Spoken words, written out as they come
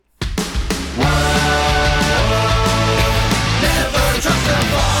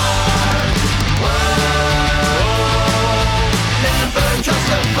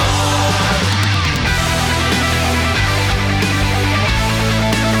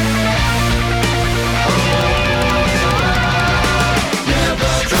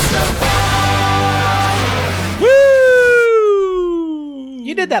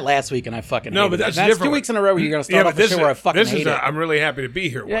that last week and I fucking No, hated but that's it. That's different. 2 weeks in a row where you're going to start off the show where I fucking hate it. I'm really happy to be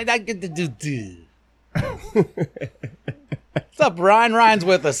here. Yeah, What's up, Ryan? Ryan's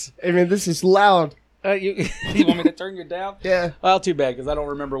with us. I mean, this is loud. You want me to turn you down? Yeah. Well, too bad, because I don't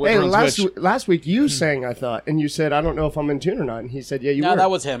remember which Hey, one's which. last week you sang, I thought, and you said, I don't know if I'm in tune or not. And he said, yeah, you No, were. that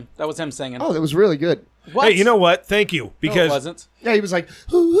was him. That was him singing. Oh, that was really good. What? Hey, you know what? Thank you. No, Because it wasn't. Yeah, he was like,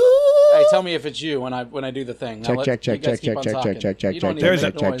 Hey, tell me if it's you when I do the thing. Now check. You don't even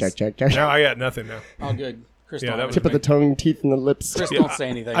make noise. now I got nothing now. Oh, good. Chris, Yeah, don't that have was tip of the tongue, teeth, and the lips. Chris, don't say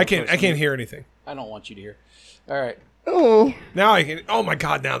anything. I can't hear anything. I don't want you to hear. All right. Oh, Now I can. Oh my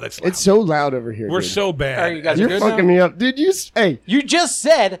God! Now that's loud. it's so loud over here. We're dude. so All right, bad. you guys are You're good fucking now? me up. Dude, hey. You just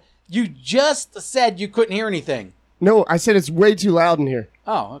said you couldn't hear anything. No, I said it's way too loud in here.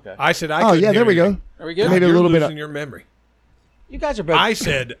 Oh, okay. I said I. Oh, couldn't yeah, hear there we go. anything. Are we good? Maybe a You're little bit losing your memory. You guys are both. I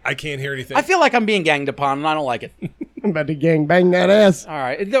said I can't hear anything. I feel like I'm being ganged upon, and I don't like it. I'm about to gang bang that ass. All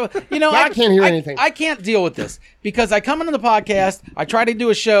right. You know, I can't hear anything. I can't deal with this because I come into the podcast, I try to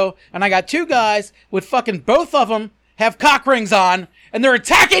do a show, and I got two guys with fucking both of them have cock rings on, and they're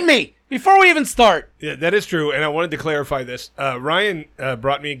attacking me before we even start. Yeah, that is true, and I wanted to clarify this. Ryan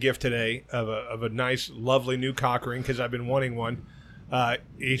brought me a gift today of a nice, lovely new cock ring because I've been wanting one.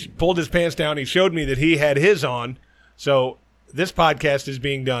 He pulled his pants down. He showed me that he had his on. So this podcast is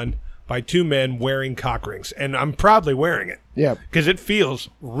being done by two men wearing cock rings, and I'm proudly wearing it. Yeah. Because it feels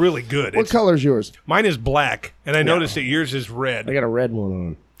really good. What color's yours? Mine is black, and I noticed that yours is red. I got a red one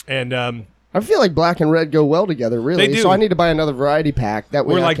on. And I feel like black and red go well together, really. They do. So I need to buy another variety pack. That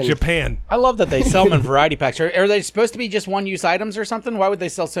way we're I like can... Japan. I love that they sell them in variety packs. Are they supposed to be just one-use items or something? Why would they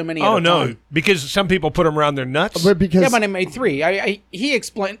sell so many at Oh, a no, time? because some people put them around their nuts. But because... Yeah, but I made three. He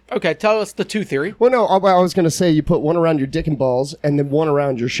explained. Okay, tell us the two theory. Well, no, I was going to say you put one around your dick and balls and then one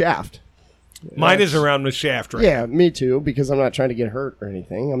around your shaft. Mine is around the shaft, right? Yeah, me too, because I'm not trying to get hurt or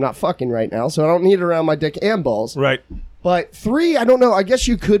anything. I'm not fucking right now, so I don't need it around my dick and balls. Right. But three, I don't know. I guess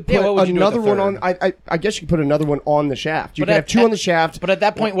you could put Yeah, what would you do with another the one third? on. I guess you could put another one on the shaft. You But could have two on the shaft. But at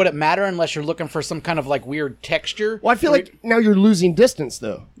that point, would it matter unless you're looking for some kind of like weird texture? Well, I feel like now you're losing distance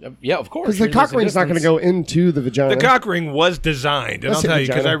though, Yeah, of course. because the you're cock losing ring's not going to distance. go into the vagina. The cock ring was designed, and That's I'll tell a you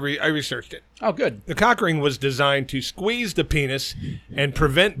because vagina. I researched it. Oh, good. The cock ring was designed to squeeze the penis and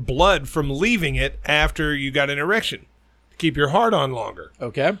prevent blood from leaving it after you got an erection, to keep your heart on longer.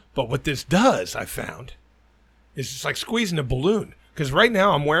 Okay. But what this does, I found, is it's like squeezing a balloon. Because right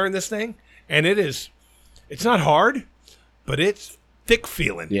now I'm wearing this thing, and it's not hard, but it's thick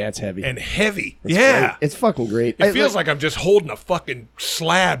feeling. Yeah, it's heavy. And heavy. It's yeah. great. It's fucking great. It feels like I'm just holding a fucking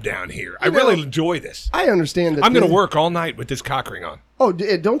slab down here. I really enjoy this. I understand that. I'm going to work all night with this cock ring on. Oh,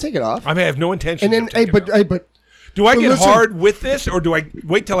 don't take it off. I have no intention. And then, but do I but get listen- hard with this, or do I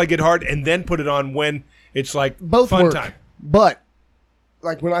wait till I get hard and then put it on when it's like both fun work. time? But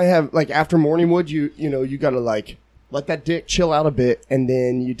like when I have like after morning wood, you know you got to like let that dick chill out a bit, and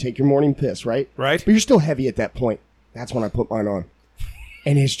then you take your morning piss, right? Right. But you're still heavy at that point. That's when I put mine on,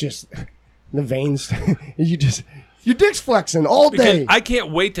 and it's just the veins. Your dick's flexing all Because day. I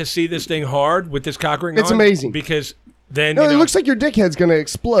can't wait to see this thing hard with this cock ring on. It's amazing. Because then No, you it know, looks like your dickhead's gonna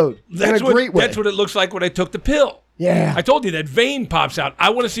explode in a great way. That's what it looks like when I took the pill. Yeah. I told you that vein pops out.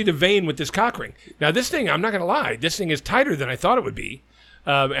 I want to see the vein with this cock ring. Now, this thing, I'm not going to lie, this thing is tighter than I thought it would be.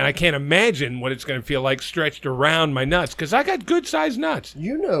 And I can't imagine what it's going to feel like stretched around my nuts, because I got good-sized nuts.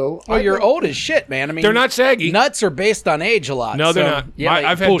 You know. Well, you're old as shit, man. I mean, They're not saggy. Nuts are based on age a lot. No, they're so, not. Yeah,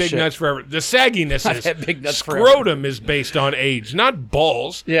 I've had bullshit. big nuts forever. The sagginess I've is had big nuts forever. scrotum is based on age, not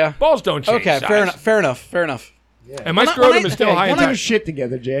balls. Yeah. Balls don't change Okay, size. fair enough. And my When I- scrotum when I- is still okay, high Get and your tight. shit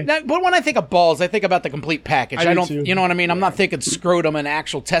together, Jay. Now, but when I think of balls, I think about the complete package. I do don't, too. you know what I mean? I'm not thinking scrotum and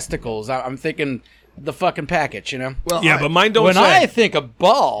actual testicles. I'm thinking the fucking package, you know? Well, Yeah, but mine don't When sag. I think of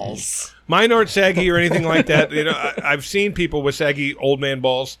balls, Mine aren't saggy or anything like that. You know, I've seen people with saggy old man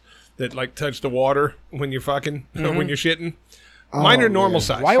balls that like touch the water when you're fucking, when you're shitting. Mine are normal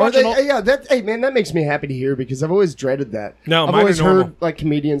size. Why Are watch they, an old- yeah, hey man, that makes me happy to hear because I've always dreaded that. No, I've mine are always normal. heard like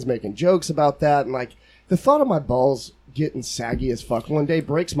comedians making jokes about that, and like the thought of my balls getting saggy as fuck one day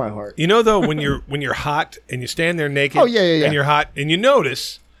breaks my heart. You know, though, when you're hot and you stand there naked, Oh, yeah. and you're hot, and you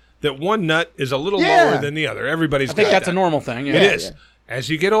notice that one nut is a little Yeah. lower than the other. Everybody's I think got that's that. a normal thing. Yeah. It is. As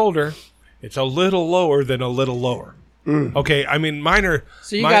you get older, it's a little lower than a little lower. Okay, I mean, mine are.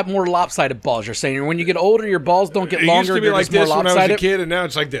 So you got more lopsided balls. You're saying when you get older, your balls don't get It longer. used to be they're like just more this when I was a lopsided. kid, and now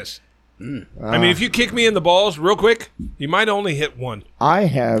it's like this. I mean, if you kick me in the balls real quick, you might only hit one. I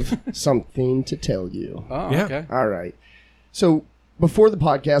have something to tell you. Oh, Yeah. okay. All right. So before the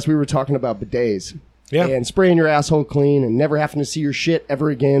podcast, we were talking about bidets. Yeah. And spraying your asshole clean and never having to see your shit ever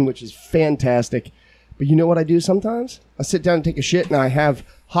again, which is fantastic. But you know what I do sometimes? I sit down and take a shit, and I have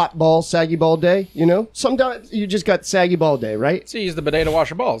hot ball, saggy ball day. You know, sometimes you just got saggy ball day, right? So you use the bidet to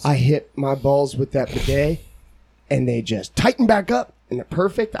wash your balls. I hit my balls with that bidet, and they just tighten back up, and they're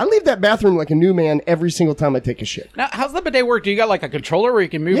perfect. I leave that bathroom like a new man every single time I take a shit. Now, how's the bidet work? Do you got like a controller where you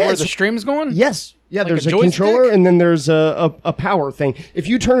can move where Yes. the stream's going? Yes. Yeah, Like there's a a joystick? controller, and then there's a power thing. If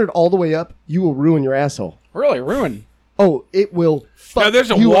you turn it all the way up, you will ruin your asshole. Really? Ruin. Oh, it will fuck Now,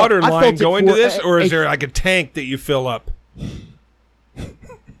 there's a you water up. I line felt it going to for this, or is a- there like a tank that you fill up?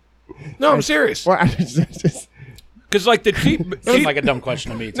 No, I'm serious. Well, I just- Because like the cheap, Seems like a dumb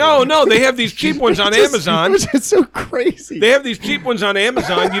question to me. Too. no, they have these cheap ones on Amazon. Which is so crazy. They have these cheap ones on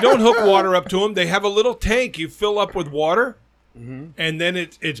Amazon. You don't hook water up to them. They have a little tank you fill up with water, and then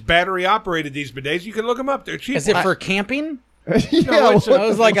it's battery operated. These bidets, you can look them up. They're cheap. Is it for camping? Yeah, it's So it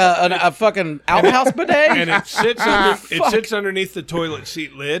was like a fucking outhouse bidet. and it sits underneath the toilet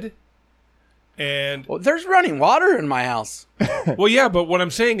seat lid. And Well, there's running water in my house. well, yeah, but what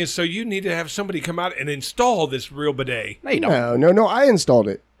I'm saying is, so you need to have somebody come out and install this real bidet. No, you don't. no, I installed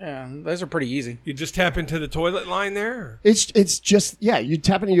it. Yeah, those are pretty easy. You just tap into the toilet line there. It's just you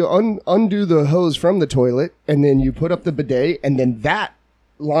tap it, you undo the hose from the toilet, and then you put up the bidet, and then that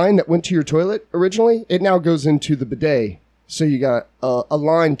line that went to your toilet originally, it now goes into the bidet. So you got a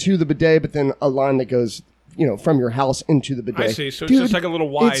line to the bidet, but then a line that goes, from your house into the bidet. I see. So it's just like a little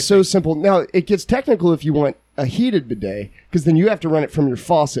Y It's so simple. Now it gets technical if you want a heated bidet, because then you have to run it from your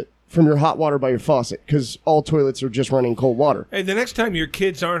faucet, from your hot water by your faucet, because all toilets are just running cold water. Hey, the next time your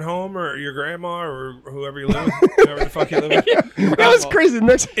kids aren't home, or your grandma, or whoever you live with, whoever the fuck you live with, That was crazy.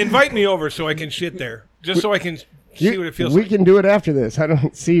 Next, invite me over so I can shit there, just so I can see what it feels we like. can do it after this. I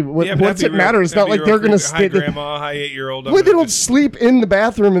don't see Yeah, but what's that'd it be matter. real- It's not that'd like be they're real going to creepy. stay. Hi, grandma. Hi, 8-year-old. Well, they don't sleep in the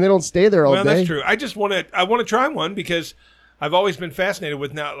bathroom and they don't stay there all Well, day. that's true. I just want to. I want to try one because I've always been fascinated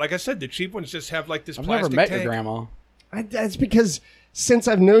with. Now, like I said, the cheap ones just have like this I've never plastic met tank. your grandma. That's because since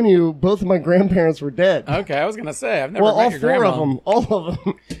I've known you, both of my grandparents were dead. Okay, I was gonna say I've never Well, met all your four grandma. of them. All of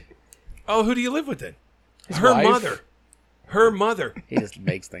them. Oh, who do you live with then? Her wife. mother. Her mother. He just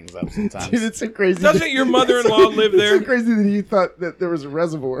makes things up sometimes. Dude, it's so crazy. Doesn't your mother-in-law live there? It's so crazy that he thought that there was a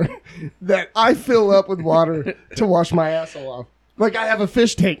reservoir that I fill up with water to wash my asshole off. Like I have a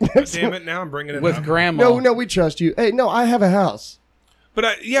fish tank next Damn to it! Now I'm bringing it With up. grandma. No, we trust you. Hey, no, I have a house. But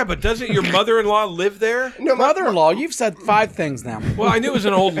but doesn't your mother-in-law live there? No, Mother-in-law, you've said 5 things now. Well, I knew it was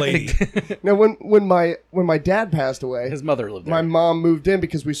an old lady. No, when my dad passed away, His mother lived there. my mom moved in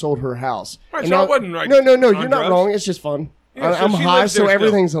because we sold her house. Right, And so now- it wasn't like No, on you're not drugs? wrong. It's just fun. Yeah, so I'm she high, lives so there still.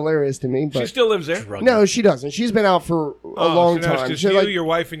 everything's hilarious to me. She But still lives there. Drug no, she doesn't. She's been out for a long so now time. It's just She's you, like- your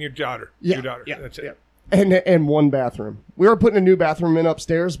wife, and your daughter. Yeah, Your daughter. yeah, That's it. yeah. And one bathroom. We were putting a new bathroom in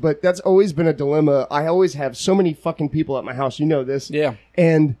upstairs, but that's always been a dilemma. I always have so many fucking people at my house. You know this. Yeah.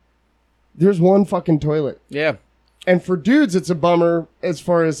 And there's one fucking toilet. Yeah. And for dudes, it's a bummer as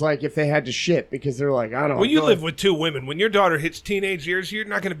far as like if they had to shit because they're like, I don't know. Well, you live with 2 women. When your daughter hits teenage years, you're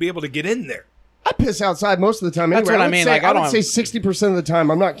not going to be able to get in there. I piss outside most of the time. That's Anyway, what I would mean, Say, like, I I don't would say 60% of the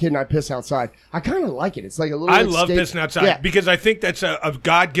time. I'm not kidding. I piss outside. I kind of like it. It's like a little. I love escape. pissing outside Yeah. because I think that's a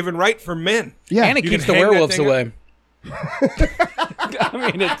God-given right for men. Yeah. And it You keeps can the hang that werewolves thing up. away.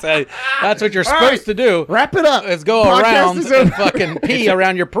 I mean, that's what you're supposed to do. Wrap it up. Is go Podcast around is and over. fucking pee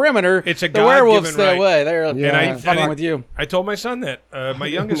around your perimeter. It's a the werewolves God-given stay right. away. They're Yeah. And fucking I- with you. I told my son that. My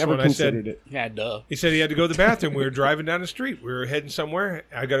youngest Never one, I considered said, it. Yeah, duh. he said he had to go to the bathroom. We were driving down the street. We were heading somewhere.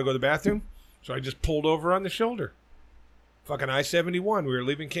 I got to go to the bathroom. So I just pulled over on the shoulder. Fucking I-71. We were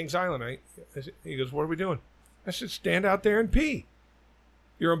leaving Kings Island. He goes, what are we doing? I said, stand out there and pee.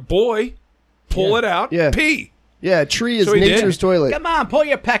 You're a boy. Pull it out. Yeah. Pee. Yeah, a tree is So he did. nature's toilet. Come on, pull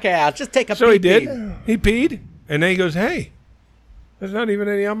your pecker out. Just take a So pee. he did. He peed. And then he goes, hey, there's not even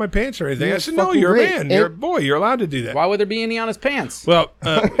any on my pants or anything. Yeah, I it's said, no, fucking you're great. a man. And- You're a boy. You're allowed to do that. Why would there be any on his pants? Well,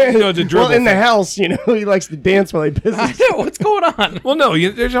 the dribble Well, in the thing. house, he likes to dance while he pisses. What's going on? Well, no,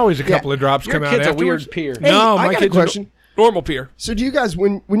 there's always a couple of drops Your come out kid's a afterwards. weird peer. No, Hey, I my got a kid's question. normal peer. So do you guys,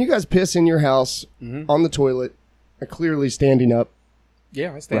 when you guys piss in your house on the toilet, clearly standing up,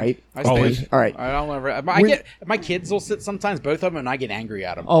 Yeah, I stand. Right. I stand. Always. All right. I don't ever. My kids will sit sometimes, both of them, and I get angry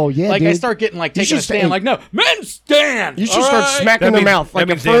at them. Oh, yeah, Like I dude. start getting like You taking a should stand. stand- Like no, men stand. you should all start right? smacking That their means- mouth that like a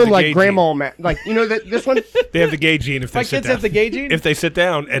means they have firm, the like gay grandma. Like this one. They have the gay gene if they My sit kids down. have the gay gene? If they sit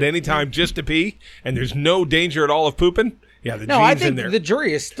down at any time just to pee, and there's no danger at all of pooping, yeah, the No, gene's I in think there. the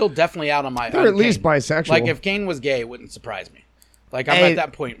jury is still definitely out on my. They're on at least Kane. bisexual. Like if Kane was gay, it wouldn't surprise me. Like I'm Hey, at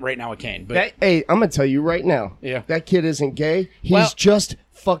that point right now with Kane, but Hey, I'm gonna tell you right now. Yeah. That kid isn't gay. He's Well- just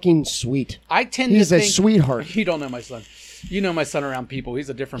fucking sweet. I tend He's to a think sweetheart. You don't know my son. You know my son around people. He's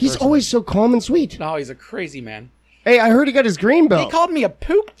a different. He's person. always so calm and sweet. No, he's a crazy man. Hey, I heard he got his green He belt. called me a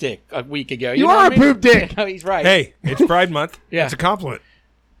poop dick a week ago. You know are what a I mean? poop dick. No, he's right. Hey, it's Pride Month. Yeah. It's a compliment.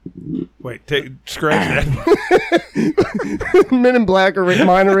 Wait, scratch that. Men in Black or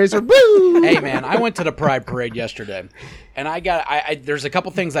Mind Eraser. Boo! Hey man, I went to the Pride Parade yesterday, and there's a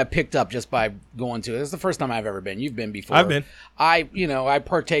couple things I picked up just by going to it. This is the first time I've ever been. You've been before. I've been. I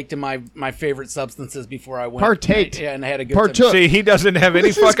partaked in my favorite substances before I went. Partaked. And I had a good Partook. time. See, he doesn't have any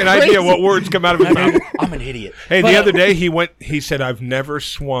This is fucking crazy. idea what words come out of his mouth. I'm an idiot. Hey, But, the other day he said, I've never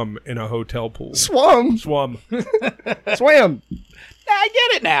swum in a hotel pool. Swum. Swum. Swam. I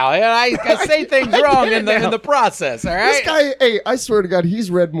get it now. And I say things wrong in the process. All right. This guy, hey, I swear to God, he's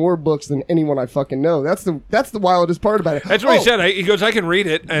read more books than anyone I fucking know. That's the wildest part about it. That's what he said. He goes, I can read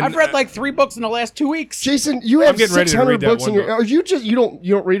it. And I've read like 3 books in the last 2 weeks. Jason, you have getting ready to 600 read that books one in your. book. Are you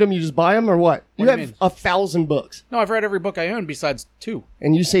don't read them? You just buy them or what? You What do you have mean? 1,000 books, No, I've read every book I own besides 2.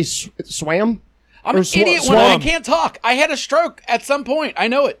 and you say swam? I'm Or an idiot when I swum. can't talk. I had a stroke at some point. I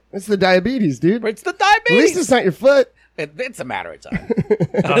know it. It's the diabetes, dude. But it's the At diabetes. least it's not your foot. It's a matter of time.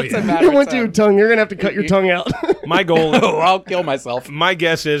 Oh, It's a yeah. matter It of went to your time. tongue. You're gonna have to cut your tongue out. My goal, Oh, I'll kill myself. my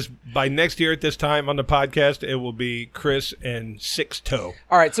guess is by next year at this time on the podcast, it will be Chris and 6-toe.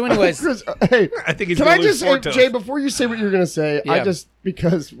 All right. So, anyways, Chris, hey, I think he's can going I to lose just say, 4 toes. Jay, before you say what you're gonna say, Yeah. I just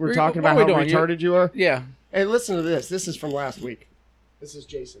because we're talking what about are how we doing? retarded you are. yeah. Hey, listen to this. This is from last week. This is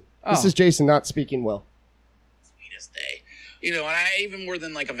Jason. Oh. This is Jason not speaking well. sweetest day. You know, and I even more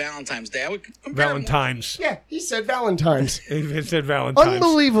than like a Valentine's Day. I would compare it more- Valentine's. Yeah, he said Valentine's. It said Valentine's.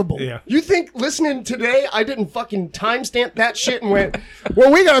 Unbelievable. Yeah. You think listening today, I didn't fucking timestamp that shit and went,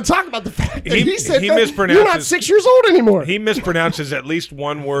 well, we got to talk about the fact that he said he that mispronounces- you're not 6 years old anymore. He mispronounces at least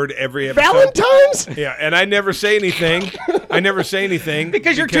one word every episode. Valentine's? Yeah, and I never say anything.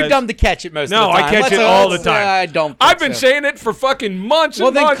 Because you're too dumb to catch it most of the time. No, I catch it all the time. I don't. I've think been so. saying it for fucking months and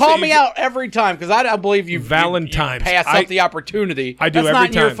Well, then months. call that me you- out every time because I don't believe you. Valentine's. You pass I- up the opportunity. I do That's every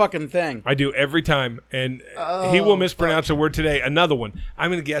not your time. fucking thing. I do every time, and he will mispronounce a word today. Another one. I'm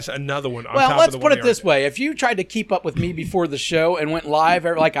going to guess another one. On Well, top let's of the put one it he this way: if you tried to keep up with me before the show and went live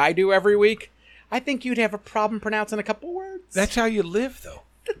like I do every week, I think you'd have a problem pronouncing a couple words. That's how you live, though.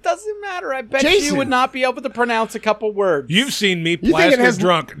 It doesn't matter. I bet Jason. you would not be able to pronounce a couple words. You've seen me think it plastered has-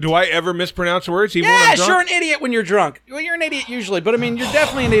 drunk. Do I ever mispronounce words? Even when Yeah, I'm drunk? sure, an idiot when you're drunk. Well, you're an idiot usually, but I mean, you're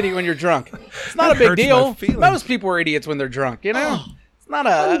definitely an idiot when you're drunk. It's not That a big hurts my deal. feelings. Most people are idiots when they're drunk, you know? It's not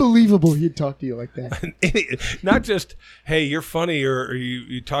a. Unbelievable he'd talk to you like that. Idiot. Not just, hey, you're funny or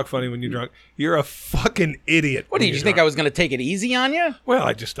you talk funny when you're drunk. You're a fucking idiot. What do you think I was going to take it easy on you? Well,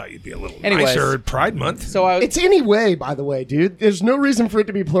 I just thought you'd be a little Anyways. nicer at Pride Month. So I. It's anyway, by the way, dude. There's no reason for it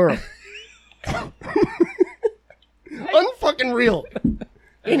to be plural. Unfucking real.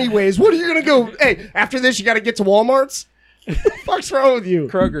 Anyways, what are you going to go? Hey, after this, you got to get to Walmart's? What the fuck's wrong with you?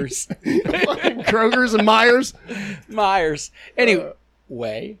 Kroger's. Fucking Kroger's and Myers? Myers.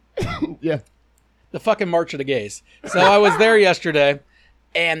 Anyway, Yeah. the fucking March of the Gays. So I was there yesterday,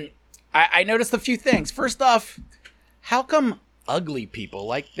 and I noticed a few things. First off, how come ugly people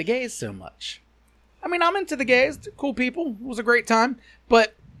like the gays so much? I mean, I'm into the gays. They're cool people. It was a great time.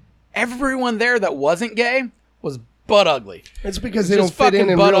 But everyone there that wasn't gay was butt ugly. It's because they don't just fit in fucking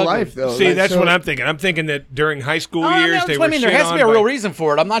real butt ugly. life, though. See, Like, that's so- what I'm thinking. I'm thinking that during high school Oh, years, that's they what I were mean. There shit has to on be a real by- reason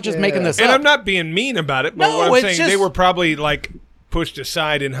for it. I'm not just Yeah. making this And up. I'm not being mean about it, but No, what I'm it's saying, just- they were probably like pushed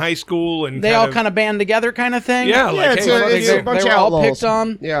aside in high school and They all kind of band together kind of thing. Yeah, like, it's hey, a- fuck it's you. a bunch they of were all outlaws. picked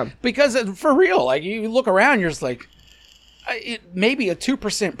on. Yeah. Because for real, like you look around, you're just like, maybe a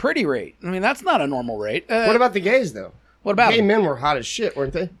 2% pretty rate. I mean, that's not a normal rate. What about the gays, though? what about Gay them? men were hot as shit,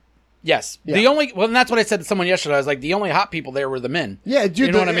 weren't they? Yes. Yeah. The only and that's what I said to someone yesterday. I was like, the only hot people there were the men. Yeah, dude,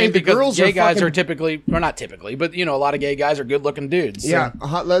 You know what I mean? the Because girls gay are guys fucking- are typically, or not typically, but you know, a lot of gay guys are good-looking dudes. So. Yeah,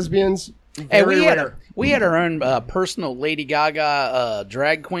 hot lesbians. Hey, Very rare. we had our own personal Lady Gaga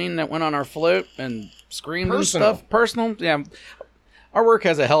drag queen that went on our float and screamed Personal. and stuff. Personal, yeah. Our work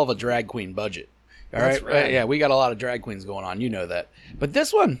has a hell of a drag queen budget. All That's right, right. yeah, we got a lot of drag queens going on. You know that. But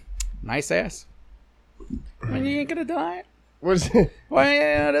this one, nice ass. I mean, you ain't gonna deny it. What is it? Well,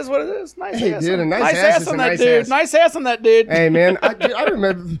 yeah, it is what it is. Nice Hey, ass. dude, a on, nice ass is on a that nice dude. ass. Nice ass on that dude. Hey, man, I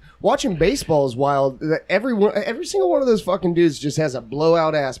remember watching baseball is wild. That every single one of those fucking dudes just has a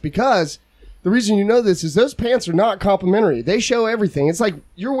blowout ass because the reason you know this is those pants are not complimentary. They show everything. It's like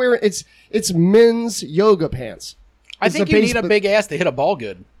you're wearing it's men's yoga pants. I It's think the you need a base- big ass to hit a ball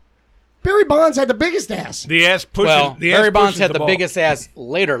good. Barry Bonds had the biggest ass. the ass pushes. Well, the ass Barry Bonds pushes had the ball. biggest ass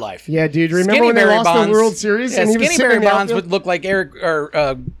later life. Yeah, dude. Remember Skinny when they Barry lost Bonds, the World Series Yeah, and he was Skinny sitting Barry in the Bonds outfield? would look like Eric or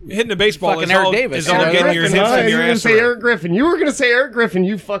Hitting the baseball fucking is Eric all, Davis, is you all know? getting your Griffin, hips huh? and You your were gonna ass say around. Eric Griffin. You were gonna say Eric Griffin.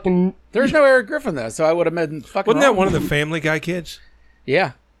 You fucking there's no Eric Griffin though, so I would have been fucking. Wasn't that wrong. one of the Family Guy kids?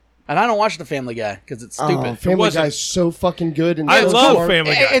 Yeah, And I don't watch The Family Guy because it's Oh, stupid. Family wasn't- Guy's so fucking good. And I so love smart.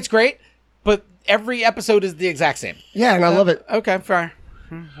 Family Guy. It's great, but every episode is the exact same. Yeah, and I love it. Okay, fair.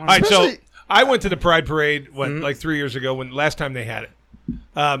 All right, so Especially- I went to the Pride Parade like 3 years ago when last time they had it.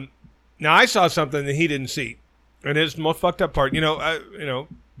 Now I saw something that he didn't see, and it's the most fucked up part.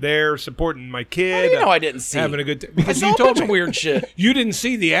 They're supporting my kid. I didn't see? having a good time I because saw you a told bunch me of weird shit. you didn't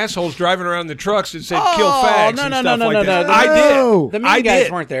see the assholes driving around the trucks that said Oh, "kill fags" no, and no, stuff no, like no, that. no. I No. did. The mean I guys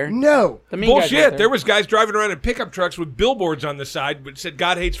did. weren't there. No. The mean guys weren't Bullshit. there. There was guys driving around in pickup trucks with billboards on the side that said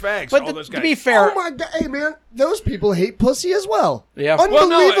 "God hates fags." But all those to guys. be fair, Oh my god, hey man, those people hate pussy as well. Yeah. Well,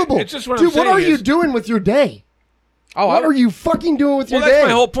 no, Unbelievable. it's just what I'm Dude, what saying are you is- doing with your day? oh, What are you fucking doing with Well, your that's day?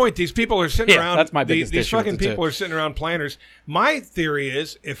 my whole point. These people are sitting Yeah, around. that's my these biggest issue with fucking it, too. people are sitting around planners. My theory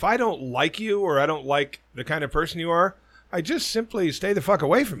is, if I don't like you or I don't like the kind of person you are, I just simply stay the fuck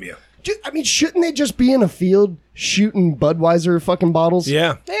away from you. I mean, shouldn't they just be in a field shooting Budweiser fucking bottles?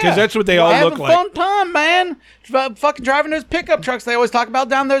 Yeah, Yeah. because that's what they all having look like. fun time, man. Fucking driving those pickup trucks they always talk about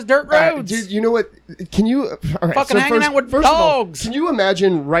down those dirt roads. Dude, you know what? Can you all right, Fucking hanging out with first of all, dogs. can you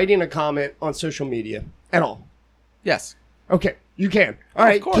imagine writing a comment on social media at all? Yes. Okay, you can. All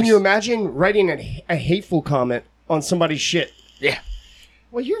right, course. can you imagine writing a hateful comment on somebody's shit? Yeah.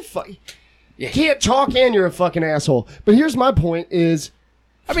 Well, you're fucking. Yeah. Can't talk and you're a fucking asshole. But here's my point: is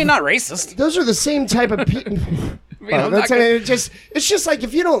I mean, not racist. those are the same type of people. I'm not gonna- it's just like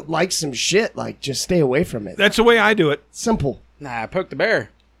if you don't like some shit, like just stay away from it. That's the way I do it. Simple. Nah, I poked the bear.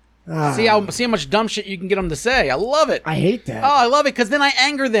 See how much dumb shit you can get them to say. I love it. I hate that. Oh, I love it because then I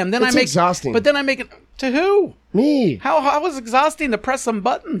anger them. Then It's I make exhausting. But then I make it to who? Me. How was exhausting to press some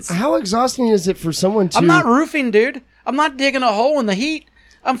buttons? How exhausting is it for someone to? I'm not roofing, dude. I'm not digging a hole in the heat.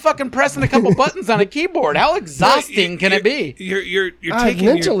 I'm fucking pressing a couple buttons on a keyboard. How exhausting can it be? You're taking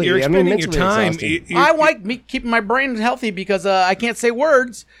mentally, you're I mean, expending your mentally time. exhausting. I like me keeping my brain healthy because I can't say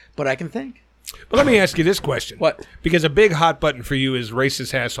words, but I can think. But let me ask you this question. What? Because a big hot button for you is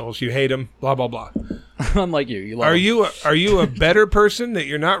racist assholes. You hate them. Blah blah blah. Unlike you love Are them. you a better person that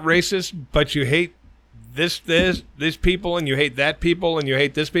you're not racist, but you hate this people and you hate that people and you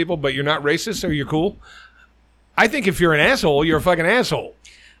hate this people, but you're not racist, or you're cool? I think if you're an asshole, you're a fucking asshole.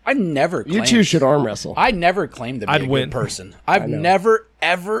 I never. You Claimed, two should arm wrestle. I never claimed to be I'd a win. good person. I've know. never,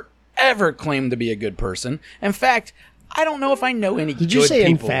 ever, ever claimed to be a good person. In fact, I don't know if I know any. Did you good say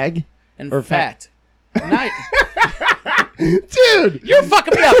in people. fag? In or fact. Not, Dude, you're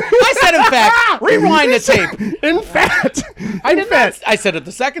fucking me up. I said in fact. Rewind the tape. in fact. I did not. I said it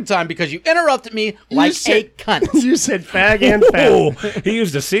the second time because you interrupted me like a said- cunt. You said fag and Oh, fag. he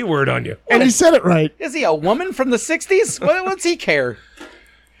used the C word on you. And he said it right. Is he a woman from the 60s? What's he care?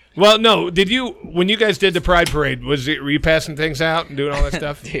 Well, no. Did you, when you guys did the Pride Parade, were you passing things out and doing all that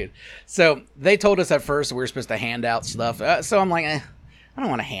stuff? Dude. So they told us at first we were supposed to hand out stuff. So I'm like, I don't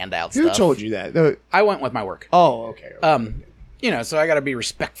want to hand out Who stuff. told you that? I went with my work. Oh, okay. So I got to be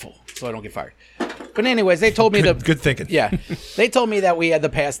respectful so I don't get fired. But anyways, they told me to. Good thinking. Yeah, they told me that we had to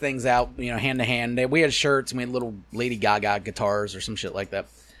pass things out, hand to hand. We had shirts and we had little Lady Gaga guitars or some shit like that.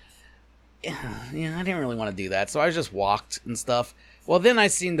 Yeah, I didn't really want to do that, so I just walked and stuff. Well, then I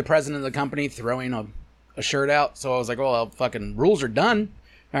seen the president of the company throwing a shirt out, so I was like, well, fucking rules are done.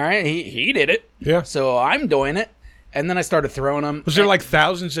 All right, he did it. Yeah. So I'm doing it. And then I started throwing them. Was there like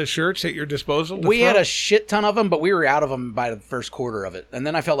thousands of shirts at your disposal? to We throw? had a shit ton of them, but we were out of them by the first quarter of it. And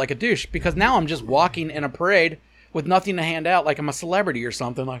then I felt like a douche because now I'm just walking in a parade with nothing to hand out, like I'm a celebrity or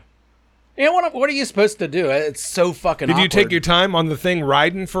something. Like, what are you supposed to do? It's so fucking Did you awkward. take your time on the thing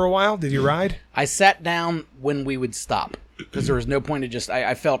riding for a while? Did you ride? I sat down when we would stop because there was no point to just.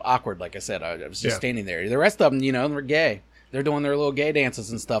 I felt awkward, like I said. I was just standing there. The rest of them, they're gay. They're doing their little gay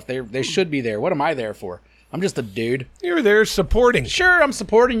dances and stuff. They should be there. What am I there for? I'm just a dude. You were there supporting. Sure, I'm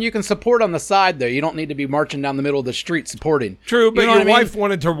supporting. You can support on the side, though. You don't need to be marching down the middle of the street supporting. True, but You know your what I mean? wife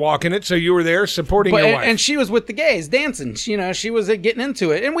wanted to walk in it, so you were there supporting But, your wife. and she was with the gays dancing. She was getting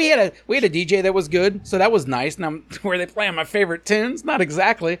into it, and we had a DJ that was good, so that was nice. Now, were they playing my favorite tunes? Not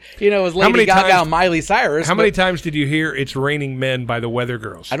exactly. It was Lady many Gaga times- and Miley Cyrus. How many but times did you hear "It's Raining Men" by the Weather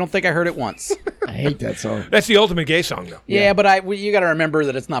Girls? I don't think I heard it once. I hate that song. That's the ultimate gay song, though. Yeah, but you got to remember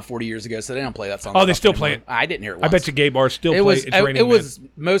that it's not 40 years ago, so they don't play that song. Oh, they enough still play anymore. it. I didn't hear it I once. bet you gay bars still It play was "It's Raining it Men." was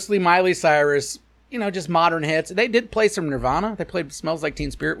mostly Miley Cyrus. Just modern hits. They did play some Nirvana. They played "Smells Like Teen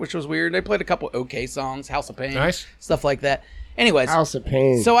Spirit," which was weird. They played a couple OK songs, "House of Pain," Nice. stuff like that. Anyways, House of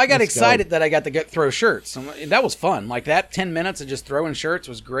Pain. so I got Let's excited go. that I got to throw shirts. And that was fun. Like that 10 minutes of just throwing shirts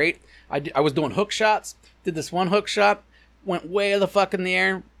was great. I was doing hook shots. Did this one hook shot, went way the fuck in the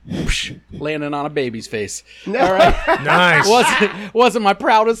air, landing on a baby's face. No. All right. Nice. Wasn't my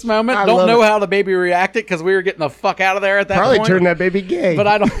proudest moment. I Don't love know it. how the baby reacted because we were getting the fuck out of there at that Probably point. turned that baby gay. But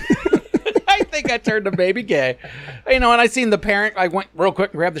I don't. I think I turned the baby gay. And I seen the parent. I went real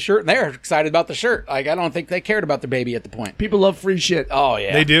quick and grabbed the shirt, and they're excited about the shirt. Like, I don't think they cared about the baby at the point. People love free shit. Oh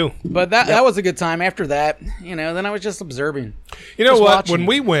yeah, They do. But that was a good time. After that, then I was just observing. You know Just what? watching.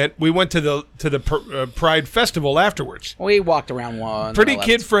 When we went to the Pride Festival afterwards. We walked around one. Pretty and I left.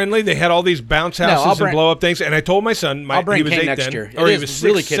 kid friendly. They had all these bounce houses I'll and bring- blow up things. And I told my son, I'll bring he was Kane 8 next then, year. or It he is was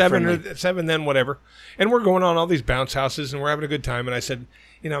really 6, 7, or kid-friendly. 7 then, whatever. And we're going on all these bounce houses and we're having a good time. And I said,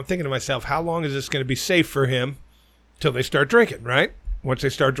 I'm thinking to myself, how long is this going to be safe for him till they start drinking? Right? Once they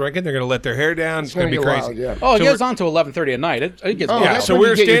start drinking, they're going to let their hair down. It's going to be get crazy. wild, yeah. Oh, it So goes we're- on to 11:30 at night. It gets Oh, wild. Yeah, that's so when we're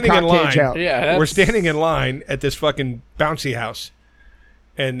you get your standing in cock cage line. out. Yeah, that's- We're standing in line at this fucking bouncy house,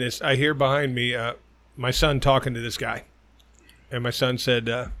 and I hear behind me my son talking to this guy, and my son said,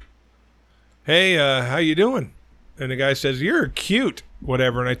 "Hey, how you doing?" And the guy says, "You're cute,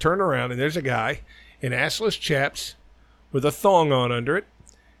 whatever." And I turn around, and there's a guy in assless chaps with a thong on under it,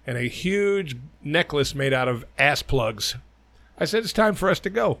 and a huge necklace made out of ass plugs. I said, "It's time for us to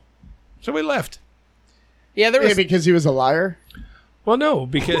go," so we left. Yeah, there Yeah, was. because he was a liar. Well, no,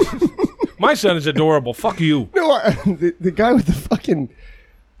 because my son is adorable. Fuck you. No, the guy with the fucking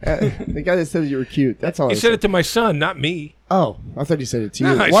the guy that said you were cute. That's all. He I said it to my son, not me. Oh, I thought you said it to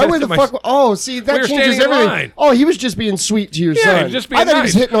No, you. I Why said it would to the my fuck? Oh, see, that We were changes standing in everything. line. Oh, he was just being sweet to your Yeah, son. he was just being I thought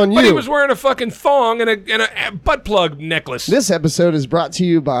nice. he was hitting on you. But he was wearing a fucking thong and a butt plug necklace. This episode is brought to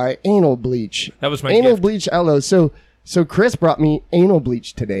you by Anal Bleach. That was my Anal gift. Bleach Aloe. So Chris brought me anal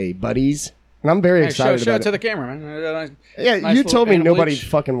bleach today, buddies, and I'm very Hey, excited show about it to it. the camera, man. Yeah, Nice you little told me anal nobody bleach.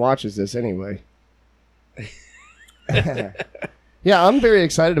 fucking watches this anyway. Yeah, I'm very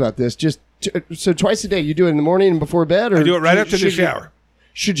excited about this. So twice a day, you do it in the morning and before bed, or I do it right after the should you- shower.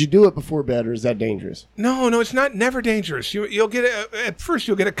 Should you do it before bed, or is that dangerous? No, it's not. Never dangerous. You'll get at first.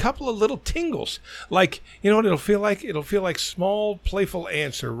 You'll get a couple of little tingles, like what it'll feel like. It'll feel like small, playful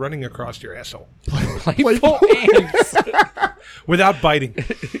ants are running across your asshole Playful ants. without biting.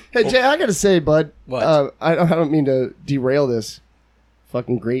 Hey Jay, I gotta say, bud. What? I don't mean to derail this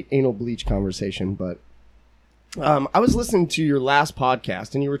fucking great anal bleach conversation, but I was listening to your last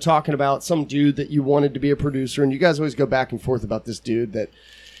podcast, and you were talking about some dude that you wanted to be a producer, and you guys always go back and forth about this dude that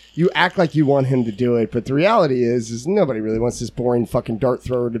you act like you want him to do it, but the reality is nobody really wants this boring fucking dart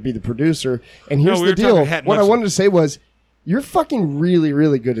thrower to be the producer. And here's we the were talking deal: Hat what I Munson. wanted to say was, you're fucking really,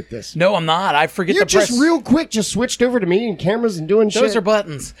 really good at this. No, I'm not. I forget You to press. just real quick just switched over to me and cameras and doing shit. Those are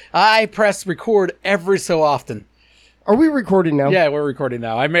buttons. I press record every so often. Are we recording now? Yeah, we're recording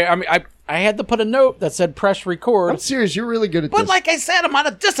now. I had to put a note that said press record. I'm serious. You're really good at But this. like I said, I'm at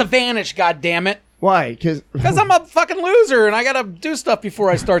a disadvantage, goddammit. Why? Because I'm a fucking loser and I gotta do stuff before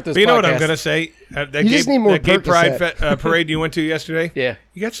I start this But you know what podcast. I'm gonna say? That You just need more that gay pride Percocet. parade you went to yesterday. Yeah.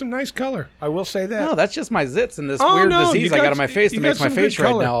 You got some nice color. I will say that. No, that's just my zits and this Oh, weird no, disease you I got got- on my face you that got makes my some good face right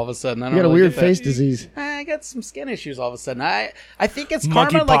color. now all of a sudden. I don't you got a really weird get that. face disease. I got some skin issues all of a sudden. I think it's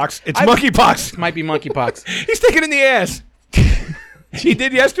karma. Monkeypox. Like, It's I- monkeypox. Might be monkeypox. He's taking in the ass. He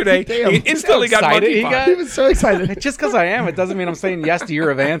did yesterday. Damn. He instantly got excited he monkeypox. got. He was so excited. Just because I am, it doesn't mean I'm saying yes to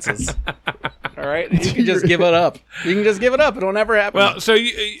your advances. All right, you can just give it up. You can just give it up. It'll never happen. Well, so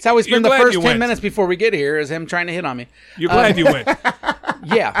that's how we you're spend the glad first you 10 went. minutes before we get here is him trying to hit on me. You're glad you went.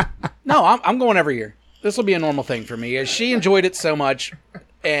 Yeah. No, I'm going every year. This will be a normal thing for me. As she enjoyed it so much,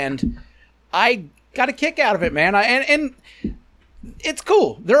 and I got a kick out of it, man. And it's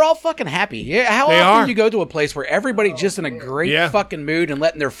cool. They're all fucking happy. Yeah, how They often are. you go to a place where everybody's just in a great Yeah. fucking mood and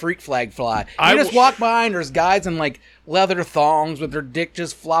letting their freak flag fly? I You just w- walk by and there's guys in like leather thongs with their dick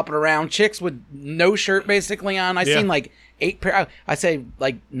just flopping around, chicks with no shirt basically on. I Yeah. seen like 8 pair. I say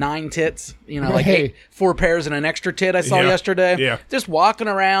like 9 tits. Like Hey. 4 pairs and an extra tit I saw Yeah. yesterday. Yeah. Just walking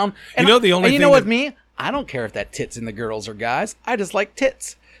around. And You know, the only and you thing know with that- me, I don't care if that tits in the girls or guys. I just like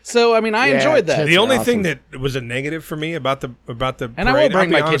tits. So I mean, I Yeah, enjoyed that. tits. The only awesome. thing that was a negative for me about the And I will parade, bring I'll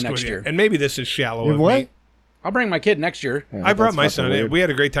be my kid honest next with you, year. and maybe this is shallow of What? me. I'll bring my kid next year. Yeah, I brought that's my fucking son. weird. We had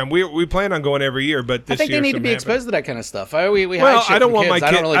a great time. We plan on going every year, but this I think year they need to something be happened. exposed to that kind of stuff. We Well, hide shit I don't from want my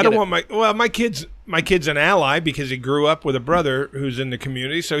kids. kid. I don't really I don't get want my kid's an ally because he grew up with a brother who's in the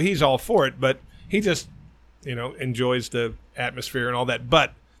community, so he's all for it. But he just enjoys the atmosphere and all that.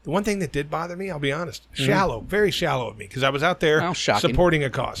 But the one thing that did bother me, I'll be honest, shallow, very shallow of me, because I was out there Well, shocking. supporting a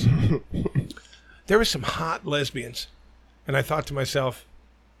cause. There were some hot lesbians, and I thought to myself,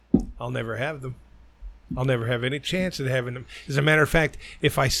 I'll never have them. I'll never have any chance of having them. As a matter of fact,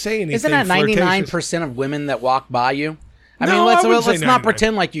 if I say anything, Isn't that flirtatious- 99% of women that walk by you? I No, mean, I let's wouldn't say not 99.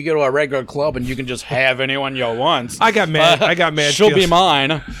 pretend like you go to a regular club and you can just have anyone you want. I got mad. I got mad. She'll be feels-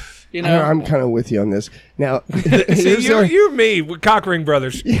 mine. You know, I'm kind of with you on this. Now, See, here's you, our- you, me, with Cockring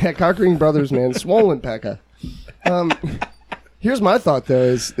Brothers. yeah, Cockring Brothers, man, swollen Pekka. Here's my thought though: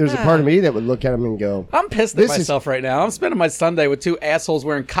 is there's a part of me that would look at him and go, I'm pissed at This is- myself right now. I'm spending my Sunday with two assholes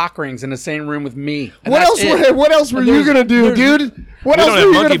wearing cock rings in the same room with me. And "What that's else? it. What else were you There's- gonna do, there's- dude? What We else don't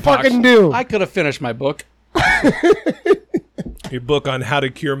were you have gonna monkeypox. fucking do?" I could have finished my book. Your book on how to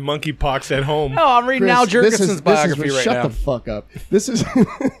cure monkeypox at home. Oh, I'm reading Chris, Al this Jurgensen's is biography right shut now. the fuck up. This is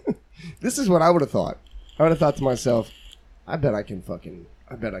this is what I would have thought. I would have thought to myself, I bet I can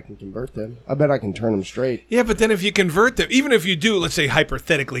convert them. I bet I can turn them straight. Yeah, but then if you convert them, even if you do, let's say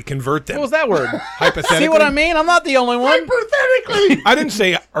hypothetically convert them. What was that word? Hypothetically. See what I mean? I'm not the only one. Hypothetically. I didn't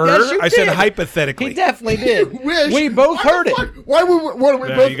say Yes, you I said did. hypothetically. He definitely did. Wish. We both Why the heard it. fuck- Why would what are we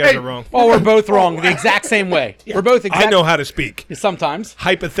No, both? you guys hey, are wrong. Oh, we're both wrong the exact same way. We're both exact. I know how to speak. Sometimes.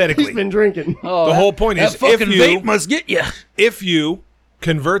 Hypothetically. He's been drinking. Oh, The that- whole point that is fucking if you- vape must get you. If you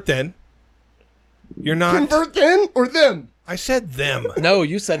convert them, you're not. Convert them or them? I said them. No,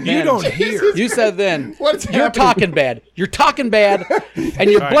 you said then. You don't hear. You said then. What's You're happening? talking bad. You're talking bad, and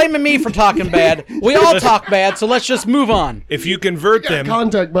you're Right. blaming me for talking bad. We all talk bad, so let's just move on. If you convert them,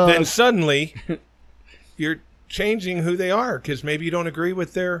 contact bug. then suddenly you're changing who they are because maybe you don't agree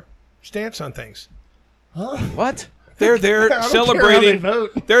with their stance on things. What? They're there I don't care how they celebrating.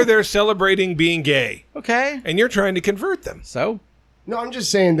 vote. They're there celebrating being gay, Okay. and you're trying to convert them. So, No, I'm just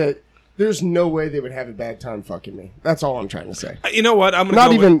saying that there's no way they would have a bad time fucking me. That's all I'm trying to say. You know what? I'm Not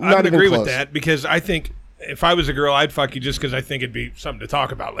gonna even- I'm not gonna even agree close. with that because I think if I was a girl, I'd fuck you just because I think it'd be something to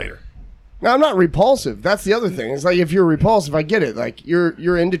talk about later. Now I'm not repulsive. That's the other thing. It's like if you're repulsive, I get it. Like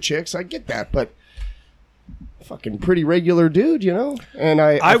you're into chicks, I get that. But fucking pretty regular dude, you know. And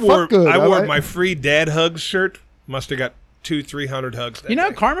I wore fuck good. I wore like- my free dad hugs shirt. Must have got 200-300 hugs. That you know,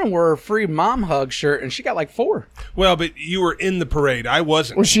 day. Carmen wore a free mom hug shirt, and she got like 4. Well, but you were in the parade. I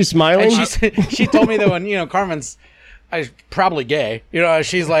wasn't. Was she smiling? And she told me that when, Carmen's probably gay.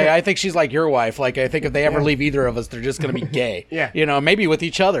 She's like, I think she's like your wife. Like, I think if they ever leave either of us, they're just going to be gay. Yeah. Maybe with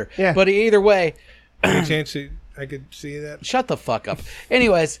each other. Yeah. But either way, Any chance I could see that? shut the fuck up.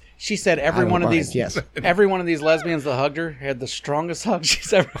 Anyways, she said every don't one of mind, these, yes. every one of these lesbians that hugged her had the strongest hug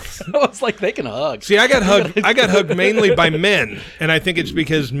she's ever. So it's like they can hug. See, I got hugged. I got hugged mainly by men, and I think it's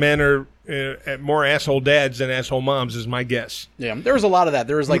because men are more asshole dads than asshole moms. Is my guess. Yeah, there was a lot of that.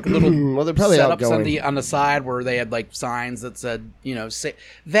 There was like little Well, they're probably setups outgoing. on the side where they had like signs that said, say,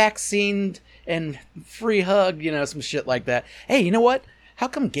 vaccinated and free hug, some shit like that. Hey, you know what? How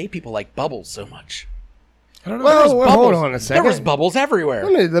come gay people like bubbles so much? I don't know. Well, There was hold bubbles. on a second. There was bubbles everywhere.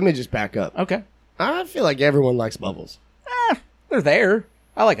 Let me just back up. Okay, I feel like everyone likes bubbles. they're there.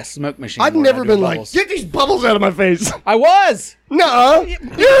 I like a smoke machine. I've more than never I do been like, bubbles. get these bubbles out of my face. I was. No,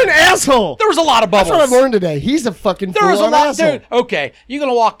 you're an asshole. There was a lot of bubbles. That's what I've learned today. He's a fucking There was a full-on lot, asshole. dude. Okay, you're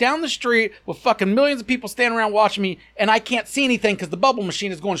gonna walk down the street with fucking millions of people standing around watching me, and I can't see anything because the bubble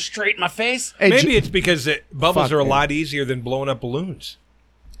machine is going straight in my face. Hey, Maybe it's because bubbles Fuck, are a man. lot easier than blowing up balloons.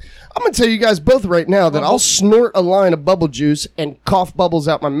 I'm gonna tell you guys both right now that I'll snort a line of bubble juice and cough bubbles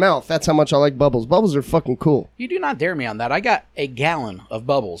out my mouth. That's how much I like bubbles. Bubbles are fucking cool. You do not dare me on that. I got a gallon of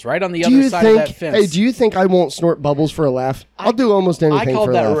bubbles right on the Do other you side of that think? fence. Hey, do you think I won't snort bubbles for a laugh? I'll do almost anything I called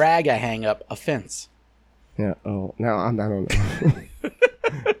for a that laugh. rag I hang up a fence. Yeah. Oh, now I don't know.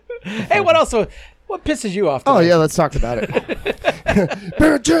 Hey, what else? What pisses you off? Oh today? yeah, let's talk about it.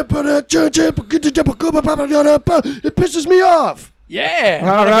 It pisses me off. Yeah.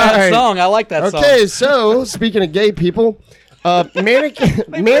 All What a bad right. song. I like that song. Okay, so speaking of gay people, They piss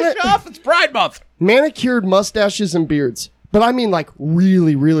you off. It's Pride Month. manicured mustaches and beards. But I mean like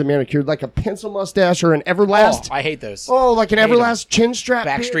really, really manicured, like a pencil mustache or an Oh, Everlast. I hate those. Like an Hate 'em. Everlast chin strap.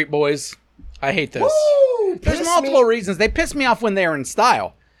 Backstreet Boys. I hate those. Woo! There's Piss multiple me. reasons. They piss me off when they're in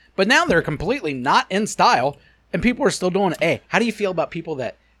style, but now they're completely not in style, and people are still doing it. Hey, how do you feel about people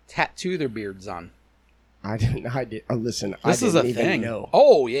that tattoo their beards on? I didn't. Listen, This I is a didn't even thing. know.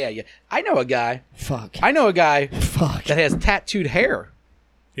 Oh yeah. I know a guy. Fuck. That has tattooed hair,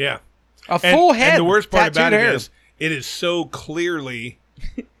 Yeah. a full head. And the worst part about tattooed hair. it is so clearly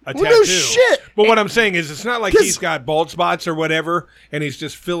a Well, tattoo. no shit. But what I'm saying is, it's not like 'Cause- he's got bald spots or whatever, and he's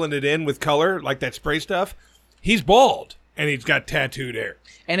just filling it in with color, like that spray stuff. He's bald, and he's got tattooed hair.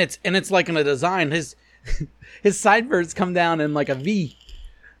 and it's like in a design. His sideburns come down in like a V.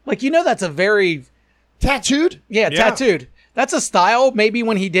 Like that's a very Tattooed? Yeah. tattooed. That's a style maybe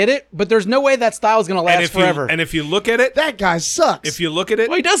when he did it, but there's no way that style is gonna last And if forever. if you look at it, That guy sucks. if you look at it,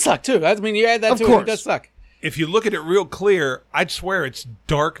 well, he does suck too. I mean, you add that Of to it, course. it does suck. if you look at it real clear, I'd swear it's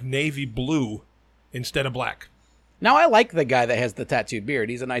dark navy blue instead of black. Now, I like the guy that has the tattooed beard.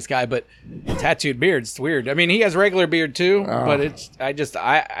 He's a nice guy, but tattooed beard's weird. I mean, he has regular beard too, but it just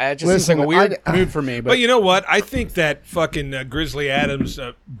seems like a weird mood for me. But you know what? I think that fucking Grizzly Adams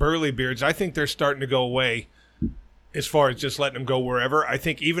burly beards, I think they're starting to go away as far as just letting them go wherever. I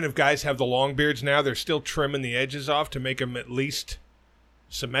think even if guys have the long beards now, they're still trimming the edges off to make them at least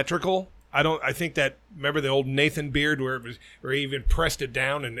symmetrical. I think that, remember the old Nathan beard where he even pressed it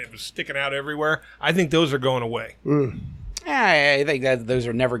down and it was sticking out everywhere? I think those are going away. I think that those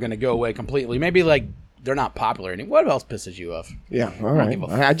are never going to go away completely. Maybe like they're not popular anymore. What else pisses you off? Yeah, all don't right. give a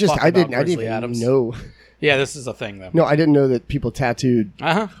I fuck didn't about Grizzly even Adams. know. Yeah, this is a thing though. No, I didn't know that people tattooed.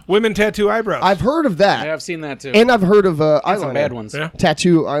 Women tattoo eyebrows. I've heard of that. Yeah, I've seen that too. And I've heard of eyeliner. Some bad ones. Yeah.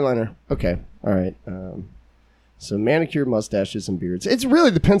 Tattoo eyeliner. Okay. All right. So manicured mustaches and beards. It's really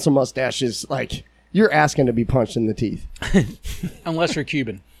the pencil mustaches. Like, you're asking to be punched in the teeth. Unless you're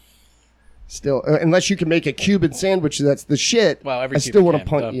Cuban. Still, unless you can make a Cuban sandwich, that's the shit. Well, every I still Cuban want to can,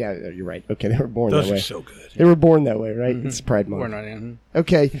 punch. so. Yeah, you're right. Okay, they were born those that are way. so good. They were born that way, right? It's Pride Month. We're not in.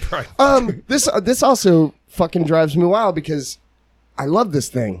 Okay. Pride. This also fucking drives me wild because I love this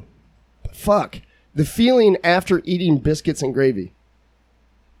thing. But fuck. The feeling after eating biscuits and gravy.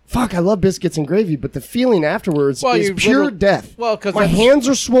 Fuck, I love biscuits and gravy, but the feeling afterwards Well, is you pure literally- death. well, 'cause my that's- hands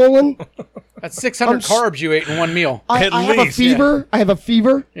are swollen. That's 600 I'm carbs you ate in one meal. I At have a least, fever. I have a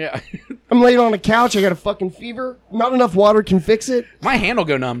fever. Yeah. I'm laying on a couch. I got a fucking fever. Not enough water can fix it. My hand will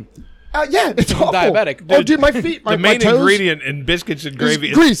go numb. Yeah, it's awful. diabetic. Oh, dude, my feet, my The main toes, ingredient in biscuits and gravy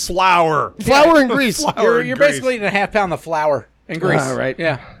is grease. flour. flour and grease. Flour and You're grease. basically eating a half pound of flour and grease. All right.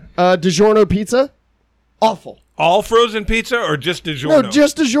 Yeah. DiGiorno pizza, awful. All frozen pizza or just DiGiorno? No,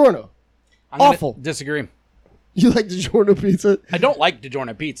 just DiGiorno. I'm gonna Awful. Disagree. You like DiGiorno pizza? I don't like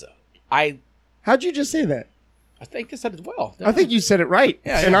DiGiorno pizza. I How'd you just say that? think I said it well. I think you said it right,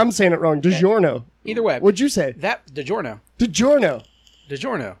 Yeah, and yeah. I'm saying it wrong. DiGiorno. Either way. What'd you say? That DiGiorno. DiGiorno.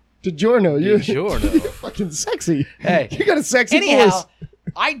 DiGiorno. DiGiorno. You're, DiGiorno. you're fucking sexy. Hey. You got a sexy Anyhow, voice.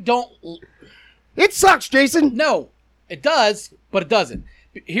 I don't. It sucks, Jason. No, it does, but it doesn't.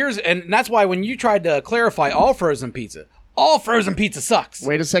 And that's why when you tried to clarify all frozen pizza sucks.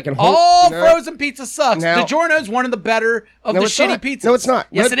 Wait a second. All No. frozen pizza sucks. Now- DiGiorno's one of the better of No, the it's shitty not. pizzas. No, it's not.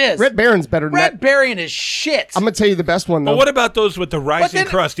 Yes, Red, it is. Red Baron's better than Red that. Baron is shit. I'm gonna tell you the best one though. But what about those with the rising then-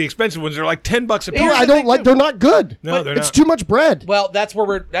 crust? The expensive ones are like $10 a piece. Here's I the don't thing, like. too. They're not good. No, they're It's not. too much bread. Well, that's where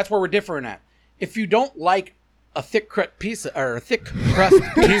we're different at. If you don't like a thick crust pizza or a thick crust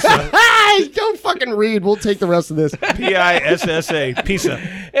pizza, Hey, don't fucking read. We'll take the rest of this. Pissa. Pizza.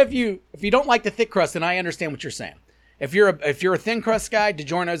 if you don't like the thick crust, then I understand what you're saying. If you're a thin crust guy,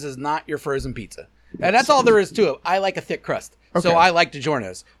 DiGiorno's is not your frozen pizza. And that's all there is to it. I like a thick crust, so Okay. I like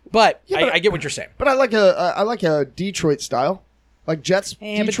DiGiorno's. But, but- I get what you're saying. But I like a Detroit style, like Jets.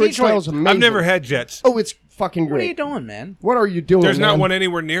 Yeah, but Detroit style is amazing. I've never had Jets. Oh, it's fucking What are you great. doing, man? What are you doing? There's not man? one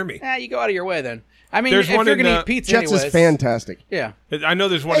anywhere near me. You go out of your way then. I mean, There's if one you're in, gonna eat pizza, Jets anyways, is fantastic. Yeah. I know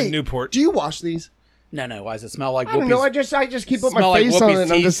there's one Hey, in Newport. do you wash these? No. Why does it smell like I don't know. Whoopi's? I just keep putting Smell my like face on Whoopi's it,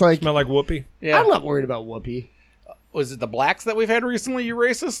 and I'm teeth. just like, Smell like whoopee. Yeah. I'm not worried about Whoopi. Was it the blacks that we've had recently? You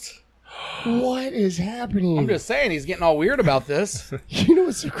racist? What is happening? I'm just saying he's getting all weird about this. You know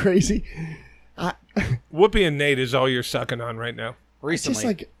what's so crazy? Whoopi and Nate is all you're sucking on right now. Recently. Just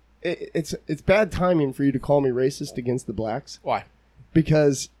like it's bad timing for you to call me racist against the blacks Why?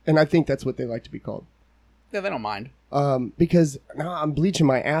 because, and I think that's what they like to be called. Yeah, they don't mind. Because now I'm bleaching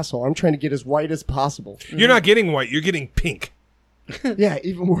my asshole. I'm trying to get as white as possible. You're not getting white. You're getting pink. Yeah,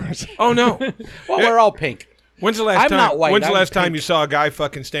 even worse. Oh, no. Well, we're all pink. When's the last I'm time? not white, When's the I'm last time pink. you saw a guy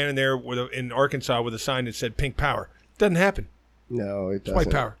fucking standing there in Arkansas with a sign that said "Pink Power"? Doesn't happen. No, it doesn't. White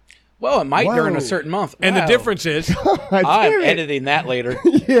power. Well, it might during Whoa. a certain month. And Wow. the difference is, I'm Damn it. editing that later.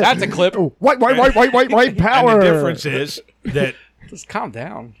 That's a clip. White power. and the difference is that Just calm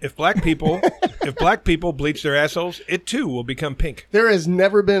down. if black people bleach their assholes, it too will become pink. There has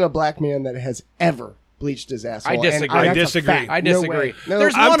never been a black man that has ever bleached his asshole. I and disagree. that's I a disagree. fact. I No disagree. way. No,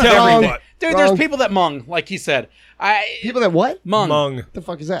 There's I'm one of telling you everything. what. Dude, there's Wrong. people that mung, like he said. People that what? Mung. Mung. What the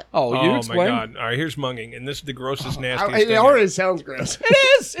fuck is that? Oh, you Oh explain. my god! All right, here's munging, and this is the grossest, nastiest It thing. already sounds gross. It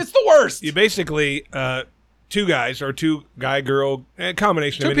is. It's the worst. You basically two guys or two guy girl, a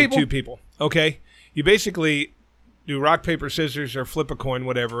combination of Two any people. two people. Okay, you basically do rock paper scissors or flip a coin,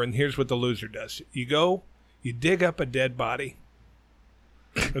 whatever. And here's what the loser does: you dig up a dead body,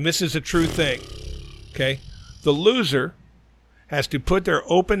 and this is a true thing. Okay, the loser has to put their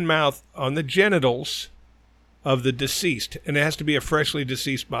open mouth on the genitals of the deceased, and it has to be a freshly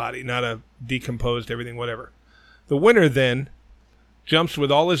deceased body, not a decomposed everything, whatever. The winner then jumps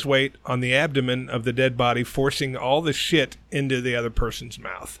with all his weight on the abdomen of the dead body, forcing all the shit into the other person's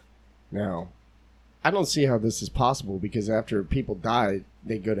mouth. No. I don't see how this is possible because after people die,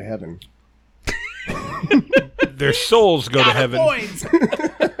 they go to heaven. Their souls go to heaven. Points.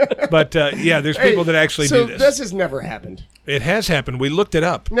 But there's people that actually do this. So this has never happened. It has happened. We looked it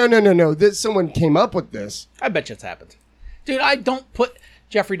up. No. Someone came up with this. I bet you it's happened. Dude, I don't put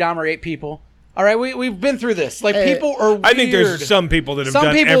Jeffrey Dahmer ate people. All right, we've been through this. Like, people are weird. I think there's some people that have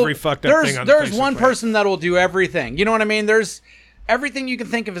done every fucked up thing on the face There's of one the planet. person that will do everything. You know what I mean? There's everything you can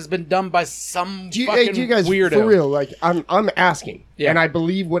think of has been done by some fucking do you guys, weirdo. for real, like, I'm asking, Yeah. and I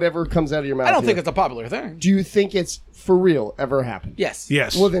believe whatever comes out of your mouth. I don't think here. it's a popular thing. Do you think it's for real ever happened? Yes.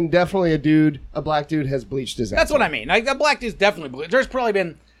 Yes. Well, then definitely a black dude has bleached his ass. That's what I mean. Like, a black dude's definitely blue. There's probably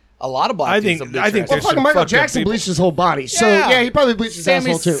been a lot of black dudes. I think Well, there's fucking some Michael fucked up Jackson people. bleached his whole body. So, Yeah. he probably bleached his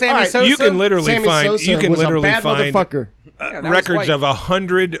asshole, too. Sammy All right. Sosa. You can literally Sammy find Sosa you can was a literally bad find motherfucker. that was records white. of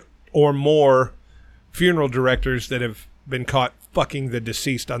 100 or more funeral directors that have been caught fucking the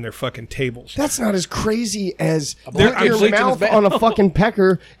deceased on their fucking tables. That's not as crazy as black putting dude your bleaching his mouth back. on a fucking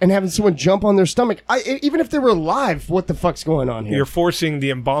pecker and having someone jump on their stomach. Even if they were alive, what the fuck's going on here? You're forcing the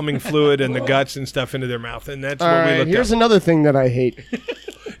embalming fluid and the guts and stuff into their mouth, and that's All what we right, looked here's at. another thing that I hate.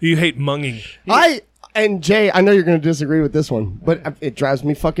 You hate munging. And Jay, I know you're going to disagree with this one, but it drives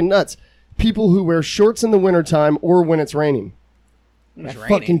me fucking nuts. People who wear shorts in the wintertime or when it's raining. It's Fucking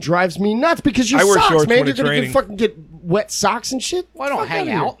raining. drives me nuts because your I wear socks, shorts man. when You're it's going to raining. fucking get wet socks and shit. Well, I don't Fuck hang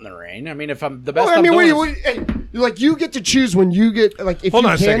outta here. out in the rain. I mean, if I'm the best Well, I I'm mean, doing you get to choose when you get, like, if Hold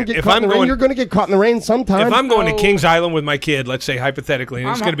on you a can second. get If caught I'm in the rain, going- you're going to get caught in the rain sometime. If I'm going to Oh. Kings Island with my kid, let's say hypothetically, and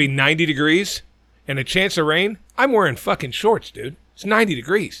it's I'm- going to be 90 degrees and a chance of rain, I'm wearing fucking shorts, dude. It's 90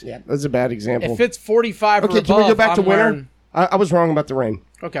 degrees. Yeah, that's a bad example. if it's 45 or Okay, above, can we go back to I'm winter? wearing- I was wrong about the rain.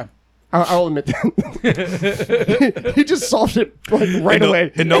 Okay. I'll admit that. He just solved it like right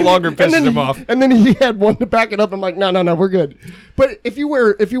away. It no longer And pisses then him he- off. And then he had one to back it up. I'm like, no, we're good. But if you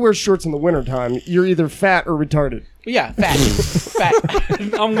wear shorts in the wintertime, you're either fat or retarded. Yeah, fat.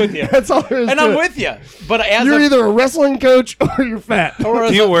 Fat. I'm with you. That's all there is And to I'm it. with you. But as You're a, either a wrestling coach or you're fat. or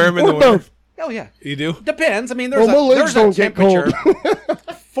as Do you a- wear them in the Or winter? both. Hell yeah. You do? Depends. I mean, there's Well, my legs there's a don't get cold.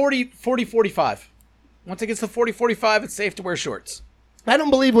 temperature. 40, 45. Once it gets to 40, 45, it's safe to wear shorts. I don't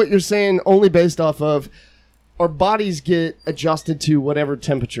believe what you're saying only based off of our bodies get adjusted to whatever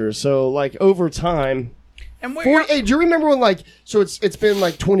temperature. So, like, over time... And we're, 40, hey, do you remember when, like, so it's been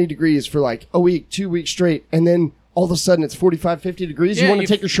like 20 degrees for like a week, 2 weeks straight, and then all of a sudden it's 45, 50 degrees? Yeah, you want to you-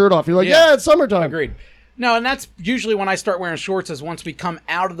 take your shirt off. You're like, Yeah. yeah, it's summertime. Agreed. No, and that's usually when I start wearing shorts is once we come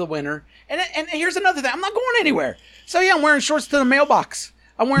out of the winter. And here's another thing. I'm not going anywhere. So, yeah, I'm wearing shorts to the mailbox.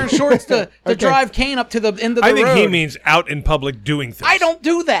 I'm wearing shorts to drive Kane up to the end of the I think road. he means out in public doing things. I don't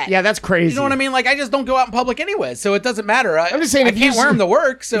do that. Yeah, that's crazy. You know what I mean? Like, I just don't go out in public anyway, so it doesn't matter. I'm just saying, I if you can't wear see- them to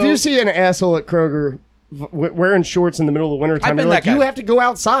work, so... If you see an asshole at Kroger wearing shorts in the middle of the wintertime, I've been you're like, that guy. you have to go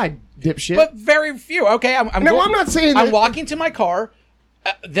outside, dipshit. But very few. Okay, I'm No, going- I'm not saying I'm that- walking to my car,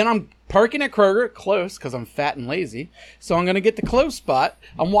 then I'm parking at Kroger, close, because I'm fat and lazy. So I'm going to get the close spot.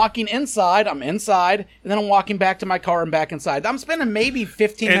 I'm walking inside, and then I'm walking back to my car and back inside. I'm spending maybe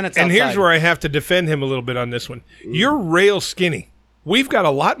 15 minutes And outside. here's where I have to defend him a little bit on this one. You're rail skinny. We've got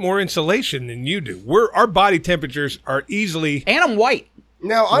a lot more insulation than you do. Our body temperatures are easily... And I'm white.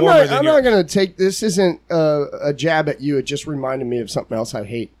 now, I'm warmer not than yours. going to take this. Isn't a jab at you. It just reminded me of something else I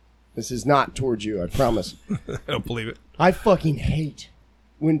hate. This is not towards you, I promise. I don't believe it. I fucking hate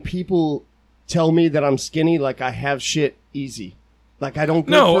when people tell me that I'm skinny like I have shit easy. Like I don't.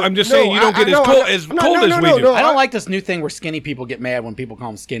 No, go for- I'm just saying you don't get as no, cold I'm not- as no, cold no, as no, we no, do. no, I don't like this new thing where skinny people get mad when people call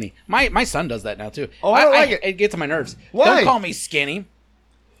them skinny. My son does that now, too. Oh, I don't like it. It gets on my nerves. Why? Don't call me skinny.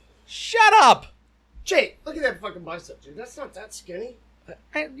 Shut up. Jay, look at that fucking bicep, dude. That's not that skinny.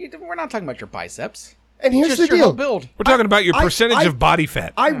 We're not talking about your biceps. And here's Just the your deal. whole build. We're talking about your I- percentage of body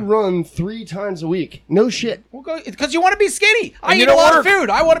fat. I run 3 times a week. No shit. We'll go because you want to be skinny. I you eat a don't lot work. of food.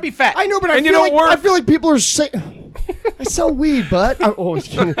 I want to be fat. I know, but And you don't work. I feel like people are saying. I sell weed, but I'm always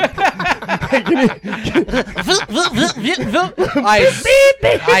kidding.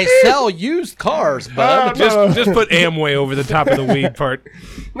 I sell used cars, bud. Just put Amway over the top of the weed part.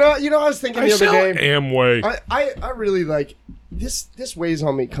 No, you know, I was thinking I the other sell day. Amway. I really like this. This weighs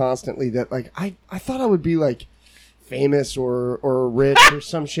on me constantly. That like I thought I would be like famous or rich or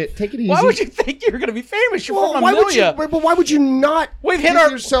some shit. Take it easy. Why would you think you're going to be famous? You're Well, from why would you? Amelia. But why would you not? We've hit give our-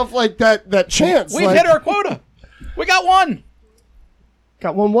 yourself like that chance. We've like, hit our quota. We got one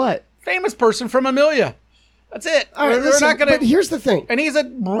got one. What? famous person from Amelia. That's it. All right, we're listen, not going But to. he's the thing. And he's a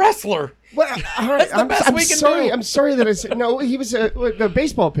wrestler. Well, all right, That's the best I'm we can sorry. do. I'm sorry that I said no. He was a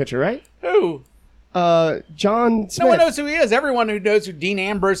baseball pitcher, right? Who? John Smith. No one knows who he is. Everyone who knows who Dean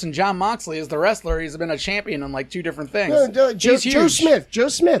Ambrose and John Moxley is the wrestler. He's been a champion on like 2 different things. Joe He's huge. Smith. Joe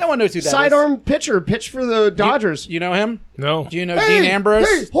Smith. No one knows who that is. Sidearm pitcher. Pitched for the Dodgers. You know him? No. Do you know Dean Ambrose?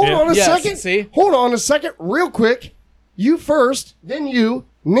 Hey, hold Yeah. on a Yes, second. see? Hold on a second, real quick. You first, then you.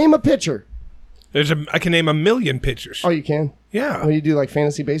 Name a pitcher. I can name a million pitchers. Oh, you can? Yeah. Oh, you do like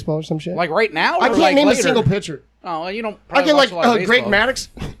fantasy baseball or some shit? Like right now? I or can't like name later? a single pitcher. Oh, well, you don't. I can watch like a lot of Greg baseball. Maddox.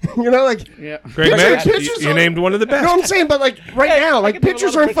 You know, like Yeah. Great Pitcher- match. pitchers You are- named one of the best. No, I'm saying, but like right Hey, now, I like can name a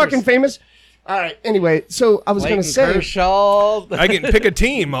pitchers lot of aren't fucking pitchers. famous. All right. Anyway, so I was Clayton gonna say, Kershaw. I can pick a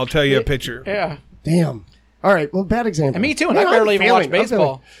team. I'll tell you a pitcher. Yeah. damn. All right. Well, bad example. And me too, and Man, I barely I'm even watch failing. I'm baseball.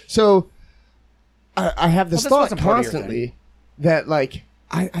 failing. So I have this Well, this thought wasn't part of your constantly that like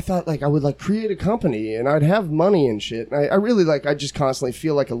I thought like I would like create a company and I'd have money and shit. And I really like I just constantly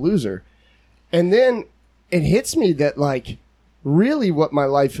feel like a loser. And then it hits me that like really what my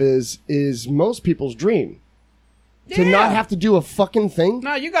life is most people's dream. To Yeah. not have to do a fucking thing.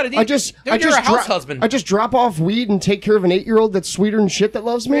 No, you got to. I just Dude, I you're just a house husband. I just drop off weed and take care of an 8-year-old that's sweeter than shit that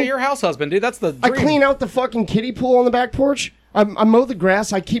loves me. Yeah, you're a house husband, dude. That's the I dream. clean out the fucking kiddie pool on the back porch. I mow the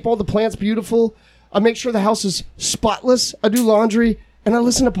grass. I keep all the plants beautiful. I make sure the house is spotless. I do laundry and I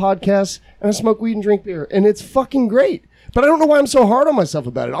listen to podcasts and I smoke weed and drink beer and it's fucking great. But I don't know why I'm so hard on myself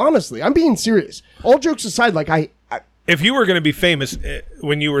about it. Honestly, I'm being serious. All jokes aside, like I If you were going to be famous,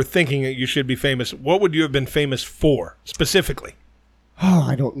 when you were thinking that you should be famous, what would you have been famous for specifically? oh,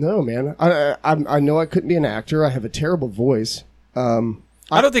 I don't know, man. I know I couldn't be an actor. I have a terrible voice.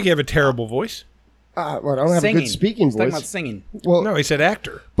 I don't think you have a terrible voice. Well, I don't have Singing. a good speaking He's talking voice. about singing. Well, No, he said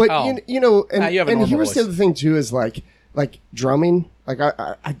actor. But Oh. you know, and, Nah, you have a and normal here's the voice. other thing too is like drumming. Like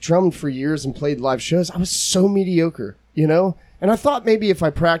I drummed for years and played live shows. I was so mediocre, you know. And I thought maybe if I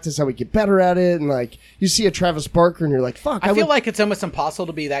practiced, I would get better at it. And like you see a Travis Barker, and you're like, "Fuck!" I feel would- like it's almost impossible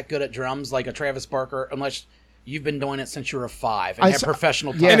to be that good at drums like a Travis Barker unless you've been doing it since you were 5 and I have s-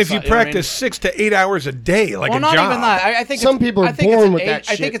 professional yeah, time. And if you know what I mean? practice 6 to 8 hours a day, like well, a not job, even that. I think Some it's, people are I think born it's an with age, that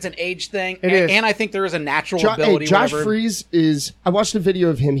I think shit. it's an age thing, It and, is. and I think there is a natural Hey, ability. Josh whatever. Freese is. I watched a video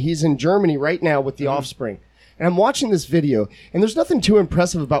of him. He's in Germany right now with the Offspring, and I'm watching this video, and there's nothing too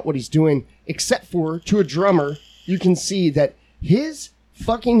impressive about what he's doing, except for to a drummer, you can see that his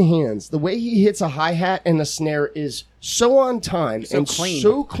fucking hands, the way he hits a hi hat and a snare, is so on time So and clean.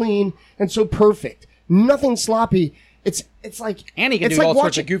 so clean and so perfect. Nothing sloppy. It's like And he can it's do like all sorts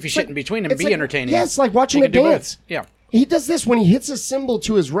watching- of goofy it's shit like- in between and it's be like- entertaining. Yeah, it's like watching He a can do both. dance. Yeah. He does this when he hits a cymbal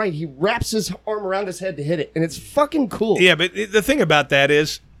to his right. He wraps his arm around his head to hit it, and it's fucking cool. yeah. But the thing about that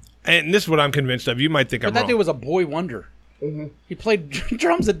is, and this is what I'm convinced of. You might think But I'm that wrong. dude was a boy wonder. Mm-hmm. He played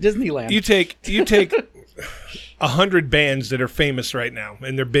drums at Disneyland. You take 100 bands that are famous right now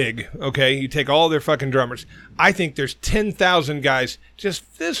and they're big. Okay, you take all their fucking drummers. I think there's 10,000 guys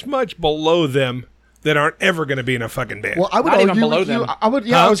just this much below them that aren't ever going to be in a fucking band. Well, I would Not even argue below with you. them. I would.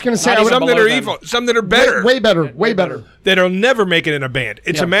 Yeah, Huh? I was going to say. Not I would, even some that below are them. evil, some that are better. way better. Way better. That'll never make it in a band.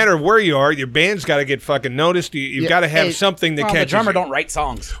 It's Yeah. a matter of where you are. Your band's got to get fucking noticed. You've Yeah, got to have hey, something that well, the catches drummer you. don't write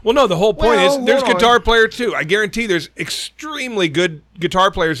songs. Well, no, the whole point Well, is there's hold on. guitar players too. I guarantee there's extremely good guitar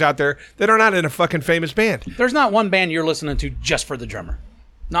players out there that are not in a fucking famous band. There's not one band you're listening to just for the drummer.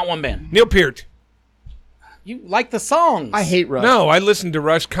 Not one band. Neil Peart. You like the songs. I hate Rush. No, I listen to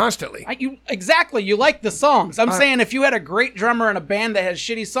Rush constantly. Exactly. You like the songs. I'm saying if you had a great drummer in a band that has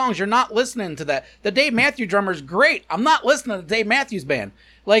shitty songs, you're not listening to that. The Dave Matthews drummer is great. I'm not listening to the Dave Matthews band.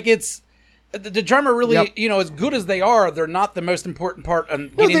 Like it's the drummer really, Yep. you know, as good as they are, they're not the most important part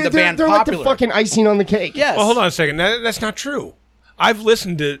in No, getting the band they're popular. like the fucking icing on the cake. Yes. Well, hold on a second. That's not true. I've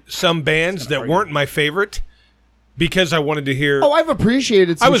listened to some bands that weren't my favorite because I wanted to hear. Oh, I've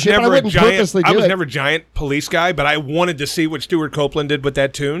appreciated some I was shit, but never I a wouldn't giant. purposely I do was it. never a giant Police guy, but I wanted to see what Stuart Copeland did with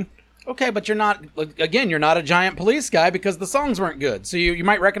that tune. Okay, but you're not. Again, you're not a giant Police guy because the songs weren't good. So you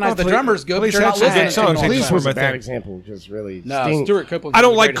might recognize Oh, the Police- drummer's good, Police but you're not had some good listening to songs. them all the Police time. was a my bad thing. example. Just really. No, sting. Stuart Copeland. I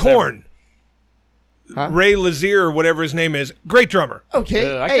don't like Korn. Huh? Ray Lazier or whatever his name is, great drummer.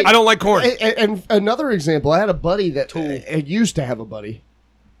 Okay. I hey, could- I don't like Korn. And another example, I had a buddy that I used to have a buddy.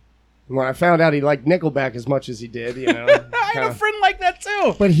 And when I found out he liked Nickelback as much as he did, you know. I have a kinda- friend like that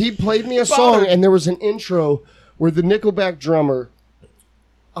too. But he played me a Bothered. song, and there was an intro where the Nickelback drummer.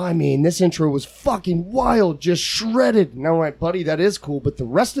 I mean, this intro was fucking wild, just shredded. Now, my buddy, that is cool, but the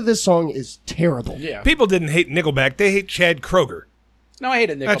rest of this song is terrible. Yeah. People didn't hate Nickelback; they hate Chad Kroger. No, I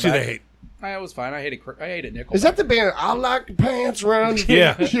hated Nickelback. That's who they hate. I was fine. I hated Nickelback. Is that the band? I like the pants around.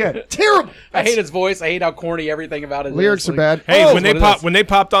 Yeah. yeah, terrible. I hate his voice. I hate how corny everything about it is. Lyrics are Like, bad. Hey, Oh, when what it is. they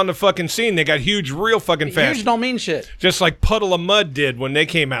popped on the fucking scene, they got huge, real fucking fast. Huge don't mean shit. Just like Puddle of Mud did when they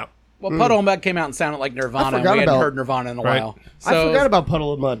came out. Well, Puddle of Mud came out and sounded like Nirvana. And we forgot hadn't about- heard Nirvana in a Right. while. I forgot about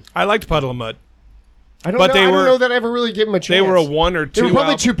Puddle of Mud. I liked Puddle of Mud. I don't But know. they I were- don't know that I ever really gave them a chance. They were a 1 or 2 They were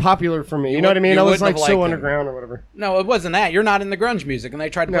probably album. too popular for me. You know what I wouldn't- mean? you I was wouldn't like have so liked them. underground or whatever. No, it wasn't that. You're not in the grunge music, and they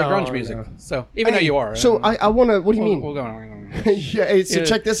tried to play No, grunge music. no. So even though you are. So I want to. What do you mean? We'll go on. Yeah. Hey, so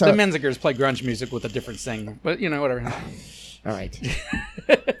check this The out. Menzingers play grunge music with a different singer, but whatever. All right.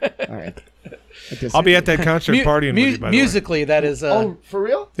 All right. I'll be at that concert partying with you, by the way. Musically, that is. Oh, for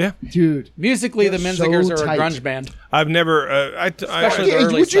real? Yeah. Dude. Musically, the They're Menzingers so are tight. a grunge band. I've never. Especially the Yeah,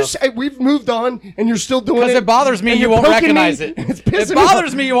 early would you stuff. say we've moved on and you're still doing it? Because it bothers me and you you're won't poking recognize me? it. It's It pissing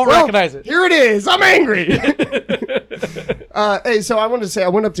bothers off. me you won't Well, recognize it. Here it is. I'm angry. Hey, so I wanted to say I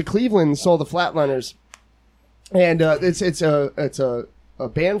went up to Cleveland and saw the Flatliners, and it's a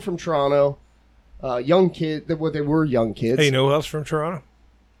band from Toronto, young kid. Well, they were young kids. Hey, you know who else from Toronto?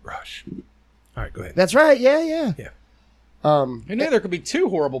 Rush. All right, go ahead. That's right. Yeah. Yeah. You knew there could be two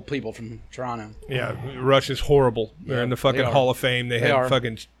horrible people from Toronto. Yeah, Rush is horrible. They're in the fucking they are. Hall of Fame. They had are.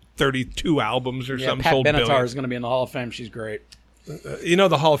 fucking 32 albums or Yeah, something. Pat Sold Benatar billions. is going to be in the Hall of Fame. She's great. You know,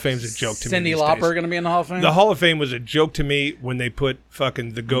 the Hall of Fame's a joke to Cindy me. these Lauper days. going to be in the Hall of Fame. The Hall of Fame was a joke to me when they put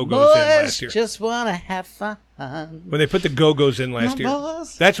fucking the Go-Go's in last year. just want to have fun. When they put the Go-Go's in last year.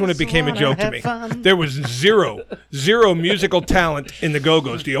 boys That's when it just became a wanna joke to have me. fun. There was zero musical talent in the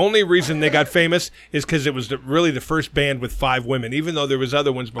Go-Go's. The only reason they got famous is because it was really the first band with 5 women, even though there was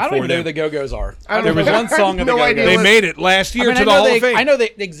other ones I before don't even know who them. the Go-Go's are. I don't There was know. one song of the No Go-Go's. idea They what- made it last year I mean, to I the know Hall they, of Fame. I know they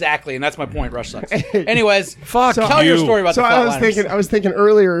exactly, and that's my point. Rush sucks. Anyways, Fuck tell you. your story about So the I was Flatliners. thinking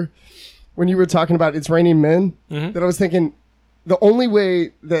earlier when you were talking about It's Raining Men Mm-hmm. that I was thinking the only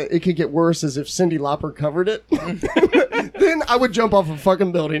way that it could get worse is if Cyndi Lauper covered it. Then I would jump off a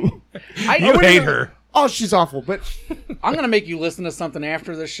fucking building. I You wouldn't hate even- her. Oh, she's awful, but I'm going to make you listen to something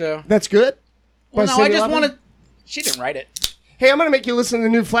after this show. that's good. Well, By no, I Cyndi just Lauper? wanted. She didn't write it. Hey, I'm gonna make you listen to the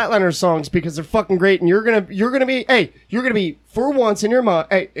new Flatliners songs because they're fucking great, and you're gonna be for once in your mind.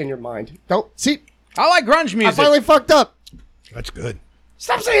 Hey, in your mind. Don't see. I like grunge I music. finally fucked up. That's good.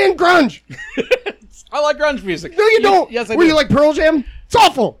 Stop saying grunge. I like grunge music. No, you don't. Yes, I Were do. you like Pearl Jam? It's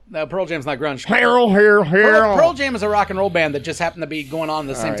awful. No, Pearl Jam's not grunge. Pearl. Pearl Jam is a rock and roll band that just happened to be going on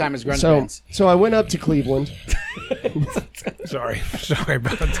at the same time as grunge bands. So I went up to Cleveland. Sorry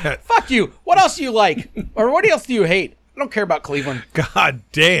about that. Fuck you. What else do you like? Or what else do you hate? I don't care about Cleveland. God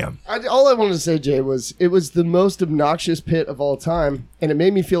damn. All I wanted to say, Jay, was it was the most obnoxious pit of all time, and it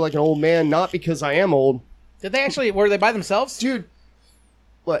made me feel like an old man, not because I am old. Did they actually, were they by themselves? Dude,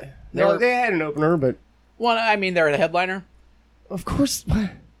 what? They No, were- they had an opener, but Well, I mean, they're the headliner. of course,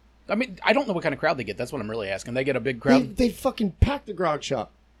 what? I mean, I don't know what kind of crowd they get. That's what I'm really asking. They get a big They, crowd? they fucking packed the grog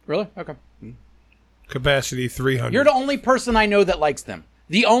shop. Really? Okay. Capacity 300. You're the only person I know that likes them.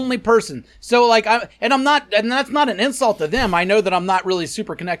 The only person. So, like, and that's not an insult to them. I know that I'm not really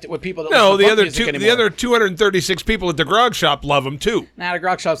super connected with people that No, listen to the punk other music two, anymore. the other 236 people at the grog shop love them too. Nah, the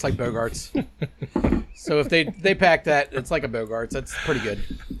grog shop's like Bogarts. So if they pack that, it's like a Bogarts. That's pretty good.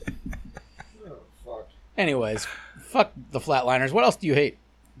 Fuck. Anyways, fuck the Flatliners. What else do you hate?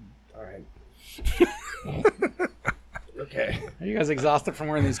 All right. Okay. Are you guys exhausted from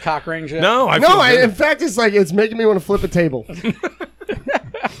wearing these cock rings yet? No, I No, feel good. in fact, it's making me want to flip a table.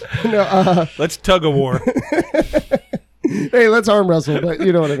 Let's tug a war. Hey, let's arm wrestle, but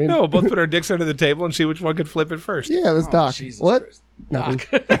you know what I mean. No, we'll both put our dicks under the table and see which one could flip it first. Yeah, let's dock. Jesus What? Christ. Nothing.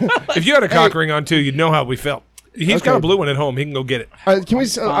 If you had a cock ring on too, you'd know how we felt. He's got Okay. a blue one at home. He can go get it. fine.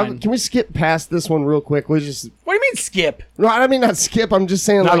 Can we skip past this one real quick? We just What do you mean skip? no, I mean not skip. I'm just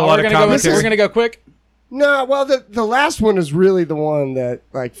saying Not like a lot We're of gonna go. commentary. We're gonna go quick. no. Well, the last one is really the one that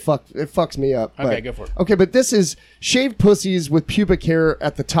like fucks me up. Okay, but- go for it. Okay, but this is shaved pussies with pubic hair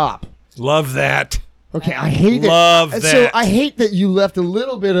at the top. Love that. Okay, I hate Love it. that. So I hate that you left a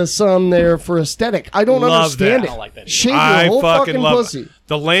little bit of some there for aesthetic. I don't Love understand that. it. I don't like that either. Shave I your whole fucking love pussy. it.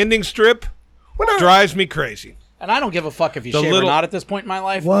 The landing strip We're not- drives me crazy. And I don't give a fuck if you The shave little- or not at this point in my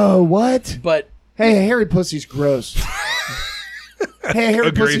life. Whoa, what? But Hey, hairy pussy's gross. Hey, hairy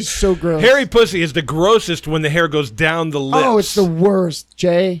Agreed. pussy's so gross. Hairy pussy is the grossest when the hair goes down the lips. Oh, it's the worst,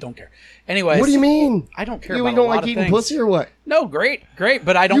 Jay. don't care. Anyways, What do you mean? I don't care You about don't a lot like of eating things. pussy or what? No, great,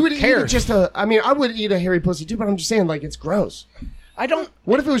 but I You don't would care. eat just a. I mean, I would eat a hairy pussy too, but I'm just saying, like, it's gross. I don't.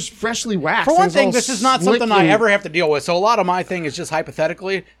 What if it was freshly waxed? For and one it's thing, all this is not slick something I and- ever have to deal with. So a lot of my thing is just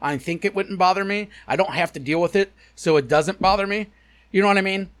hypothetically. I think it wouldn't bother me. I don't have to deal with it, so it doesn't bother me. You know what I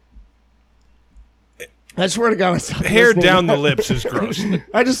mean? I swear to God, I stopped Hair listening. down the lips is gross.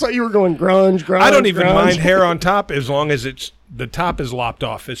 I just thought you were going grunge. I don't even grunge. mind hair on top as long as the top is lopped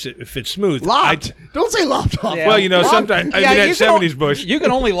off. If it's smooth. Lopped. Don't say lopped off. Yeah. Well, you know, Lop- sometimes Yeah, that you can 70s o- bush. You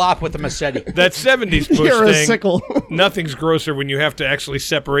can only lop with a machete. That 70s bush You're a thing. sickle. Nothing's grosser when you have to actually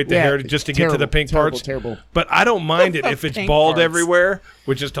separate the Yeah, hair just to get to the pink terrible, parts. terrible. But I don't mind it if it's Pink bald parts. everywhere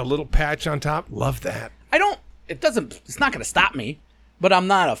with just a little patch on top. Love that. I don't. It doesn't. It's not going to stop me. But I'm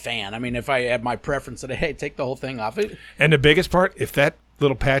not a fan. I mean, if I had my preference that hey, take the whole thing off it. And the biggest part, if that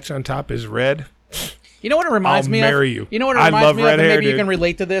little patch on top is red, You know what it reminds I'll me marry of? you. You know what it I reminds love me red of? And hair, maybe you dude. can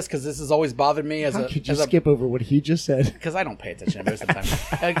relate to this because this has always bothered me as How a could you as a skip over what he just said? because I don't pay attention most of the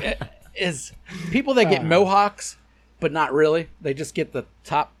time. Is people that get mohawks, but not really. They just get the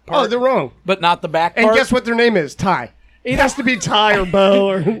top part. Oh, they're wrong. but not the back And part. guess what their name is? Ty. It has to be Ty or Bo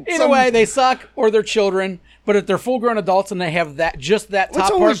or Either way, they suck or they're children. But if they're full-grown adults and they have just that What's top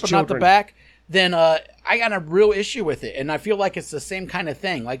part, always but not the children? back, then I got a real issue with it. And I feel like it's the same kind of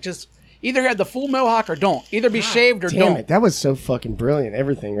thing. Like just either have the full mohawk or don't. Either be shaved or Damn don't. it, that was so fucking brilliant.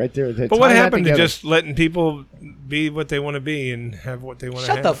 Everything right there. but what happened to just letting people be what they want to be and have what they want to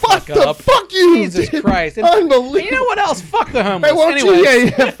Shut have? the fuck fuck up. fuck you? Jesus dude. Christ. And Unbelievable. you know what else? Fuck the homeless. Hey, won't Anyways. you?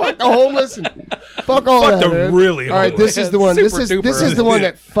 Yeah, fuck the homeless and fuck all Fuck that. the man. really All right, homeless. this is the one. This Super is duper. the one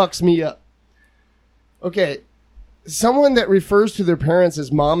that fucks me up. Okay, someone that refers to their parents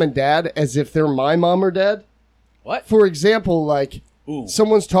as mom and dad as if they're my mom or dad. What? For example, like Ooh.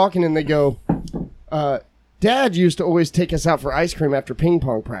 someone's talking and they go, "Dad used to always take us out for ice cream after ping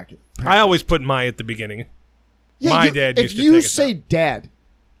pong practice." I always put my at the beginning. Yeah, My dad used if to you take us say dad,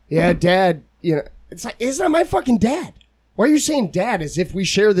 yeah, dad, you know, it's like, it's not my fucking dad. Why are you saying dad as if we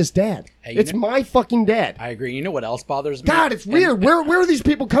share this dad? Hey, you It's know- my fucking dad. I agree. You know what else bothers me? God, it's And- weird. Where are these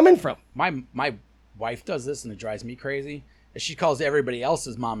people coming from? My wife does this and it drives me crazy. She calls everybody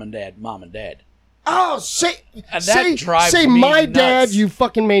else's mom and dad mom and dad. Oh, say And that drives say me my nuts. dad, you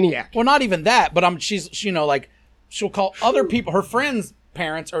fucking maniac. Well, not even that, but she's you know, like she'll call other people, her friends'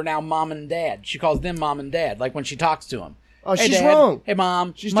 parents are now mom and dad. She calls them mom and dad, like when she talks to them. Oh, Hey, she's Dad. wrong. Hey,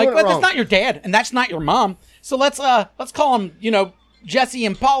 mom. She's I'm like, doing it but wrong. that's not your dad, and that's not your mom. So let's call them, you know, Jesse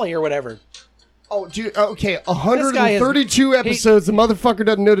and Polly or whatever. Oh, dude. Okay, guy is- 132 episodes. The motherfucker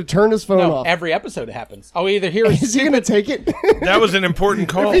doesn't know to turn his phone No, off. every episode it happens. Oh, either hear his Is he gonna take it? That was an important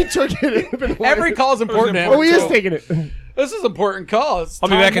call. If he took it, it'd been every call's important. to him. Oh, he is So, taking it. This is an important call. It's I'll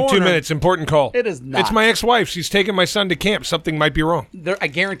be Time back in 2 Warner. minutes. Important call. It is not. It's my ex-wife. She's taking my son to camp. Something might be wrong. I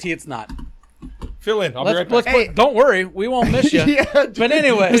guarantee it's not. Fill in. I'll be right back. Let's put, don't worry, we won't miss you. Yeah, dude, but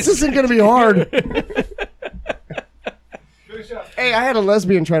anyways, this isn't gonna be hard. Hey, I had a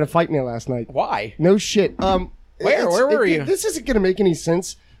lesbian try to fight me last night. why? No shit. Where were you? This isn't gonna make any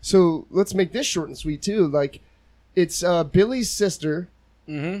sense. So let's make this short and sweet too. Like, it's Billy's sister.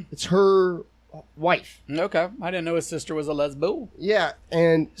 Mm-hmm. It's her wife. Okay, I didn't know his sister was a lesbo. Yeah,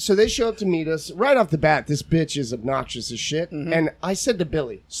 and so they show up to meet us. Right off the bat, this bitch is obnoxious as shit. And I said to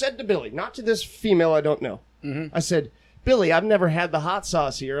Billy, not to this female I don't know. I said, Billy, I've never had the hot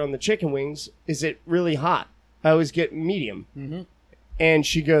sauce here on the chicken wings. Is it really hot? I always get medium. And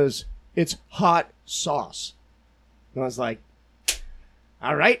she goes, it's hot sauce. And I was like,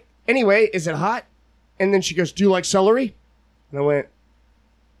 all right. Anyway, is it hot? And then she goes, do you like celery? And I went,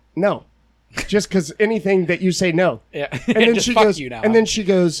 no. Just because anything that you say no. Yeah, And then Just she fuck goes, you now. and then she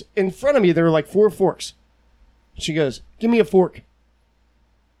goes, in front of me, there were like 4 forks. She goes, give me a fork.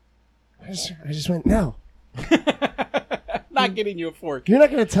 I just went, no. not getting you a fork. You're not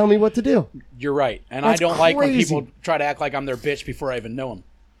going to tell me what to do. You're right, and That's I don't like when crazy. people try to act like I'm their bitch before I even know him.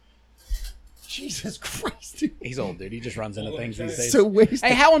 Jesus Christ, dude. He's old, dude. He just runs into things these days. So wasted.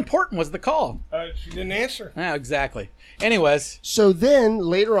 Hey, how important was the call? She didn't answer. Yeah, exactly. Anyways, So then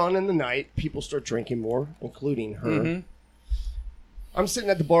later on in the night, people start drinking more, including her. I'm sitting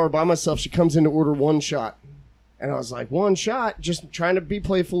at the bar by myself. She comes in to order 1 shot. And I was like, 1 shot? Just trying to be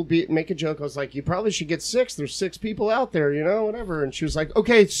playful, make a joke. I was like, you probably should get 6. There's 6 people out there, you know, whatever. And she was like,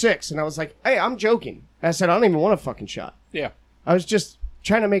 okay, 6. And I was like, hey, I'm joking. And I said, I don't even want a fucking shot. yeah. I was just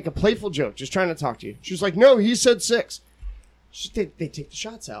trying to make a playful joke, just trying to talk to you. She was like, no, he said 6. They take the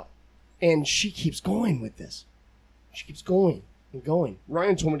shots out. And she keeps going with this. She keeps going and going.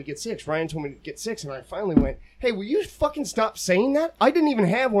 Ryan told me to get 6. Ryan told me to get 6. And I finally went, hey, will you fucking stop saying that? I didn't even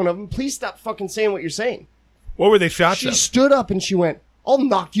have one of them. Please stop fucking saying what you're saying. What were they shots She of? stood up and she went, I'll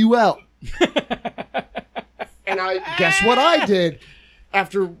knock you out. And I guess what I did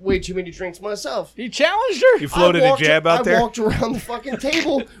after way too many drinks myself. He challenged her. You floated a jab out there? I walked around the fucking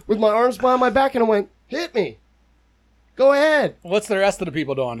table with my arms behind my back and I went, hit me. Go ahead. What's the rest of the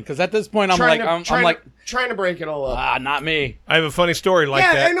people doing? Because at this point, I'm trying to break it all up. not me. I have a funny story like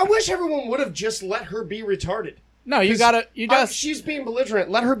yeah, that. and I wish everyone would have just let her be retarded. No, you just. She's being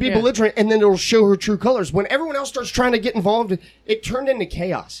belligerent. Let her be belligerent, and then it'll show her true colors. When everyone else starts trying to get involved, it turned into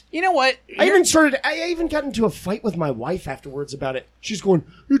chaos. You know what? I even got into a fight with my wife afterwards about it. She's going,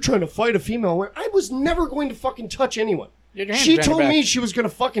 "You're trying to fight a female." I was never going to fucking touch anyone. She told me she was going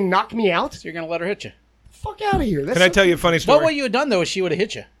to fucking knock me out. So you're going to let her hit you. Fuck out of here. Can I tell you a funny story? What you had done, though, is she would have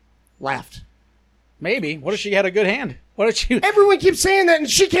hit you. Laughed. Maybe. What if she had a good hand? What if she... Everyone keeps saying that, and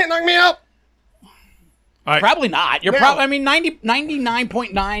she can't knock me out. All right. Probably not. You're No. probably... I mean,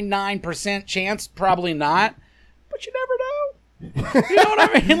 99.99% chance, probably not. But you never know. You know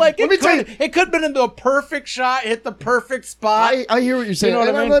what I mean? Like, it could have been the perfect shot, hit the perfect spot. I hear what you're saying. You know what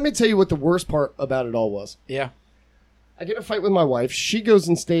And I mean? let me tell you what the worst part about it all was. Yeah. I get in a fight with my wife. She goes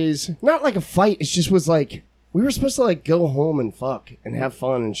and stays. Not like a fight. It just was like... We were supposed to like go home and fuck and have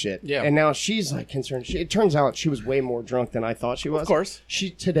fun and shit. Yeah. And now she's like concerned. It turns out she was way more drunk than I thought she was. Of course.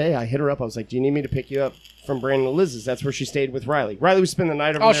 Today I hit her up. I was like, "Do you need me to pick you up from Brandon and Liz's?" That's where she stayed with Riley. Riley was spending the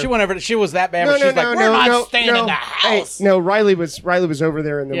night over there. She went over. She was that bad. But she's like, we're not staying in the house. Hey, no, Riley was over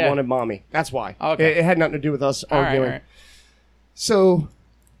there and then Yeah. wanted mommy. That's why. Okay. It had nothing to do with us All right, arguing. all right. So,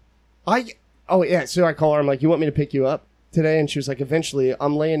 so I call her. I'm like, "You want me to pick you up today?" And she was like, "Eventually."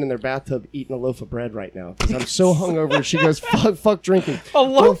 I'm laying in their bathtub eating a loaf of bread right now because I'm so hungover. She goes, "Fuck drinking." A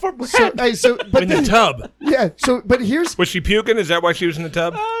loaf of bread? But in the tub. Yeah. So, but here's Was she puking? Is that why she was in the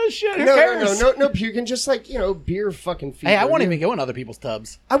tub? Oh, shit. Who cares? no puking. Just like beer fucking fever. Hey, I won't even go in other people's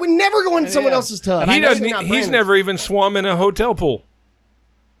tubs. I would never go in someone else's tub. And He I know doesn't. Especially not He's Brandon's. never even swum in a hotel pool.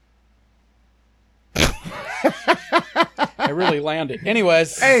 I really landed.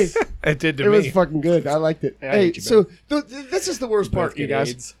 Anyways. Hey, It did to it me. was fucking good. I liked it. I Hey, hate you, so this is the worst part, you guys.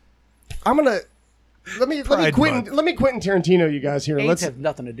 AIDS. I'm gonna let me Pride Quentin month. Tarantino you guys here. AIDS Let's have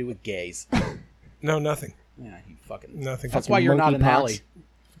nothing to do with gays. No, nothing. Yeah, you fucking. Nothing. That's why you're not an monkeypox. alley.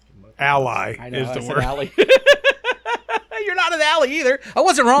 Ally I know. is I the said word. alley. You're not an alley either. I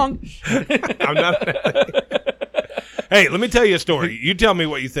wasn't wrong. I'm not. Hey, let me tell you a story. You tell me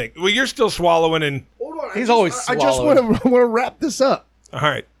what you think. Well, you're still swallowing and. hold on. He's always I just swallowing. want to wrap this up. All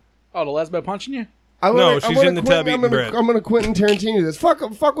right. Oh, the lesbo punching you? She's in the tub eating bread. I'm gonna Quentin Tarantino this.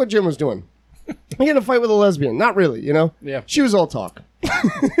 Fuck what Jim was doing. I get in a fight with a lesbian. Not really, Yeah. She was all talk.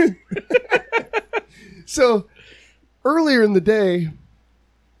 So earlier in the day,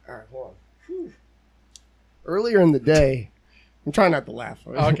 all right, hold on. Whew. Earlier in the day, I'm trying not to laugh.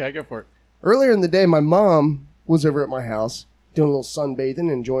 Oh, okay, go for it. Earlier in the day, my mom was over at my house doing a little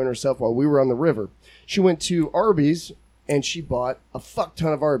sunbathing, enjoying herself while we were on the river. She went to Arby's and she bought a fuck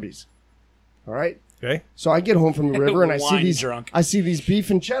ton of Arby's. All right. Okay. So I get home from the river and I see Wine these drunk. I see these beef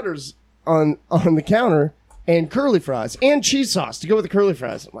and cheddars on the counter and curly fries and cheese sauce to go with the curly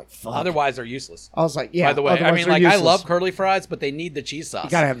fries. I'm like, fuck. Otherwise, they're useless. I was like, yeah. By the way, I otherwise mean, they're like, I useless. love curly fries, but they need the cheese sauce.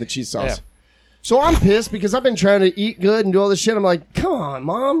 You gotta have the cheese sauce. Yeah. So I'm pissed because I've been trying to eat good and do all this shit. I'm like, come on,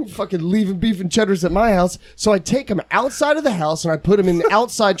 Mom, you fucking leaving beef and cheddars at my house. So I take them outside of the house and I put them in the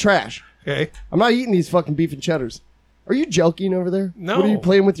outside trash. Okay. I'm not eating these fucking beef and cheddars. Are you joking over there? No. What are you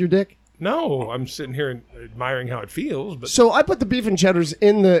playing with your dick? No, I'm sitting here and admiring how it feels, but So I put the beef and cheddars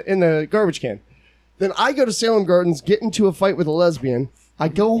in the garbage can. Then I go to Salem Gardens, get into a fight with a lesbian. I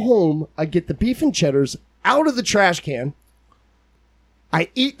go home, I get the beef and cheddars out of the trash can. I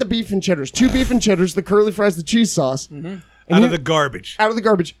eat the beef and cheddars, 2 beef and cheddars, the curly fries, the cheese sauce, out of the garbage. out of the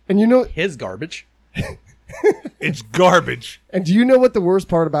garbage. And you know, His garbage. It's garbage. and do you know what the worst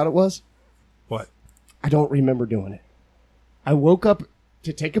part about it was? What? I don't remember doing it. I woke up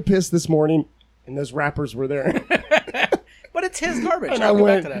to take a piss this morning, and those wrappers were there. But it's his garbage. And I'll I go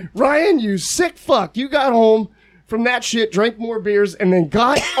went, back to that. Ryan, you sick fuck. You got home from that shit, drank more beers, and then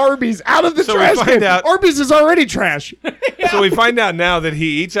got Arby's out of the So we trash find can. out- Arby's is already trash. So we find out now that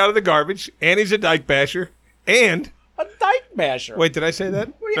he eats out of the garbage, and he's a dyke basher, and A dyke basher. wait, did I say that?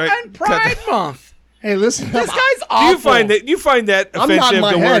 What are All you right, on Pride cut Month? Hey, listen. This guy's that. awful. Do you find that I'm not in offensive?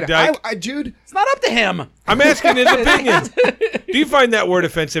 my The head. word dyke. Dude, It's not up to him. I'm asking his opinion. Do you find that word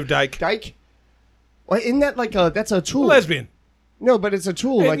offensive, dyke? dyke. Well, isn't that like that's a tool? Lesbian. No, but it's a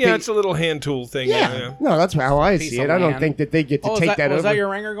tool. And Like yeah, they- it's a little hand tool thing. yeah. No, that's how I Piece see of it. I don't land. think that they get to Oh, take that was over. that your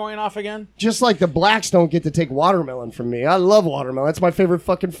ringer going off again? Just like the blacks don't get to take watermelon from me. I love watermelon. That's my favorite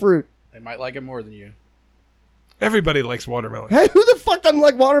fucking fruit. They might like it more than you. Everybody likes watermelon. Hey, who the fuck doesn't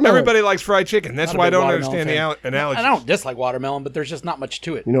like watermelon? Everybody likes fried chicken. That's Not a why I big don't watermelon understand the fan. analogy. I don't dislike watermelon, but there's just not much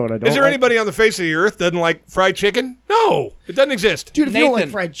to it. You know what I don't Is there like? anybody on the face of the earth that doesn't like fried chicken? No, it doesn't exist. Dude, if you don't like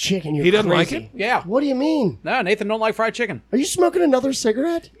Nathan. fried chicken, you're He doesn't like crazy. it? Yeah. What do you mean? No, Nathan don't like fried chicken. Are you smoking another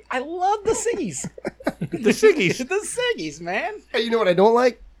cigarette? I love the ciggies. The ciggies. the ciggies, man. Hey, you know what I don't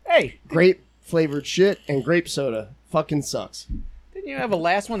like? Hey, Grape flavored shit and grape soda. Fucking sucks. didn't you have a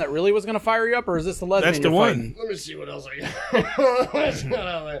last one that really was going to fire you up, or is this the lesbian That's the you're one. fighting? Let me see what else I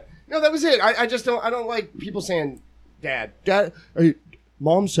got. No, that was it. I just don't. I don't like people saying, "Dad,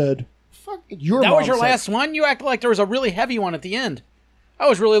 Mom said." Fuck your. That mom was your said. last one? You act like there was a really heavy one at the end. I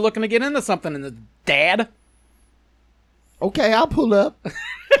was really looking to get into something in the dad. Okay, I'll pull up.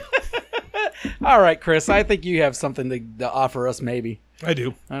 All right, Chris, I think you have something to offer us, maybe. I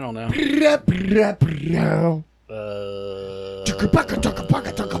do. I don't know.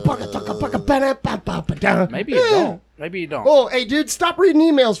 Maybe you don't. Maybe you don't. Oh, hey, dude, stop reading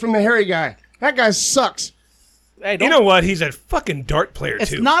emails from the hairy guy. That guy sucks. Hey, You don't. know what? He's a fucking dart player, It's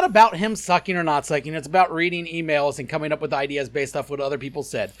too. not about him sucking or not sucking. It's about reading emails and coming up with ideas based off what other people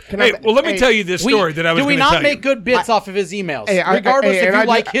said. Hey, well, let me tell you this story that I was Do we going to tell not make you. good bits off of his emails? Hey, regardless if and you I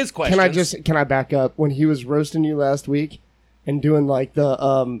like ju- his questions. Can I back up? When he was roasting you last week and doing like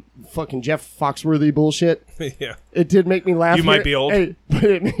the fucking Jeff Foxworthy bullshit, Yeah. it did make me laugh. You might be old. Hey, but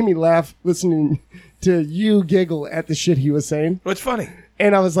it made me laugh listening to you giggle at the shit he was saying. What's funny?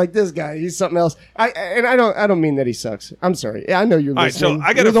 And I was like, this guy, he's something else. I don't mean that he sucks. I'm sorry. Yeah, I know you're All right, so listening.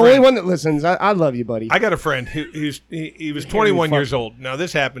 I got You're a the only friend. one that listens. I love you, buddy. I got a friend he was 21 years old. Now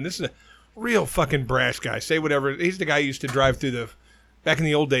this happened. This is a real fucking brash guy. Say whatever. He's the guy who used to drive through back in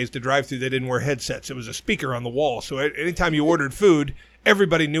the old days, to drive through, they didn't wear headsets. It was a speaker on the wall. So anytime you ordered food,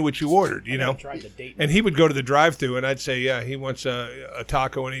 everybody knew what you ordered, you know? Tried to date And he would go to the drive-through, and I'd say, yeah, he wants a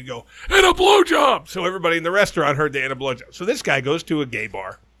taco, and he'd go, and a blowjob. So everybody in the restaurant heard the and a blowjob. So this guy goes to a gay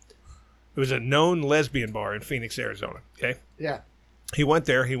bar. It was a known lesbian bar in Phoenix, Arizona, okay? yeah. He went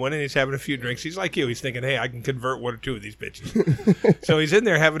there. He went in. He's having a few drinks. He's like you. He's thinking, hey, I can convert one or two of these bitches. So he's in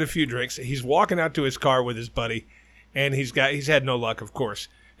there having a few drinks. He's walking out to his car with his buddy, and he's had no luck, of course.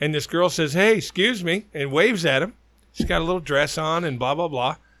 And this girl says, hey, excuse me, and waves at him. She's got a little dress on and blah, blah,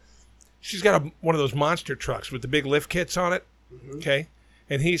 blah. She's got one of those monster trucks with the big lift kits on it, okay?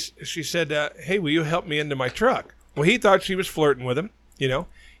 And she said, hey, will you help me into my truck? Well, he thought she was flirting with him, you know.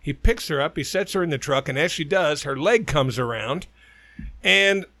 He picks her up. He sets her in the truck, and as she does, her leg comes around.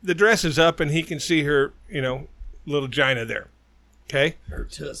 And the dress is up, and he can see her, you know, little gina there. Okay? Her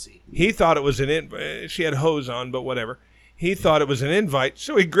tussy. He thought it was she had hose on, but whatever. He thought it was an invite,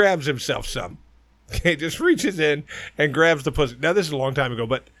 so he grabs himself some. Okay, just reaches in and grabs the pussy. Now, this is a long time ago,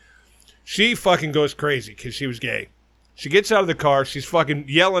 but she fucking goes crazy because she was gay. She gets out of the car. She's fucking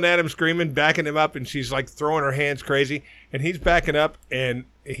yelling at him, screaming, backing him up, and she's like throwing her hands crazy. And he's backing up, and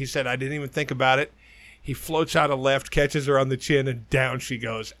he said, I didn't even think about it. He floats out a left, catches her on the chin, and down she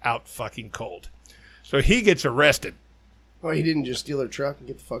goes, out fucking cold. So he gets arrested. Oh, he didn't just steal her truck and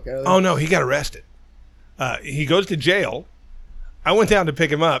get the fuck out of there? Oh, no, he got arrested. He goes to jail. I went down to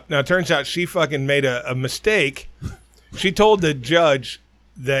pick him up. Now, it turns out she fucking made a mistake. She told the judge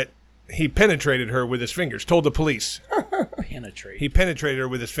that he penetrated her with his fingers, told the police. Penetrate. He penetrated her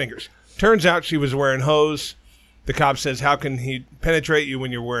with his fingers. Turns out she was wearing hose. The cop says, how can he penetrate you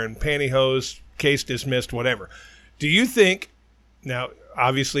when you're wearing pantyhose? Case dismissed, whatever. Do you think, now,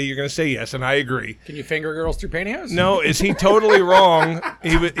 obviously you're going to say yes, and I agree. Can you finger girls through pantyhose? No, is he totally wrong?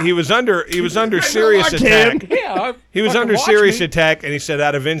 He was under serious attack. Yeah. He was under serious attack, and he said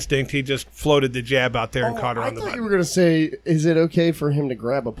out of instinct, he just floated the jab out there and caught her I on the thought butt. you were going to say, is it okay for him to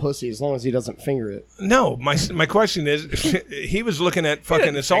grab a pussy as long as he doesn't finger it? No, my question is, he was looking at fucking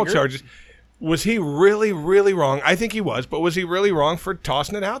didn't assault finger. charges. Was he really, really wrong? I think he was, but was he really wrong for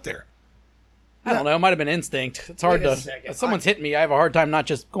tossing it out there? I don't know. It might have been instinct. It's hard Wait a to. second. If someone's hitting me, I have a hard time not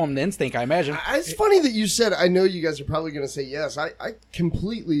just going to instinct, I imagine. It's funny that you said, I know you guys are probably going to say yes. I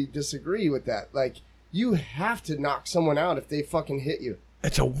completely disagree with that. Like, you have to knock someone out if they fucking hit you.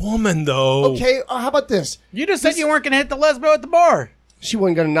 It's a woman, though. Okay, how about this? You just said you weren't going to hit the lesbo at the bar. She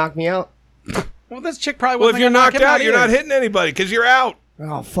wasn't going to knock me out. Well, this chick probably Well, wasn't if you're gonna knock knocked him out, you're either. not hitting anybody because you're out.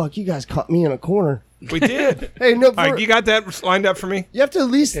 Oh, fuck, you guys caught me in a corner. We did. Hey, no, All right, you got that lined up for me? you have to at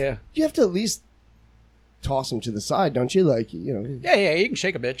least, Yeah. you have to at least toss him to the side, don't you? Like, you know. Yeah, you can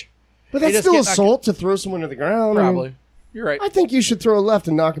shake a bitch. But You that's just still get knocked- assault to throw someone to the ground. I mean, Probably. You're right. I think you should throw a left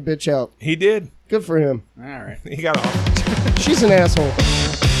and knock a bitch out. He did. Good for him. All right. He got off. She's an asshole.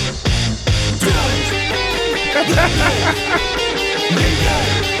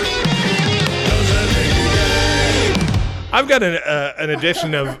 I've got an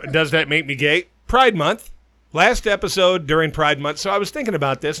edition of Does That Make Me Gay? Pride Month. last episode during Pride Month, so I was thinking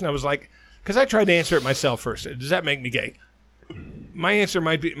about this, and I was like, because I tried to answer it myself first. Does that make me gay? My answer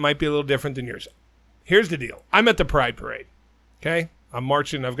might be a little different than yours. Here's the deal. I'm at the Pride Parade, okay? I'm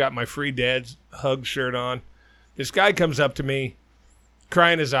marching. I've got my Free Dads hug shirt on. This guy comes up to me,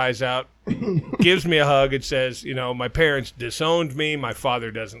 crying his eyes out, gives me a hug and says, my parents disowned me. My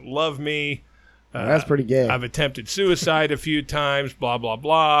father doesn't love me. That's pretty gay. I've attempted suicide a few times, blah, blah,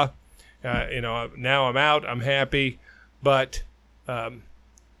 blah. Now I'm out. I'm happy. But I've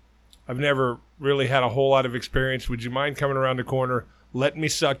never really had a whole lot of experience. Would you mind coming around the corner, letting me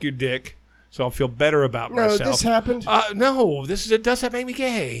suck your dick so I'll feel better about myself? No, this happened? No, does that make me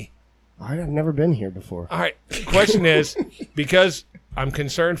gay? I've never been here before. All right. The question is, because I'm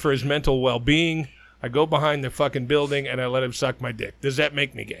concerned for his mental well-being, I go behind the fucking building and I let him suck my dick. Does that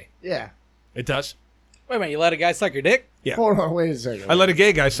make me gay? Yeah. It does? Wait a minute, you let a guy suck your dick? Yeah. Hold on, wait a second. I let a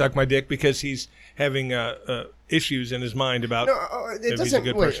gay guy suck my dick because he's having issues in his mind about No, if it he's a doesn't.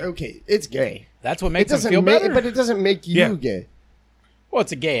 good Wait, person. okay, it's gay. That's what It makes him doesn't feel make, better. but it doesn't make you Yeah. gay. Well,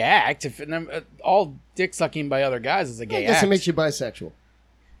 it's a gay act. If all dick sucking by other guys is a gay It doesn't act. make you bisexual.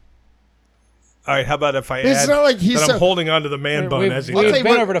 All right, how about if I It's add not like he's that so- I'm holding onto the man bun We've, as he I'll tell we've you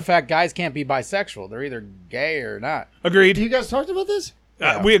been what- over the fact guys can't be bisexual. They're either gay or not. Agreed. You guys talked about this?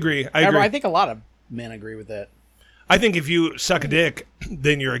 We agree. I agree. I think a lot of men agree with that. I think if you suck a dick,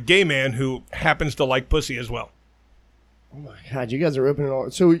 then you're a gay man who happens to like pussy as well. Oh my God, you guys are opening all.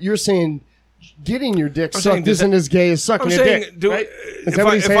 So you're saying getting your dick I'm saying, sucked does isn't as gay as sucking I'm a saying, dick, right? Is that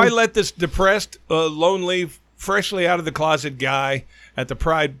what he's if I saying? let this depressed, lonely, freshly out of the closet guy at the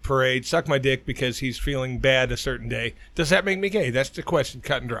Pride Parade suck my dick because he's feeling bad a certain day, does that make me gay? That's the question,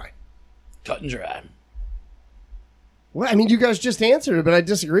 cut and dry. Cut and dry. Well, I mean, you guys just answered it, but I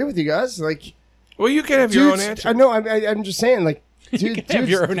disagree with you guys. Like, Well, you can have your own dudes- answer. I know. I'm just saying, like, You can have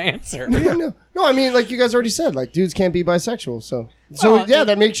your own answer. No, I mean, like you guys already said, like dudes can't be bisexual. So Well, yeah,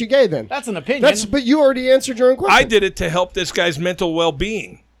 that makes you gay then. That's an opinion. But you already answered your own question. I did it to help this guy's mental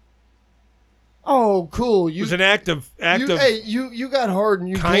well-being. Oh, cool. It was an act of you got hard and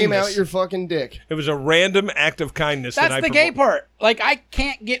you came kindness. out your fucking dick. It was a random act of kindness. That's that I the gay performed. part. Like, I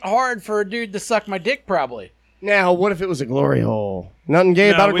can't get hard for a dude to suck my dick, probably. Now, what if it was a glory hole? Nothing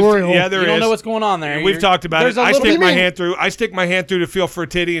gay about a we've- glory hole. Yeah, there You don't is. know what's going on there. We've talked about There's it. a I little stick bit- my hand through. I stick my hand through to feel for a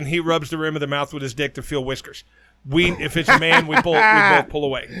titty, and he rubs the rim of the mouth with his dick to feel whiskers. If it's a man, we both pull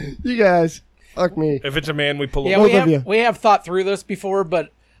away. You guys, fuck me. If it's a man, we pull Yeah, away. Both of you. we have thought through this before, but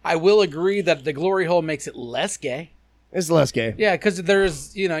I will agree that the glory hole makes it less gay. It's less gay. Yeah, because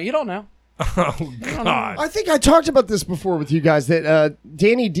there's, you don't know. Oh God! I think I talked about this before with you guys that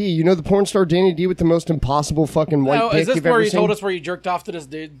Danny D, you know the porn star Danny D with the most impossible fucking white Oh, dick is this you've where ever you seen? told us where you jerked off to this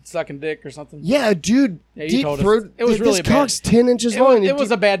dude sucking dick or something? Yeah, dude. Yeah, you deep told us. throat. It was really this bad. cock's 10 inches It, long. was, it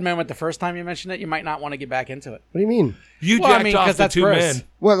was a bad moment the first time you mentioned it. You might not want to get back into it. What do you mean? You Well, I jacked mean, off 'cause to that's two gross. men.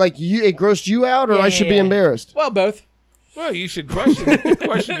 What, like it grossed you out, or I should be Yeah. embarrassed? Well, both. Well, you should question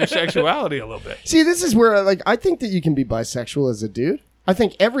your sexuality a little bit. See, this is where I think that you can be bisexual as a dude. I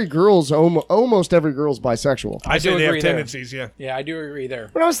think every girl's almost every girl's bisexual. I do say they have agree there. tendencies, yeah. Yeah, I do agree there.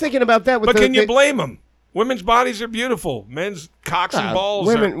 But I was thinking about that with But the, can you blame them? Women's bodies are beautiful. Men's cocks and balls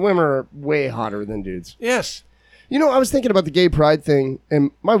women are... women are way hotter than dudes. Yes. You know, I was thinking about the gay pride thing, and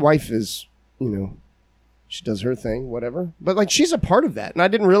my wife is, she does her thing, whatever. But she's a part of that, and I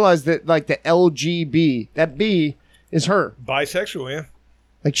didn't realize that the LGB, that B is her. Bisexual,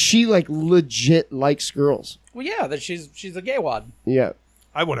 yeah. She legit likes girls. Well, yeah, that she's a gay wad. Yeah.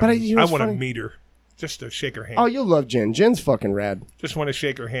 I want But to you know what's I want to funny? meet her. Just to shake her hand. Oh, you'll love Jen. Jen's fucking rad. Just want to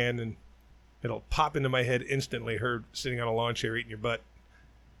shake her hand and it'll pop into my head instantly, her sitting on a lawn chair eating your butt.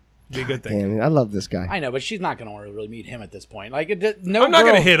 Be a good thing. Damn, I love this guy. I know, but she's not going to really meet him at this point. No I'm girl, not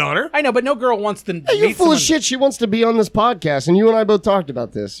going to hit on her. I know, but no girl wants to Hey, you're meet full someone. of shit. She wants to be on this podcast, and you and I both talked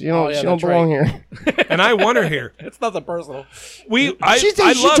about this. She don't that's belong right. here. And I want her here. It's nothing personal. She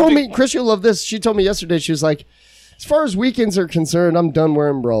love told to- me, Chris, you'll love this. She told me yesterday, she was like, as far as weekends are concerned, I'm done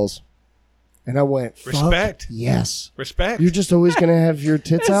wearing bras. And I went, fuck Respect. yes. Respect. You're just always going to have your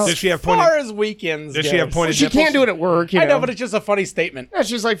tits out? Does she have As far pointed? as weekends Does she have goes. pointed She nipples? can't do it at work, I know, but it's just a funny statement. Yeah,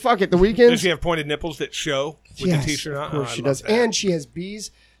 she's like, fuck it, the Does weekends. she have pointed nipples that show with Yes, the t-shirt on? of course Oh, I she love does. that. And she has B's,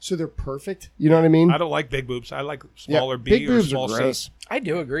 so they're perfect. You know what I mean? I don't like big boobs. I like Yeah, smaller B big or boobs small are C. gross. I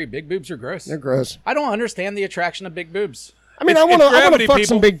do agree. Big boobs are gross. They're gross. I don't understand the attraction of big boobs. I mean, It's- I want it's to gravity, fuck people.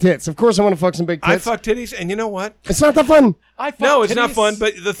 some big tits. Of course I want to fuck some big I tits. fuck titties, and you know what? It's not that fun. I fuck No, it's not titties. fun.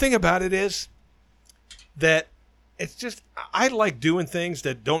 But the thing about it is that it's just I like doing things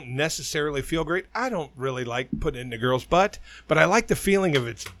that don't necessarily feel great. I don't really like putting it in a girl's butt, but I like the feeling of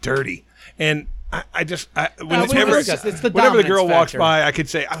it's dirty. And I just we whenever, discussed, it's the whenever the dominance girl walks factor. by, I could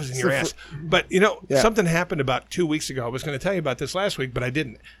say I was in your ass. But Yeah. something happened about 2 weeks ago. I was going to tell you about this last week, but I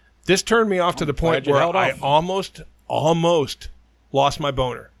didn't. This turned me off to the point glad you where held I off. almost lost my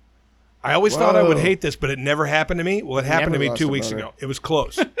boner. I always thought I would Whoa. hate this, but it never happened to me. Well, it happened to Never me lost 2 a weeks boner. ago. It was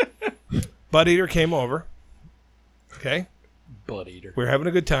close. Butt eater came over. Okay. Butt eater. We were having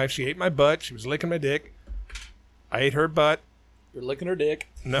a good time. She ate my butt. She was licking my dick. I ate her butt. You're licking her dick.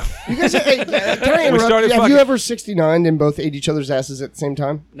 No. You guys, hey, can I interrupt? started Have fucking. you ever 69 and both ate each other's asses at the same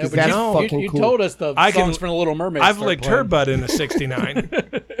time? No, 'Cause but that's you, fucking you cool. told us the I songs can- from the Little Mermaid. I've start licked playing. her butt in a 69,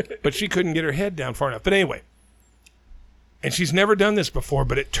 but she couldn't get her head down far enough. But anyway, and she's never done this before,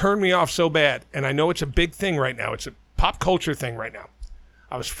 but it turned me off so bad. And I know it's a big thing right now. It's a pop culture thing right now.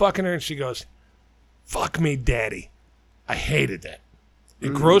 I was fucking her, and she goes, "Fuck me, daddy." I hated that.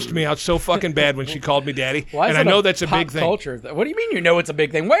 It grossed me out so fucking bad when she called me daddy. Why is And I it know that's a pop big thing. culture? What do you mean you know it's a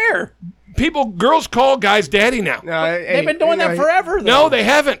big thing? Where? Girls call guys daddy now. They've been doing that forever. No, though. they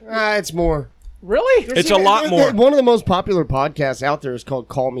haven't. It's more. Really? It's a lot more. One of the most popular podcasts out there is called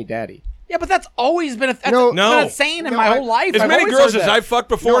Call Me Daddy. Yeah, but that's always been that's No. been No. a saying in No, my I- whole life. As I've many always girls heard as that. I've fucked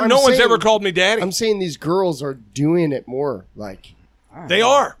before, I'm no one's saying- ever called me daddy. I'm saying these girls are doing it more. Like, They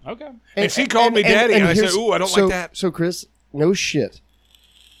are. Okay. And she called me daddy, and I said, "Ooh, I don't like that." So, Chris, no shit.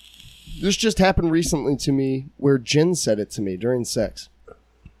 This just happened recently to me where Jen said it to me during sex.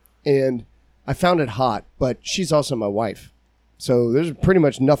 And I found it hot, but she's also my wife. So there's pretty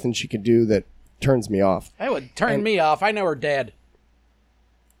much nothing she could do that turns me off. That would turn me off. I know her dad.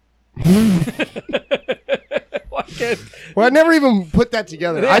 Well, I never even put that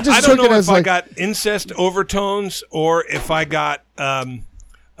together. I just I don't took it know as if I like, got incest overtones or if I got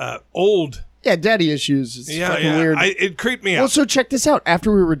old. yeah, daddy issues. It's fucking weird. It creeped me Well, out. so check this out.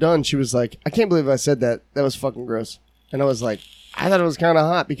 After we were done, she was like, I can't believe I said that. That was fucking gross. And I was like, I thought it was kind of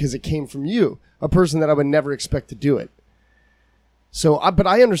hot because it came from you, a person that I would never expect to do it. So, but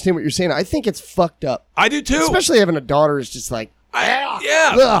I understand what you're saying. I think it's fucked up. I do too. Especially having a daughter is just like, yeah.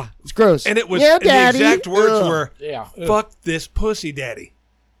 ugh, it's gross. And it was yeah, and the daddy. exact words Ugh. were, Yeah. "Fuck this pussy, daddy."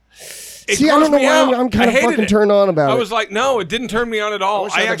 It See, I grossed don't know me why out. I'm kind I of hated fucking it. turned on about I it. was like, no, it didn't turn me on at all.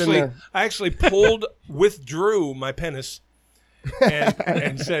 wish I'd have been I actually withdrew my penis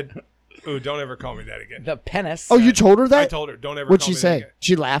and said, "Ooh, don't ever call me that again." The penis. Oh, you told her that? I told her, "Don't ever." What'd call she me that say? again.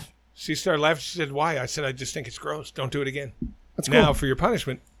 She laughed. She started laughing. She said, "Why?" I said, "I just think it's gross. Don't do it again." That's Now, cool. for your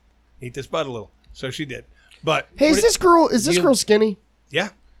punishment, eat this butt a little. So she did. But Hey, is this girl you- girl skinny? yeah,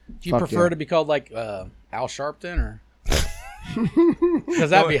 Do you Fuck prefer yeah. to be called like Al Sharpton or?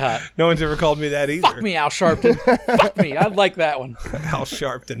 Because that'd be hot. no one's ever called me that either. Fuck me, Al Sharpton. Fuck me. I'd like that one. Al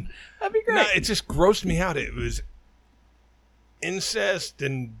Sharpton. That'd be great. No, it just grossed me out. It was incest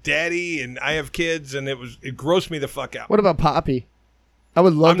and daddy, and I have kids, and it grossed me the fuck out. What about Poppy? I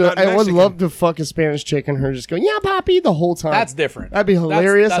would love I'm to. not I would Mexican. love to fuck a Spanish chick and her just go, "Yeah, Poppy," the whole time. That's different. That'd be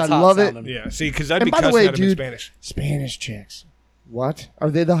hilarious. That's I'd hot love it. sounding. Yeah, see, because I'd And be by the cussing way, at him in dude, Spanish. Spanish chicks. What? Are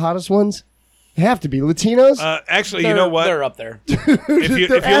they the hottest ones? They have to be Latinos. Actually, you They're- know what? They're up there. If you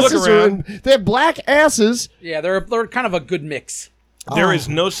Their look asses are around, they have black asses. Yeah, they're kind of a good mix. there is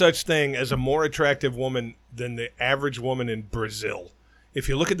no such thing as a more attractive woman than the average woman in Brazil. If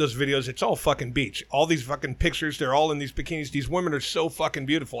you look at those videos, it's all fucking beach. All these fucking pictures, they're all in these bikinis. These women are so fucking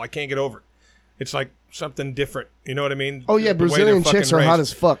beautiful. I can't get over it. It's like something different. You know what I mean? Oh yeah, The way they're Brazilian fucking chicks are hot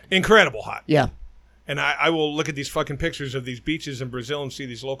raised. as fuck. Incredible hot. Yeah. And I will look at these fucking pictures of these beaches in Brazil and see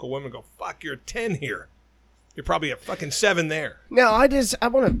these local women and go, fuck, you're a 10 here. You're probably a fucking 7 there. Now I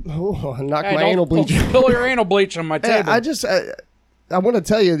want to knock Hey, my anal don't bleach. spill your anal bleach on my Hey, table. I want to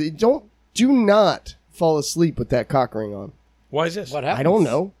tell you, do not fall asleep with that cock ring on. Why is this? What happens? I don't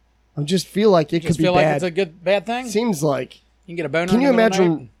know. I just feel like it Just could be feel like bad. it's a bad thing. Seems like. You can get a boner. Can in you the middle of the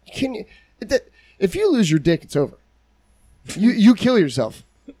imagine? night? Can you? If you lose your dick, it's over. You kill yourself.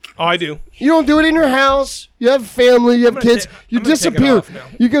 Oh, I do. You don't do it in your house. You have family. You have I'm gonna kids. ta- You I'm gonna take it disappear. off now.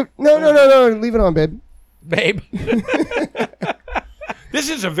 You go. No. Leave it on, babe. babe? This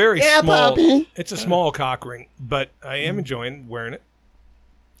is a very Yeah, small. Poppy. It's a small cock ring, but I am enjoying wearing it.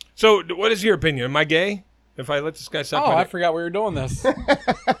 So, what is your opinion? Am I gay? If I let this guy suck Oh, my I dick? forgot we were doing this.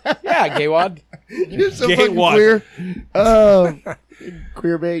 Yeah, gaywad. You're so Gay fucking what? queer.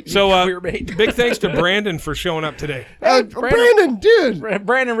 Queer bait. So, Queer bait. big thanks to Brandon for showing up today. Brandon, dude,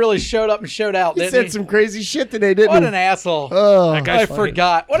 Brandon really showed up and showed out, he didn't said he? some crazy shit today, didn't What he? an asshole. Oh, That guy's I funny.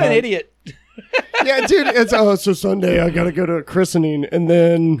 forgot. What an idiot. yeah, dude. It's so Sunday. I gotta go to a christening, and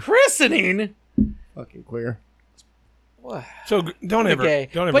then Christening? fucking queer. What? So, don't ever Okay.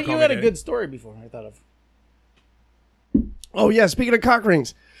 call But you me had a daddy. good story before I thought of. Oh yeah, speaking of cock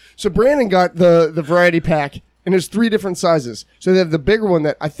rings, so Brandon got the variety pack, And there's 3 different sizes. So they have the bigger one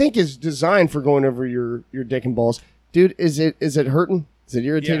that I think is designed for going over your dick and balls. Dude, is it hurting? Is it Yeah,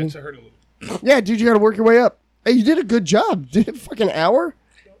 irritating? it's hurting a little. Yeah, dude, you got to work your way up. Hey, you did a good job. Did it fucking hour?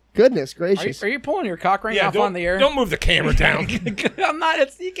 Goodness gracious. Are you pulling your cock ring Yeah, off on the air? don't move the camera down. I'm not.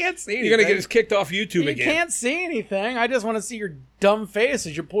 You can't see anything. You're gonna get us kicked off YouTube You again. can't see anything. I just want to see your dumb face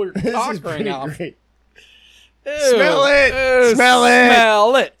as you pull your This cock is ring pretty off. great. Ew. Smell it. Ew, Smell it.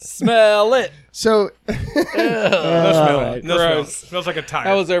 Smell it. Smell it. So, No smell. right. No smell. Gross. Smells like a tire.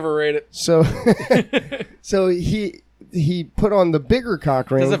 That was overrated. so, so he put on the bigger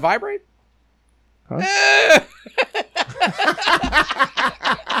cock ring. Does it vibrate?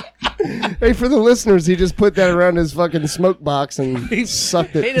 Hey, for the listeners, he just put that around his fucking smoke box and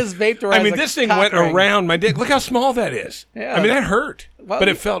sucked He it. just vaporized. I mean, a this thing cock went ring. around my dick. Look how small that is. Yeah. I mean, that hurt. Well, but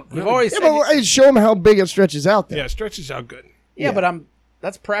it felt We've really, always Yeah, said but hey, show him how big it stretches out there. yeah, it stretches out good. yeah, but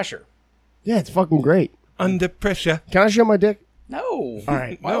that's pressure. Yeah, it's fucking great. Under pressure. Can I show my dick? No. All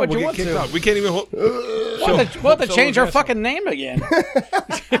right. Why No, would we'll you get want kicked to? out. We can't even hold. We'll have to so change our aggressive. fucking name again.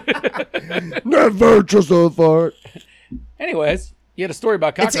 Never trust a fart. Anyways, you had a story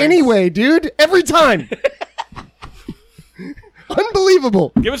about cock It's rings. anyway, dude. Every time.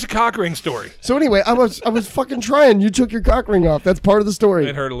 Unbelievable. Give us a cock ring story. So anyway, I was fucking trying. You took your cock ring off. That's part of the story.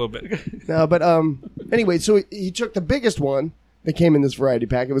 It hurt a little bit. No, but anyway, so he took the biggest one that came in this variety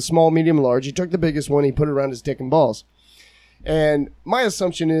pack. It was small, medium, large. He took the biggest one. He put it around his dick and balls. And my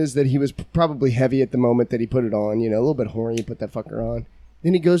assumption is that he was probably heavy at the moment that he put it on. You know, a little bit horny. You put that fucker on.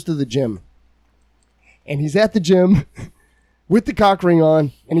 Then he goes to the gym, and he's at the gym with the cock ring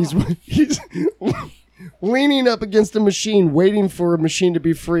on, and he's leaning up against a machine, waiting for a machine to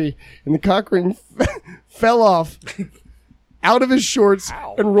be free, and the cock ring fell off out of his shorts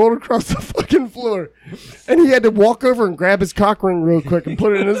and rolled across the fucking floor. And he had to walk over and grab his cock ring real quick and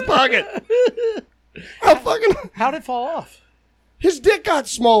put it in his pocket. How did it fall off? His dick got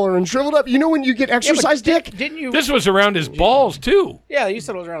smaller and shriveled up. You know when you get exercise dick? Didn't you? This was around his balls too. Yeah, you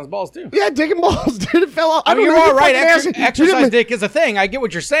said it was around his balls too. Yeah, dick and balls, dude. It fell off. I mean, don't you're know, all right. fucking ass- Exercise Dude, dick is a thing. I get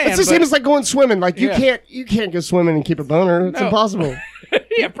what you're saying. It's the same as like going swimming. Like you Yeah. can't go swimming and keep a boner. It's No. impossible.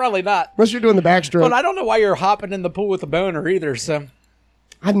 yeah, probably not. Unless you're doing the backstroke. But I don't know why you're hopping in the pool with a boner either. So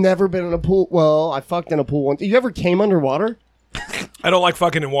I've never been in a pool. Well, I fucked in a pool once. You ever came underwater? I don't like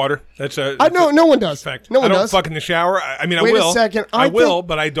fucking in water. That's a I know no one does. fact. No one I don't does. fuck in the shower. I mean, I Wait a will. second. I I will, think-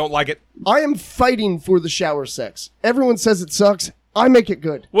 but I don't like it. I am fighting for the shower sex. Everyone says it sucks. I make it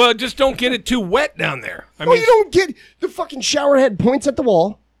good. Well, just don't get it too wet down there. I Well, mean, you don't get the fucking shower head points at the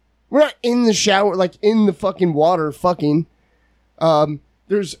wall. We're not in the shower, like in the fucking water, fucking.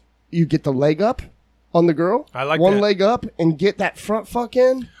 There's you get the leg up on the girl. I like one that. leg up and get that front fuck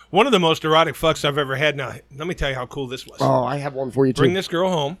in. one of the most erotic fucks I've ever had. Now, let me tell you how cool this was. Oh, I have one for you too. Bring this girl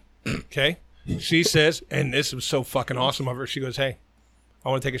home. Okay. She says, and this was so fucking awesome of her. She goes, "Hey, I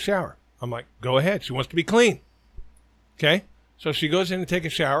want to take a shower." I'm like, "Go ahead." She wants to be clean. Okay. So she goes in to take a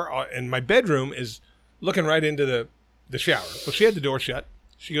shower, and my bedroom is looking right into the shower. Well, she had the door shut.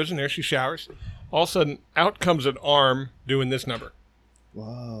 She goes in there, she showers. All of a sudden, out comes an arm doing this number.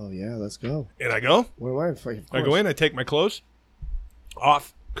 Whoa, yeah, let's go. And I go, What am I fighting? I go in, I take my clothes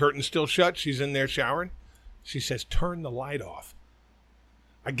off, curtain's still shut. She's in there showering. She says, "Turn the light off."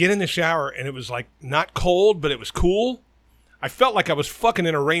 I get in the shower, and it was like not cold, but it was cool. I felt like I was fucking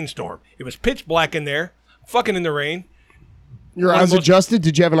in a rainstorm. It was pitch black in there, fucking in the rain. Your One of eyes the most- adjusted?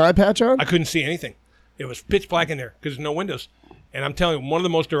 Did you have an eye patch on? I couldn't see anything. It was pitch black in there because there's no windows. And I'm telling you, one of the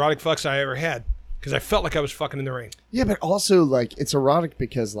most erotic fucks I ever had because I felt like I was fucking in the rain. Yeah, but also like it's erotic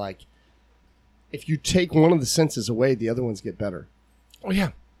because like if you take one of the senses away, the other ones get better. Oh, yeah.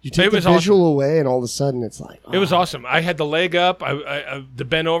 You take It the was awesome. visual away, and all of a sudden it's like It was awesome. I had the leg up, the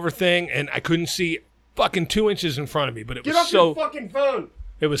bent over thing, and I couldn't see fucking 2 inches in front of me. But it Get was off your so fucking phone.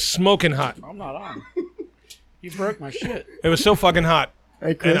 it was smoking hot. I'm not on. You broke my shit. It was so fucking hot,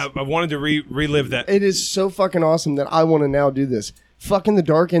 Hey, Chris, and I wanted to relive that it is so fucking awesome that I want to now do this. Fuck in the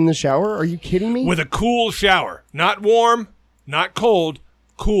dark in the shower? Are you kidding me? with a cool shower, not warm, not cold,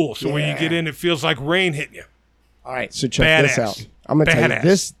 cool. So when you get in, it feels like rain hitting you. All right, so check this Badass. out. I'm gonna tell you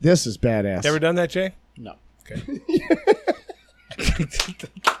Badass. this is badass. Ever done that, Jay? No. Okay.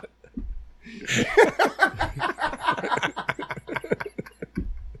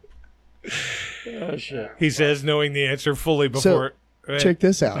 Oh shit. He says, knowing the answer fully before. Go ahead. Check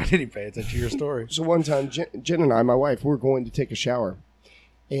this I out. didn't pay attention to your story. So one time, Jen and I, my wife, we were going to take a shower,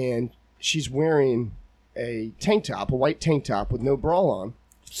 and she's wearing a tank top, a white tank top with no bra on,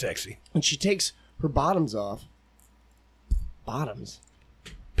 Sexy. and she takes her bottoms off. Bottoms.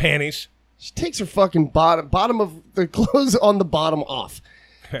 Panties. She takes her fucking bottom of the clothes on the bottom off.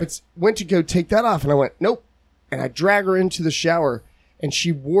 But went to go take that off, and I went, nope, and I drag her into the shower, and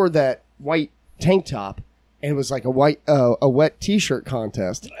she wore that white tank top, and it was like a wet t-shirt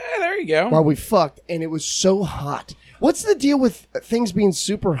contest There you go. while we fucked, and it was so hot. What's the deal with things being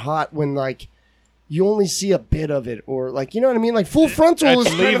super hot when like you only see a bit of it, or like, you know what I mean? Like full frontal That's is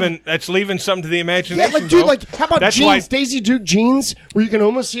kind of- leaving. That's leaving something to the yeah, imagination. like dude, though. like how about That's jeans, why Daisy Duke jeans, where you can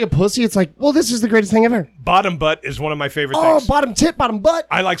almost see a pussy? It's like, well, this is the greatest thing ever. bottom butt is one of my favorite Oh, things. bottom tip, bottom butt.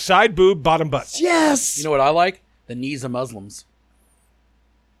 I like side boob, bottom butt. Yes. You know what I like? The knees of Muslims.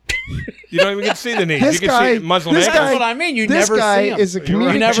 You don't even get to see the knees. This You can guy- see Muslim this ankles. That's guy- what I mean. You this never guy see him. is a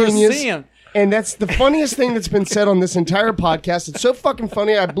comedic You never genius. see him. And that's the funniest thing that's been said on this entire podcast. It's so fucking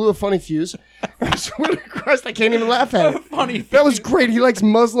funny. I blew a funny fuse. I swear to Christ, I can't even laugh at it. Funny. That was great. He likes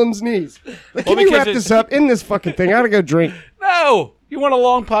Muslims' knees. Like, Well, can you because wrap it's- this up in this fucking thing? I gotta go drink. No. You want a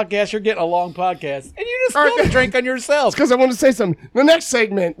long podcast, you're getting a long podcast. And you just All right. spilled a drink on yourself. Because I want to say something. The next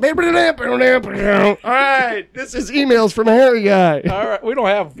segment. All right. This is emails from a hairy guy. All right. We don't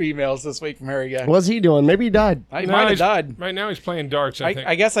have emails this week from Harry Guy. What's he doing? Maybe he died. I No, might have he's- died. Right now he's playing darts, I think.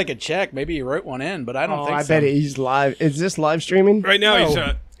 I guess I could check. Maybe he wrote one in, but I don't think I so. bet he's live. Is this live streaming? Right now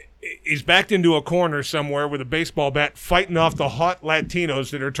No. he's backed into a corner somewhere with a baseball bat, fighting off the hot Latinos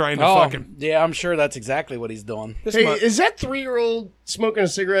that are trying to Oh, fuck him. yeah, I'm sure that's exactly what he's doing. Hey, is that 3-year-old smoking a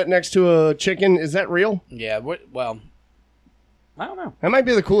cigarette next to a chicken? Is that real? Yeah, well, I don't know. That might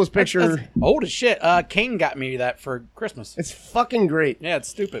be the coolest picture. That's old as shit. Kane got me that for Christmas. It's fucking great. Yeah, it's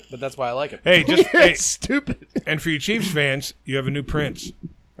stupid, but that's why I like it. Hey, just hey, It's stupid. and for you Chiefs fans, you have a new Prince.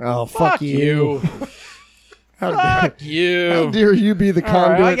 Oh, fuck you. How Fuck How you. dare you be the All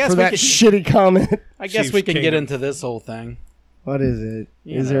right, I conduit guess for we that could- shitty comment? I guess Chiefs we can get Kingdom. into this whole thing. What is it? Is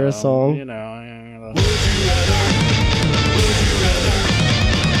You there know, a song? You know.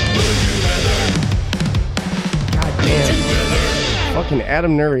 God damn. Fucking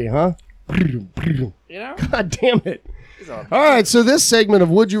Adam Nuri, huh? You know? God damn it. All right, so this segment of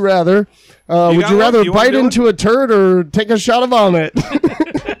Would You Rather, would got you one? rather You wanna bite do it? into a turd or take a shot of vomit?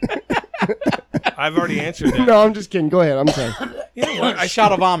 I've already answered that. No, I'm just kidding. Go ahead. I'm sorry. You know what? A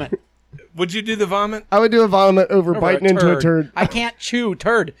shot of vomit. Would you do the vomit? I would do a vomit over Over biting into a turd. I can't chew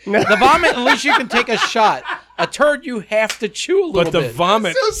turd. The vomit, at least you can take a shot. A turd, you have to chew a little But the bit.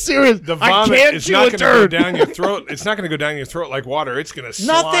 vomit, So serious. the I vomit can't is chew not a going to go turd. down your throat. It's not going to go down your throat like water. It's going to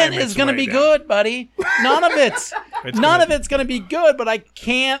Nothing is going to be good, buddy. None of it's. It's None good. of it's going to be good, but I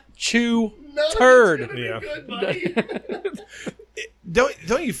can't chew turd. Yeah.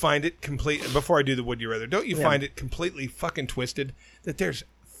 Don't you find it complete? Before I do the would you rather, don't you find it completely fucking twisted that there's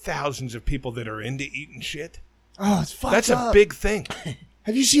thousands of people that are into eating shit? Oh, it's fucked That's up. a big thing.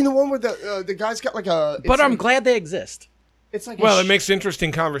 Have you seen the one where the guy's got like a? It's But I'm like, glad they exist. It's like Well, a it makes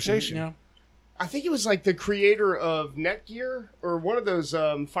interesting conversation. You know? I think it was like the creator of Netgear or one of those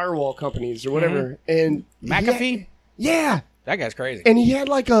firewall companies or whatever. And McAfee? Yeah. That guy's crazy. And he had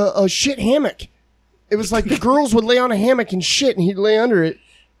like a shit hammock. It was like the girls would lay on a hammock and shit, and he'd lay under it.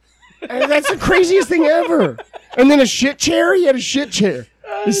 And that's the craziest thing ever. And then a shit chair. He had a shit chair.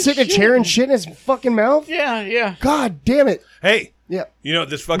 He's sitting in a chair and shit in his fucking mouth. Yeah. God damn it. Hey, Yeah. you know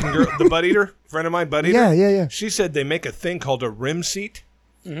this fucking girl, the butt eater, friend of mine, butt eater. Yeah. She said they make a thing called a rim seat.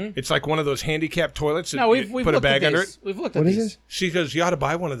 It's like one of those handicapped toilets. That No, you we've put a looked bag at under these. it. We've looked at What is these. this? She goes, "You ought to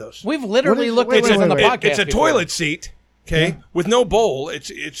buy one of those." We've literally What is- looked wait, at these wait, on the wait, wait. podcast. It's a before. toilet seat, okay, with no bowl. It's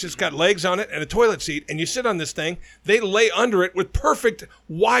just got legs on it and a toilet seat, and you sit on this thing. They lay under it with perfect,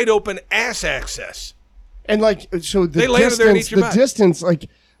 wide open ass access. And like, so the They lay under there and eat your butt. distance, like,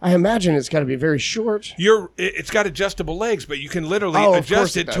 I imagine it's got to be very short. It's got adjustable legs, but you can literally Oh, of adjust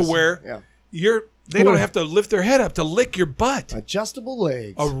course it it to does. where Yeah. they don't have to lift their head up to lick your butt. Adjustable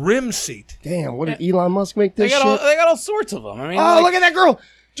legs. A rim seat. Damn, what did Elon Musk make They this got, shit? all, they got all sorts of them. I mean, Oh, like, look at that girl.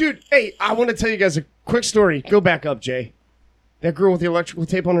 Dude, hey, I want to tell you guys a quick story. Go back up, Jay. That girl with the electrical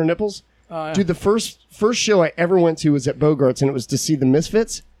tape on her nipples. yeah. Dude, the first show I ever went to was at Bogart's, and it was to see the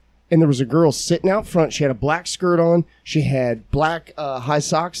Misfits. And there was a girl sitting out front. She had a black skirt on. She had black high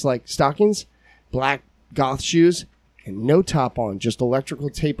socks, like stockings, black goth shoes, and no top on, just electrical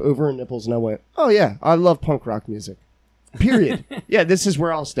tape over her nipples. And I went, oh, yeah, I love punk rock music. Period. Yeah, this is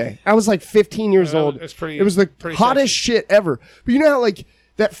where I'll stay. I was like 15 years Well, old. it's pretty- It was the pretty hottest shit ever. But you know how, like,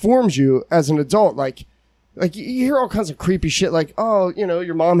 that forms you as an adult. Like you hear all kinds of creepy shit like, oh, you know,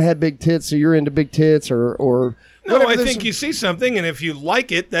 your mom had big tits, so you're into big tits, or No, whatever. I There's think you see something, and if you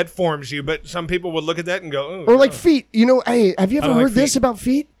like it, that forms you. But some people would look at that and go, or like feet. You know, hey, have you ever I like heard this feet. about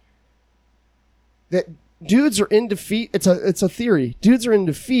feet? That dudes are into feet. It's a theory. Dudes are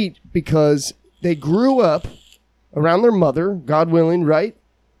into feet because they grew up around their mother, God willing, right?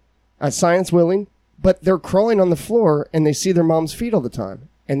 Science willing, but they're crawling on the floor and they see their mom's feet all the time,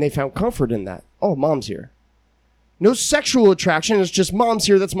 and they found comfort in that. Oh, mom's here. No sexual attraction. It's just mom's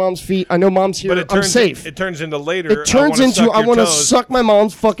here. That's mom's feet. I know mom's here. But it I'm turns safe. It turns into later. It turns into I want to suck my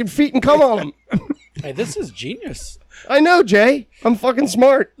mom's fucking feet and come on them. Hey, this is genius. I know, Jay. I'm fucking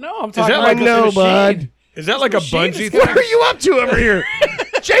smart. No, I'm talking that about like this I know, machine. bud. Is that like a machine is bungee gonna- What thing? are you up to over here?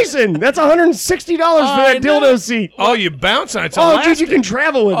 Jason, that's $160 for I that know. dildo seat. Oh, you bounce on it. It's Oh, elastic. dude, you can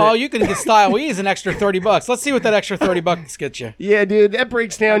travel with Oh, it. you can get Style Ease an extra $30. Let's see what that extra $30 gets you. Yeah, dude, that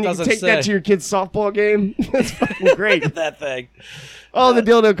breaks down. That You can doesn't take that say. to your kid's softball game. That's fucking great. That thing. Oh, the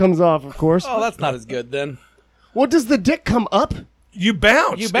dildo comes off, of course. Oh, that's not as good then. What does the dick come up? You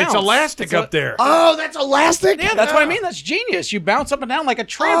bounce. You bounce. It's elastic It's a- up there. Oh, that's elastic? Yeah, that's what I mean. That's genius. You bounce up and down like a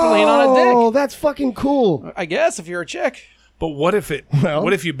trampoline on a dick. Oh, that's fucking cool. I guess if you're a chick. But what if it? Well.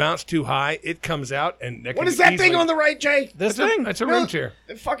 What if you bounce too high? It comes out, and What is that thing on the right, Jay? This That's thing? a, that's a No. room chair.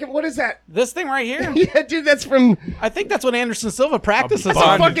 Fucking, what is that? This thing right here? Yeah, dude, that's from I think that's what Anderson Silva practices That's a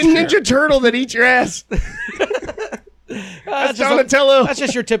on. bondage fucking chair. Ninja Turtle that eats your ass. That's Donatello. That's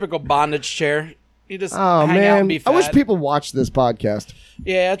just your typical bondage chair. You just Oh, hang out and man. be I wish fat. people watched this podcast.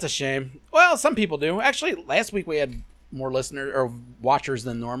 Yeah, it's a shame. Well, some people do. Actually, last week we had more listeners or watchers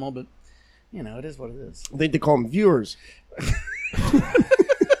than normal, but you know, it is what it is. I think they call them viewers.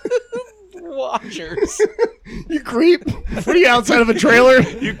 Watchers. You creep. What are you, outside of a trailer?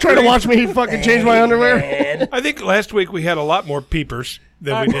 You trying to watch me fucking change my underwear? I think last week we had a lot more peepers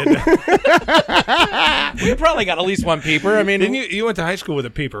than we did. We probably got at least one peeper. I mean, Didn't you? You went to high school with a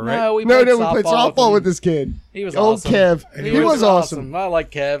peeper, right? No, we No, played we played softball softball with him. this kid. He was Old awesome. Kev. He was awesome. I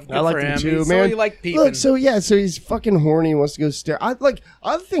like Kev. Good I like for him him. too, He's- man. So he like peeping. Look, so he's fucking horny. He wants to go stare. I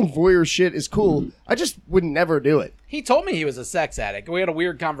think voyeur shit is cool. I just would never do it. He told me he was a sex addict. We had a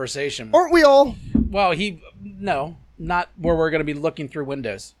weird conversation. Aren't we all? Well, no, not where we're going to be looking through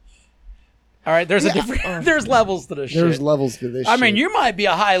windows. All right, there's a different. There's levels to this There's shit. levels to this. I mean, shit. you might be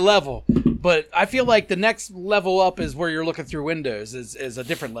a high level, but I feel like the next level up is where you're looking through windows. Is a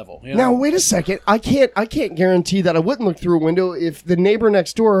different level. You know? Now wait a second. I can't guarantee that I wouldn't look through a window if the neighbor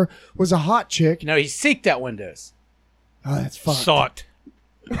next door was a hot chick. No, he seeked out windows. Oh, that's fucked. Sought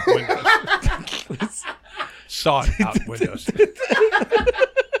windows. Sought out windows.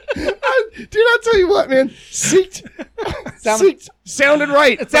 Dude, I'll tell you what, man. Seeked sounded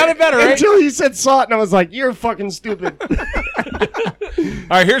right. It sounded better, right? Until he said sought, and I was like, "You're fucking stupid."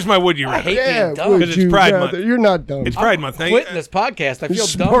 All right, here's my would you I rather. hate Yeah, being dumb. would 'Cause it's you Pride rather- Month. You're not dumb. It's Pride Month. Now, Quitting this podcast. I feel dumb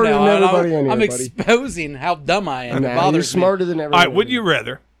smarter now. than and everybody in here, I'm buddy. exposing how dumb I am. it Nah, you're bothers me. smarter than all everyone. right, would you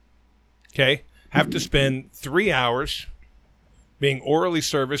rather? Okay, have to spend 3 hours being orally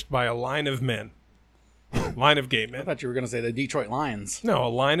serviced by a line of men, line of gay I men. thought you were going to say the Detroit Lions No, a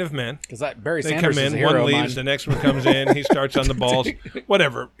line of men. because Barry They Sanders come is a in, hero one of leaves, mine. the next one comes in, he starts on the balls.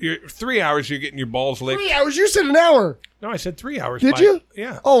 Whatever. 3 hours, you're getting your balls licked. 3 hours? You said an hour. No, I said 3 hours. Did you?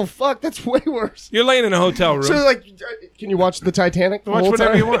 Yeah. Oh fuck, that's way worse. You're laying in a hotel room. So like, can you watch the Titanic? The Watch whole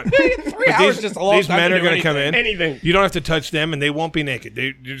whatever time? you want. 3 hours is just a long These time men to are do going to come in. Anything. You don't have to touch them, and they won't be naked.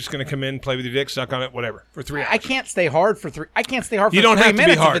 You're just going to come in, play with your dick, suck on it, whatever, for 3 hours. I can't stay hard for three. I can't stay hard for You don't 3 have to be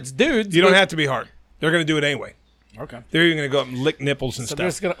minutes hard. if it's dudes. You don't but- have to be hard. They're going to do it anyway. Okay. They're even going to go up and lick nipples and So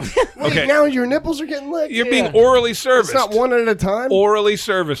they're stuff. just gonna. Wait, Okay. now your nipples are getting licked. You're being orally serviced. It's not one at a time. Orally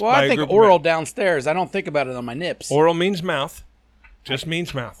serviced well, by I a think group of oral men. downstairs. I don't think about it on my nips. Oral means mouth. Just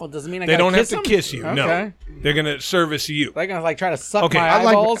means mouth. Well, does it mean I they gotta don't kiss have to them? kiss you. No. Okay. They're going to service you. They're gonna like try to suck Okay. my I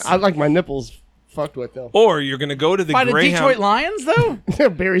eyeballs. like my nipples fucked with though. Or you're going to go to the By the Greyhound. Detroit Lions, though.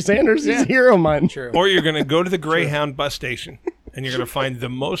 Barry Sanders, he's Yeah. a hero of mine. True. Or you're going to go to the Greyhound bus station, and you're going to find the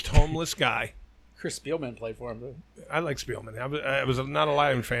most homeless guy. Chris Spielman played for him. Though. I like Spielman. I was not a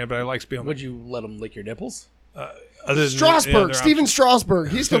Lion fan, but I like Spielman. Would you let him lick your nipples? Other than- Strasburg, yeah, Steven Strasburg.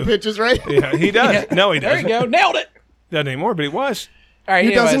 He still pitches, right? Yeah, he does. No, he There doesn't. you go. Nailed it. Doesn't anymore, but he was. All right. He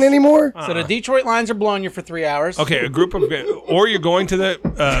anyways. doesn't anymore. So the Detroit Lions are blowing you for 3 hours. Okay, a group of, or you're going to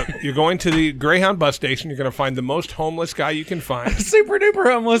the Greyhound bus station. You're going to find the most homeless guy you can find. Super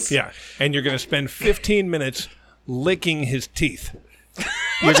duper homeless. Yeah, and you're going to spend 15 minutes licking his teeth.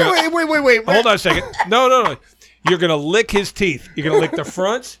 Wait. Hold on a second. No. You're going to lick his teeth. You're going to lick the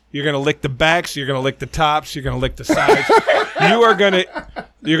fronts. You're going to lick the backs. You're going to lick the tops. You're going to lick the sides. You're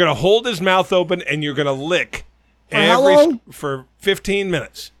going to hold his mouth open and you're going to lick how long? for 15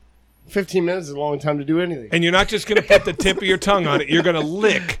 minutes. 15 minutes is a long time to do anything. And you're not just going to put the tip of your tongue on it. You're going to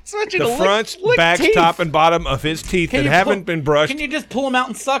lick I want you the to lick- fronts, lick backs, teeth. top, and bottom of his teeth that you haven't pull- been brushed. Can you just pull them out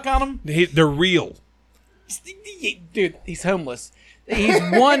and suck on them? They're real. Dude, he's homeless. He's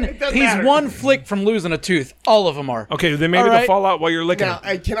one. doesn't he's matter. one flick from losing a tooth. All of them are. Okay, then maybe All they'll right. fall out while you're licking Now,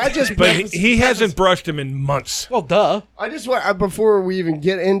 them. can I just? But he hasn't brushed them in months. Well, duh. I just want before we even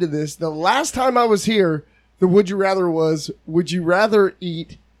get into this. The last time I was here, the would you rather was: would you rather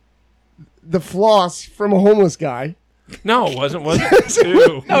eat the floss from a homeless guy. No, it wasn't.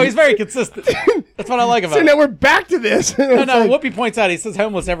 Ew. No, he's very consistent. That's what I like about So it. now we're back to this. No, Whoopi points out he says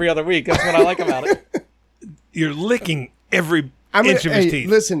homeless every other week. That's what I like about it. You're licking every inch of his teeth.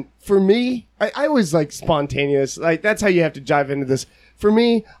 Listen, for me, I always like spontaneous. Like that's how you have to jive into this. For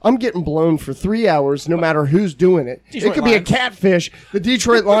me, I'm getting blown for 3 hours, no matter who's doing it. Detroit it could be a Lions. catfish. The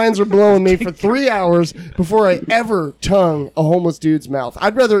Detroit Lions are blowing me for 3 hours before I ever tongue a homeless dude's mouth.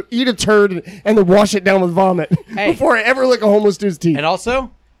 I'd rather eat a turd and then wash it down with vomit Hey. before I ever lick a homeless dude's teeth. And also,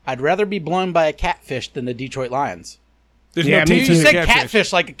 I'd rather be blown by a catfish than the Detroit Lions. There's Yeah, no me teeth too. in You the said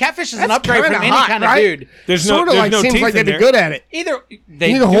catfish. Like a catfish is an That's upgrade from kinda any hot, kind of right? dude. There's sort no, of there's like no seems teeth like in they'd be there. good at it. Either You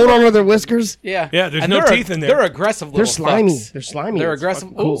they need to hold on to their whiskers. Yeah, Yeah, there's And no they're teeth in there. They're aggressive. They're Little slimy. fucks. They're slimy. They're It's aggressive.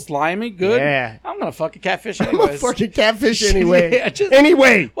 fucking cool. Ooh, slimy. Good. Yeah. I'm gonna fuck a catfish I'm a anyways. fucking catfish anyway. Yeah, just-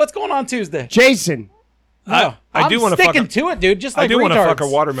 Anyway, What's going on Tuesday? Jason, No, I do I'm wanna fuck sticking a- to it, dude. Just like I do want to fuck a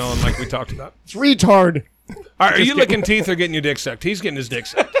retards. watermelon like we talked about. it's retard. All right, are you licking teeth or getting your dick sucked? He's getting his dick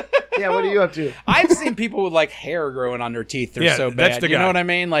sucked. Yeah, what are you up to? I've seen people with like hair growing on their teeth. They're Yeah, so bad. that's the You know guy. what I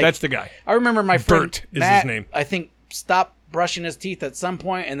mean? Like That's the guy. I remember my friend Bert is his Matt, name. I think stopped brushing his teeth at some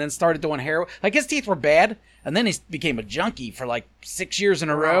point and then started doing hair. Like his teeth were bad, and then he became a junkie for like 6 years in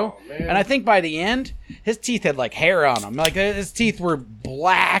a row. And I think by the end, his teeth had like hair on them. Like his teeth were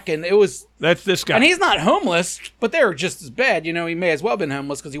black, and it was. That's this guy. And he's not homeless, but they were just as bad. You know, he may as well have been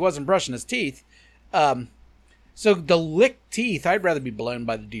homeless because he wasn't brushing his teeth. So the licked teeth, I'd rather be blown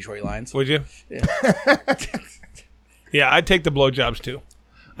by the Detroit Lions. Would you? Yeah, I'd take the blowjobs too.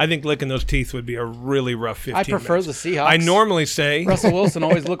 I think licking those teeth would be a really rough 15 I prefer minutes. the Seahawks. I normally say Russell Wilson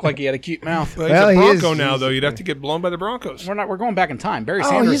always looked like he had a cute mouth. well, Well, he's he a is- Bronco now, he's- though. You'd have to get blown by the Broncos. We're going back in time. Barry Oh,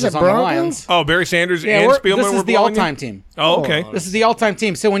 Sanders he's a is on the Bronco? Lions. Oh, Barry Sanders Yeah, and Spielman this were is the blowing all-time you? team. Oh, okay. This is the all-time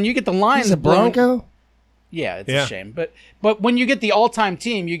team. So when you get the Lions He's a blown- Bronco? yeah, it's Yeah. a shame. But when you get the all-time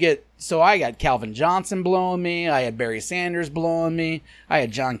team, you get. So I got Calvin Johnson blowing me. I had Barry Sanders blowing me. I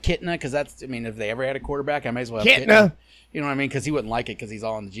had John Kitna because that's. I mean, if they ever had a quarterback, I might as well have Kitna. Kitna. You know what I mean? Because he wouldn't like it because he's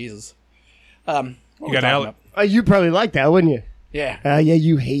all into Jesus. What You we got talking Alec. about? You probably like that, wouldn't you? Yeah. Yeah,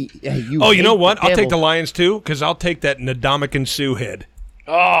 you hate. Yeah, you. Oh, you hate know what? I'll take the devil. Lions too, because I'll take that Nadamakan Sue head.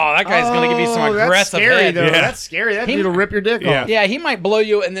 Oh, that guy's going to give you some Oh, that's aggressive scary, head. though. Yeah. That's scary. That dude'll rip your dick Yeah. off. Yeah, he might blow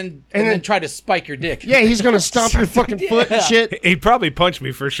you and then then- try to spike your dick. Yeah, he's gonna stomp your fucking foot and Yeah. shit. He'd probably punch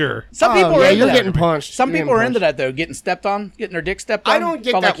me for sure. Some people are yeah, into you're that. getting punched. Some You're people are getting into punched. that though, getting stepped on, getting their dick stepped on. I don't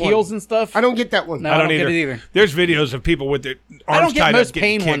get by, that like one. heels and stuff. I don't get that one. No, I don't get either. it either. There's videos of people with their arms I don't get tied most up getting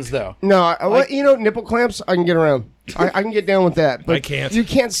pain kicked. ones though. No, you know, nipple clamps, I can get around. I can get down with that. But I can't. You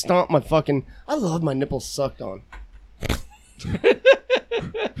can't stomp my fucking. I love my nipples sucked on.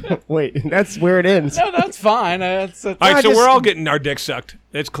 Wait, that's where it ends. No, that's fine. It's All right, I so just- we're all getting our dicks sucked.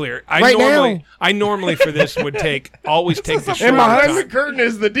 It's clear. Right now. I normally for this would always take the And shorter behind the time. curtain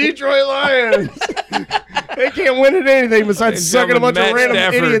is the Detroit Lions. They can't win at anything besides Ladies and sucking a bunch gentlemen, of Matt random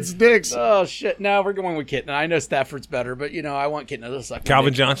Stafford. idiots' dicks. oh shit. No, we're going with Kitna. I know Stafford's better, but you know I want Kitna to suck. my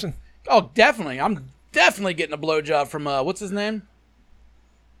Calvin dick. Johnson. Oh, definitely. I'm definitely getting a blowjob from what's his name?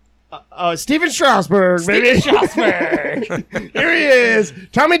 Steven Strasburg, baby. Strasburg. Here he is.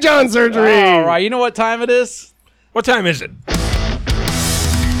 Tommy John surgery. All right. You know what time it is? What time is it?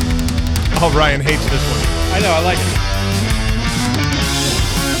 Oh, Ryan hates this one. I know. I like it.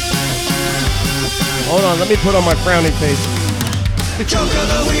 Hold on, let me put on my frowning face.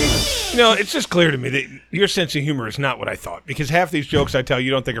 You know, it's just clear to me that your sense of humor is not what I thought, because half these jokes I tell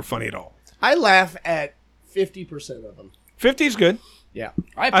you don't think are funny at all. I laugh at 50% of them. 50 is good. Yeah.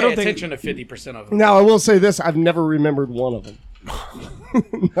 I pay don't think- attention to 50% of them. Now, I will say this. I've never remembered one of them.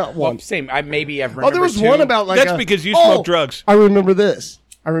 Not Well, one. same. I maybe I've Oh, remembered there was two. one about like That's a- because you Oh, smoke drugs. I remember this.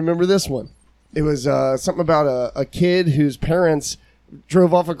 I remember this one. It was something about a kid whose parents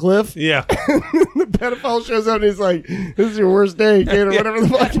drove off a cliff. Yeah. The pedophile shows up and he's like, "This is your worst day, kid," or whatever the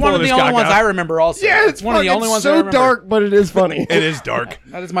fuck. It's one of Pulling the his only cock ones out. I remember. Also, Yeah, it's one of the only ones I so remember. dark, but it is funny. It is dark.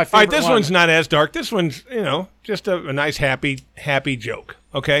 That is my All favorite. right, this one. one's not as dark. This one's, just a nice, happy joke.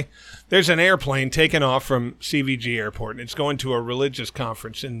 Okay? There's an airplane taking off from CVG Airport, and it's going to a religious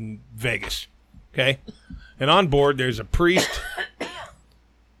conference in Vegas. Okay? And on board, there's a priest,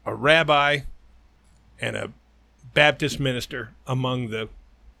 a rabbi, and a Baptist minister among the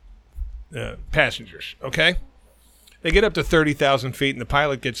passengers. Okay? They get up to 30,000 feet, and the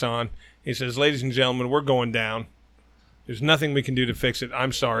pilot gets on. He says, "Ladies and gentlemen, we're going down. There's nothing we can do to fix it.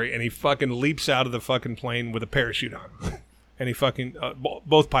 I'm sorry." And he fucking leaps out of the fucking plane with a parachute on. And he fucking,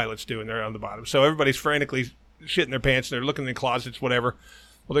 both pilots do, and they're on the bottom. So everybody's frantically shitting their pants. They're looking in the closets, whatever.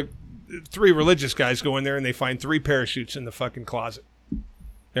 Well, the three religious guys go in there, and they find 3 parachutes in the fucking closet.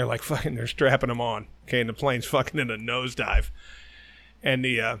 They're like fucking, they're strapping them on. Okay, and the plane's fucking in a nosedive. And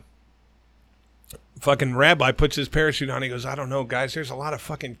the Fucking rabbi puts his parachute on. He goes, I don't know, guys. There's a lot of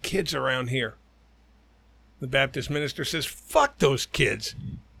fucking kids around here. The Baptist minister says, fuck those kids.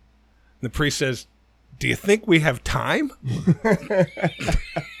 The priest says, do you think we have time?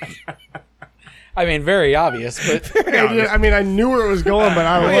 I mean, very obvious, but I mean, I knew where it was going, but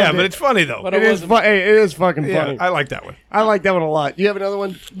I loved Yeah, it. but it's funny, though. But It is hey, it is fucking Yeah, funny. I like that one. I like that one a lot. You have another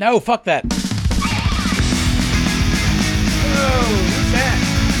one? no, fuck that.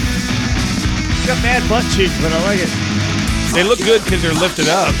 Got bad butt cheeks, but I like it. They look good because they're lifted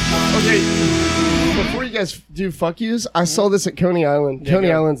up. Okay. Before you guys do fuck yous, I saw this at Coney Island. Coney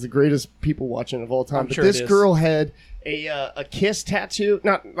go. Island's the greatest people watching of all time. I'm But sure this it is. girl had a Kiss tattoo,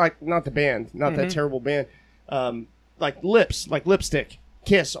 not the band, not that terrible band, like lips, like lipstick,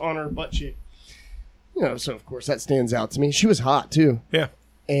 Kiss on her butt cheek. You know, so of course that stands out to me. She was hot too, Yeah.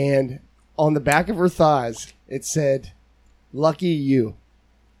 and on the back of her thighs it said, "Lucky you."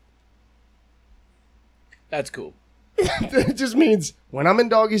 That's cool. It just means when I'm in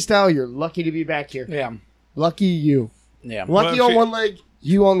doggy style, you're lucky to be back here. Yeah, Lucky you. yeah. Lucky Well, on she- one leg,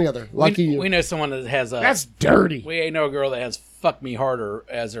 you on the other. Lucky we, you. We know someone that has a. That's dirty. We know a girl that has "fuck me harder"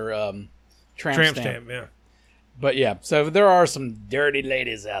 as her tramp Tramp stamp. stamp, yeah. But yeah, so there are some dirty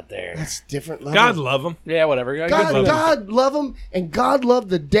ladies out there. That's different level. God love them. Yeah, whatever. God love them, and God love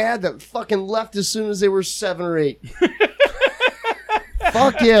the dad that fucking left as soon as they were 7 or 8.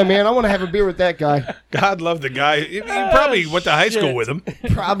 Fuck yeah, man! I want to have a beer with that guy. God love the guy. You probably went to high school shit. with him.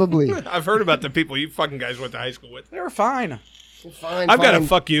 Probably. I've heard about the people you fucking guys went to high school with. They were fine. Fine. I've got a fine.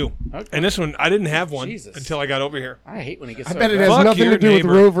 fuck you. Okay. And this one, I didn't have one Jesus. until I got over here. I hate when he gets. I so bet it aggressive. has Fuck nothing your to do with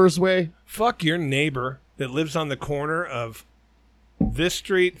neighbor. Roe versus Wade. Fuck your neighbor that lives on the corner of this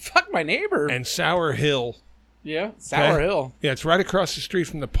street Fuck my neighbor. and Sour Hill. Yeah, Sour Okay? Hill. Yeah, it's right across the street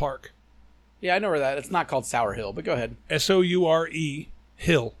from the park. Yeah, I know where that. It's not called Sour Hill, but go ahead. Soure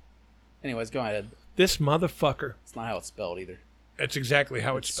Hill. Anyways, go ahead. This motherfucker. It's not how it's spelled either. That's exactly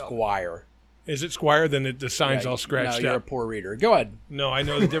how it's spelled. Squire. Is it Squire? Then the sign's all scratched No, you're a up. poor reader. Go ahead. No, I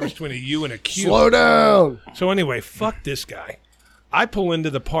know the difference between a U and a Q. Slow down. So anyway, fuck this guy. I pull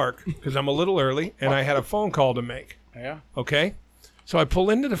into the park because I'm a little early and I had a phone call to make. Yeah. Okay? So I pull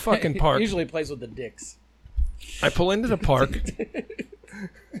into the fucking park. Usually plays with the dicks. I pull into the park.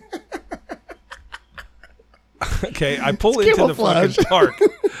 Okay, I pull into the camouflage. fucking park.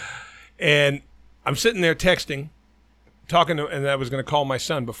 And I'm sitting there texting, talking to, and I was going to call my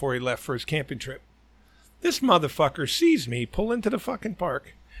son before he left for his camping trip. This motherfucker sees me pull into the fucking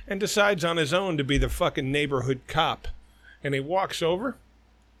park and decides on his own to be the fucking neighborhood cop. And he walks over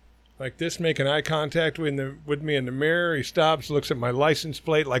like this, making eye contact with me in the mirror. He stops, looks at my license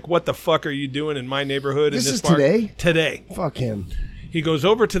plate, like, what the fuck are you doing in my neighborhood? This in this is park? today? Today. Fuck him. He goes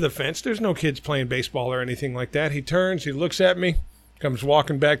over to the fence. There's no kids playing baseball or anything like that. He turns, he looks at me, comes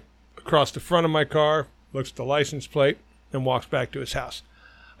walking back across the front of my car, looks at the license plate, and walks back to his house.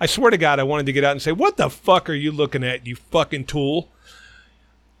 I swear to God, I wanted to get out and say, what the fuck are you looking at, you fucking tool?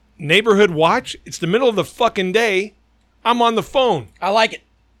 Neighborhood watch? It's the middle of the fucking day. I'm on the phone. I like it.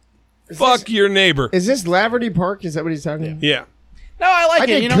 Fuck your neighbor. Is this Laverty Park? Is that what he's talking about? Yeah. No, I like I it.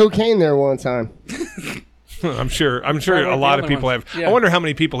 did You know, cocaine there one time. I'm sure Probably a lot the of only people ones. have. Yeah. I wonder how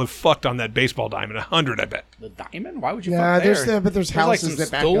many people have fucked on that baseball diamond. 100, I bet. the diamond. Why would you Nah, fuck there's there? but there's There's like houses some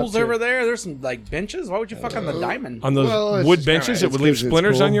that back stools up to over it. there. There's some like benches. Why would you fuck on the diamond? On those Well, it's wood just kinda- benches, it it's would leave 'cause it's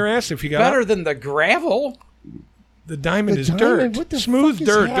splinters cool. on your ass if you got Better up. than the gravel. The diamond The is diamond? dirt. What the Smooth fuck is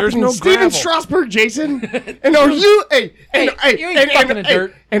dirt. There's happening? no Steven gravel. Strasburg, Jason. And are you? Hey, you ain't fucking in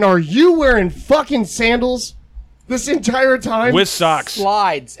dirt. And are you wearing fucking sandals this entire time? With socks.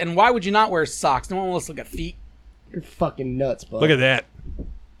 Slides. And why would you not wear socks? No one wants to look at feet. You're fucking nuts, bud. Look at that.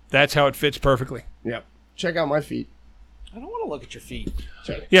 That's how it fits perfectly. Yep. Check out my feet. I don't want to look at your feet.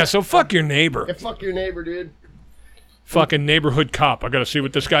 Check. Yeah, so fuck your neighbor. Yeah, fuck your neighbor, dude. Fucking neighborhood cop. I got to see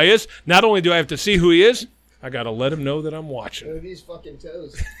what this guy is. Not only do I have to see who he is, I got to let him know that I'm watching. Look at these fucking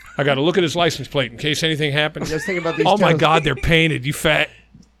toes. I got to look at his license plate in case anything happens. Just think about these Oh my toes. God, they're painted. You fat.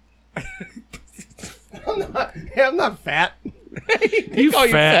 Hey, I'm not fat. You call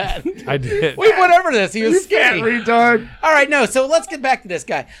you fat. fat. I did. Wait, whatever this. He was Fat skinny. retard. All right, no. So let's get back to this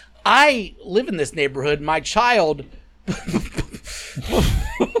guy. I live in this neighborhood. My child.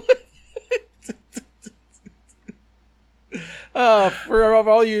 For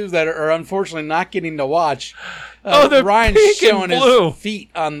all you that are unfortunately not getting to watch, the Ryan's pink and showing blue. his feet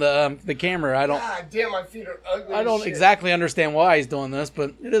on the camera. I don't God damn, my feet are ugly. I as don't shit. exactly understand why he's doing this,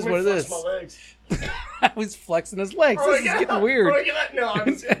 but it is Let me what it flex is. my legs. He's flexing his legs. Oh, This is yeah. getting weird. Oh, yeah. No,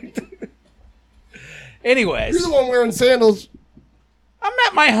 I'm Anyways, You're the one wearing sandals. I'm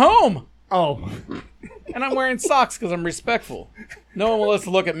at my home. Oh. And I'm wearing socks because I'm respectful. No one will let us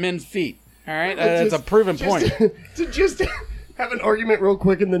look at men's feet. All right, that's a proven point. To just have an argument real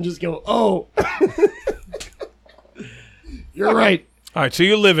quick and then just go, oh. You're right. All right, so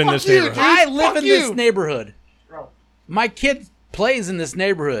you live in this you, neighborhood. dude. I live Fuck in you. this neighborhood. My kid plays in this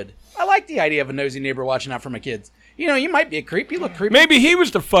neighborhood. I like the idea of a nosy neighbor watching out for my kids. You know, you might be a creep. You look creepy. Maybe he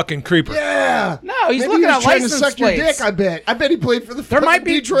was the fucking creeper. Yeah. No, he's Maybe looking he was at trying to license suck your plates. dick, I bet. I bet he played for the There might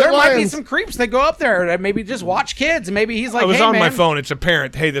be Detroit there might be Lions. some creeps that go up there that maybe just watch kids, and maybe he's like, I was hey, on man, my phone. It's a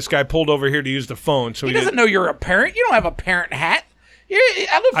parent. Hey, this guy pulled over here to use the phone. So He doesn't know you're a parent. You don't have a parent hat.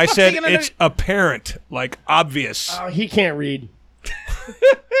 I said it's apparent, like obvious. Oh, he can't read.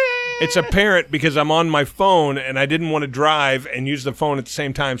 It's apparent because I'm on my phone and I didn't want to drive and use the phone at the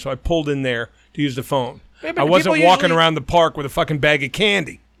same time, so I pulled in there to use the phone. Yeah, but I wasn't people walking usually- around the park with a fucking bag of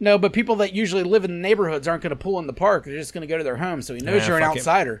candy. No, but people that usually live in the neighborhoods aren't going to pull in the park. They're just going to go to their home, so he knows Nah, you're an fuck it.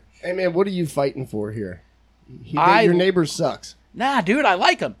 outsider. Hey, man, what are you fighting for here? I- Your neighbor sucks. Nah, dude, I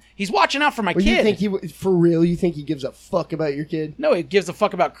like him. He's watching out for my Well, kid. you think for real, you think he gives a fuck about your kid? No, he gives a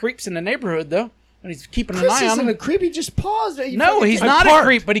fuck about creeps in the neighborhood, though. And he's keeping an Chris eye on isn't them. a creep. He just paused. You No, fucking he's kid. not a parked.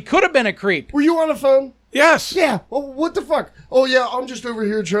 creep, but he could have been a creep. Were you on the phone? Yes. Yeah. Well, what the fuck? Oh, yeah, I'm just over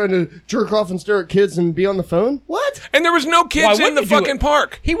here trying to jerk off and stare at kids and be on the phone? What? And there was no Why kids in wouldn't the you do fucking it?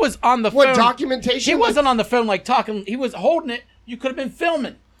 park. He was on the What, phone. documentation? He wasn't on the phone like talking. He was holding it. You could have been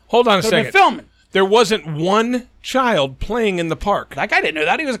filming. Hold on a Could have been second. filming. There wasn't one child playing in the park. That guy didn't know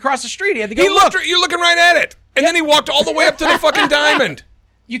that. He was across the street. He had to go He look. looked. You're looking right at it, and then he walked all the way up to the fucking diamond.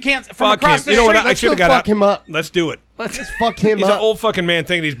 You can't from Fuck him. across the You know what? street. I Let's should have go got fuck out. him up. Let's do it. Let's- Fuck him He's an up. old fucking man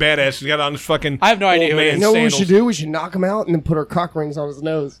thinking he's badass. He's got on his fucking. I have no idea old who it man is. You know what we sandals. should do? We should knock him out and then put our cock rings on his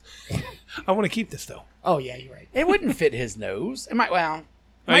nose. I want to keep this though. Oh, yeah, you're right. It wouldn't fit his nose. It might. Well, it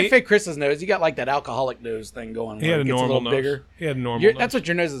He- might fit Chris's nose. You got like that alcoholic nose thing going. He where had it a gets normal little nose. bigger. He had a normal nose. That's what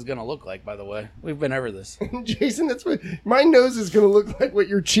your nose is going to look like, by the way. We've been over this. Jason, that's what my nose is going to look like what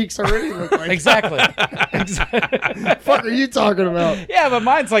your cheeks already look like. Exactly. Fuck are you talking about? Yeah, but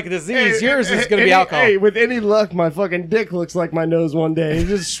mine's like a disease. Yours is going to be alcohol. Hey, with any luck, my fucking dick looks like my nose one day. It's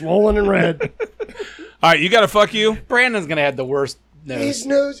just swollen and red. All right, you got to fuck you. Brandon's going to have the worst His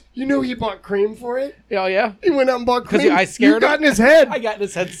nose. nose, you know he bought cream for it? Oh, yeah? He went out and bought 'Cause cream. I scared you got him? in his head. I got in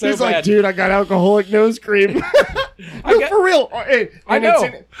his head so He's bad. like, dude, I got alcoholic nose cream. No, got- for real. Oh, hey, I and it's know.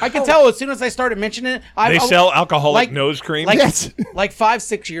 in- I can tell as soon as I started mentioning it. They sell alcoholic like- nose cream. Like, Yes. like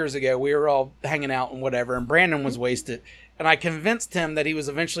 5-6 years ago, we were all hanging out and whatever, and Brandon was wasted. And I convinced him that he was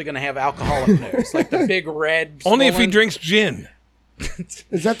eventually going to have alcoholic nose, like the big red. Only if he swollen- drinks gin.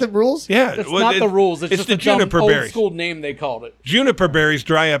 Is that the rules? Yeah, That's well, not the rules. It's just the a dumb juniper old berries. school name they called it. Juniper berries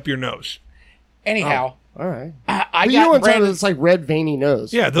dry up your nose. Anyhow, All right. I But you know got what's Brandon. it's like red veiny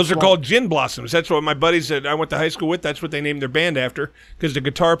nose. Yeah, those are Well, called gin blossoms. That's what my buddies that I went to high school with. That's what they named their band after because the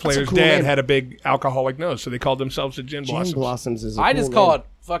guitar player's cool dad name. had a big alcoholic nose, so they called themselves the Gin Gin Blossoms. Blossoms is a I cool just call name. it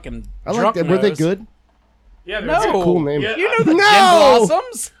fucking. I like drunk that. Were they nose. Yeah, good? they're It's a No. cool name. Yeah. You know the No! Gin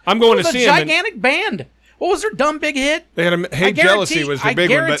Blossoms? I'm going It to was see a him. And gigantic band. What was their dumb big hit? they had a Hey Jealousy was their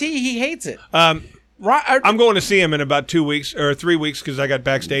big I one, but guarantee he hates it. I'm Right, going to see him in about 2 weeks or 3 weeks because I got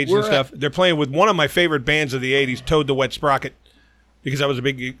backstage and We're stuff. They're playing with one of my favorite bands of the '80s, Toad the Wet Sprocket, because I was a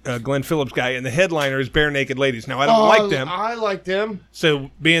big Glenn Phillips guy, and the headliner is Bare Naked Ladies. Now I don't like them, I like them.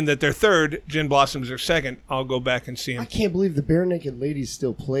 so being that they're third, Gin Blossoms are second, I'll go back and see I them. can't believe the Bare Naked Ladies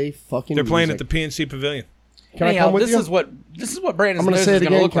still play fucking They're playing at the music. PNC Pavilion. Can I Anyhow, come with this you? is what Brandon's I'm going to nose say is it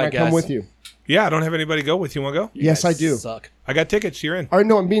going to again. look Can like, I come guys. with you? Yeah, I don't have anybody go with. You want to go? You Yes, guys I do. Suck. I got tickets. You're in. All right,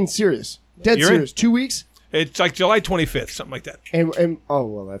 no, I'm being serious. Dead You're in? serious. 2 weeks? It's like July 25th, something like that. And oh,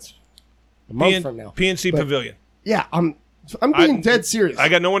 well, that's a month from now. PNC But- Pavilion. Yeah, I'm being dead serious. I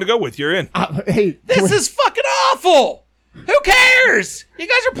got no one to go with. You're in. Hey, This is fucking awful. Who cares? You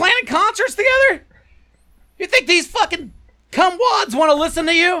guys are planning concerts together? You think these fucking cumwads want to listen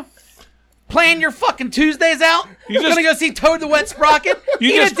to you? Playing your fucking Tuesdays out? You're just- gonna go see Toad the Wet Sprocket?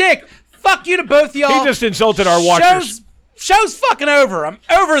 You Eat just- a dick. Fuck you to both of y'all. He just insulted our watchers. Show's fucking over. I'm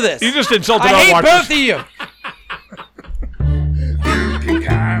over this. You just insulted I our hate watchers. both of you. You can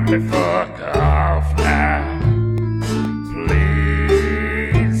kindly fuck off now.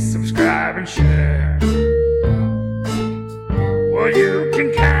 Please subscribe and share. Well, you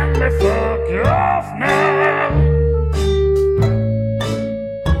can kindly fuck off now.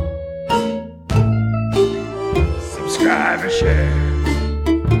 Subscribe and share.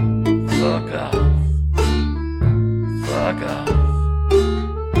 Fuck off. Fuck off.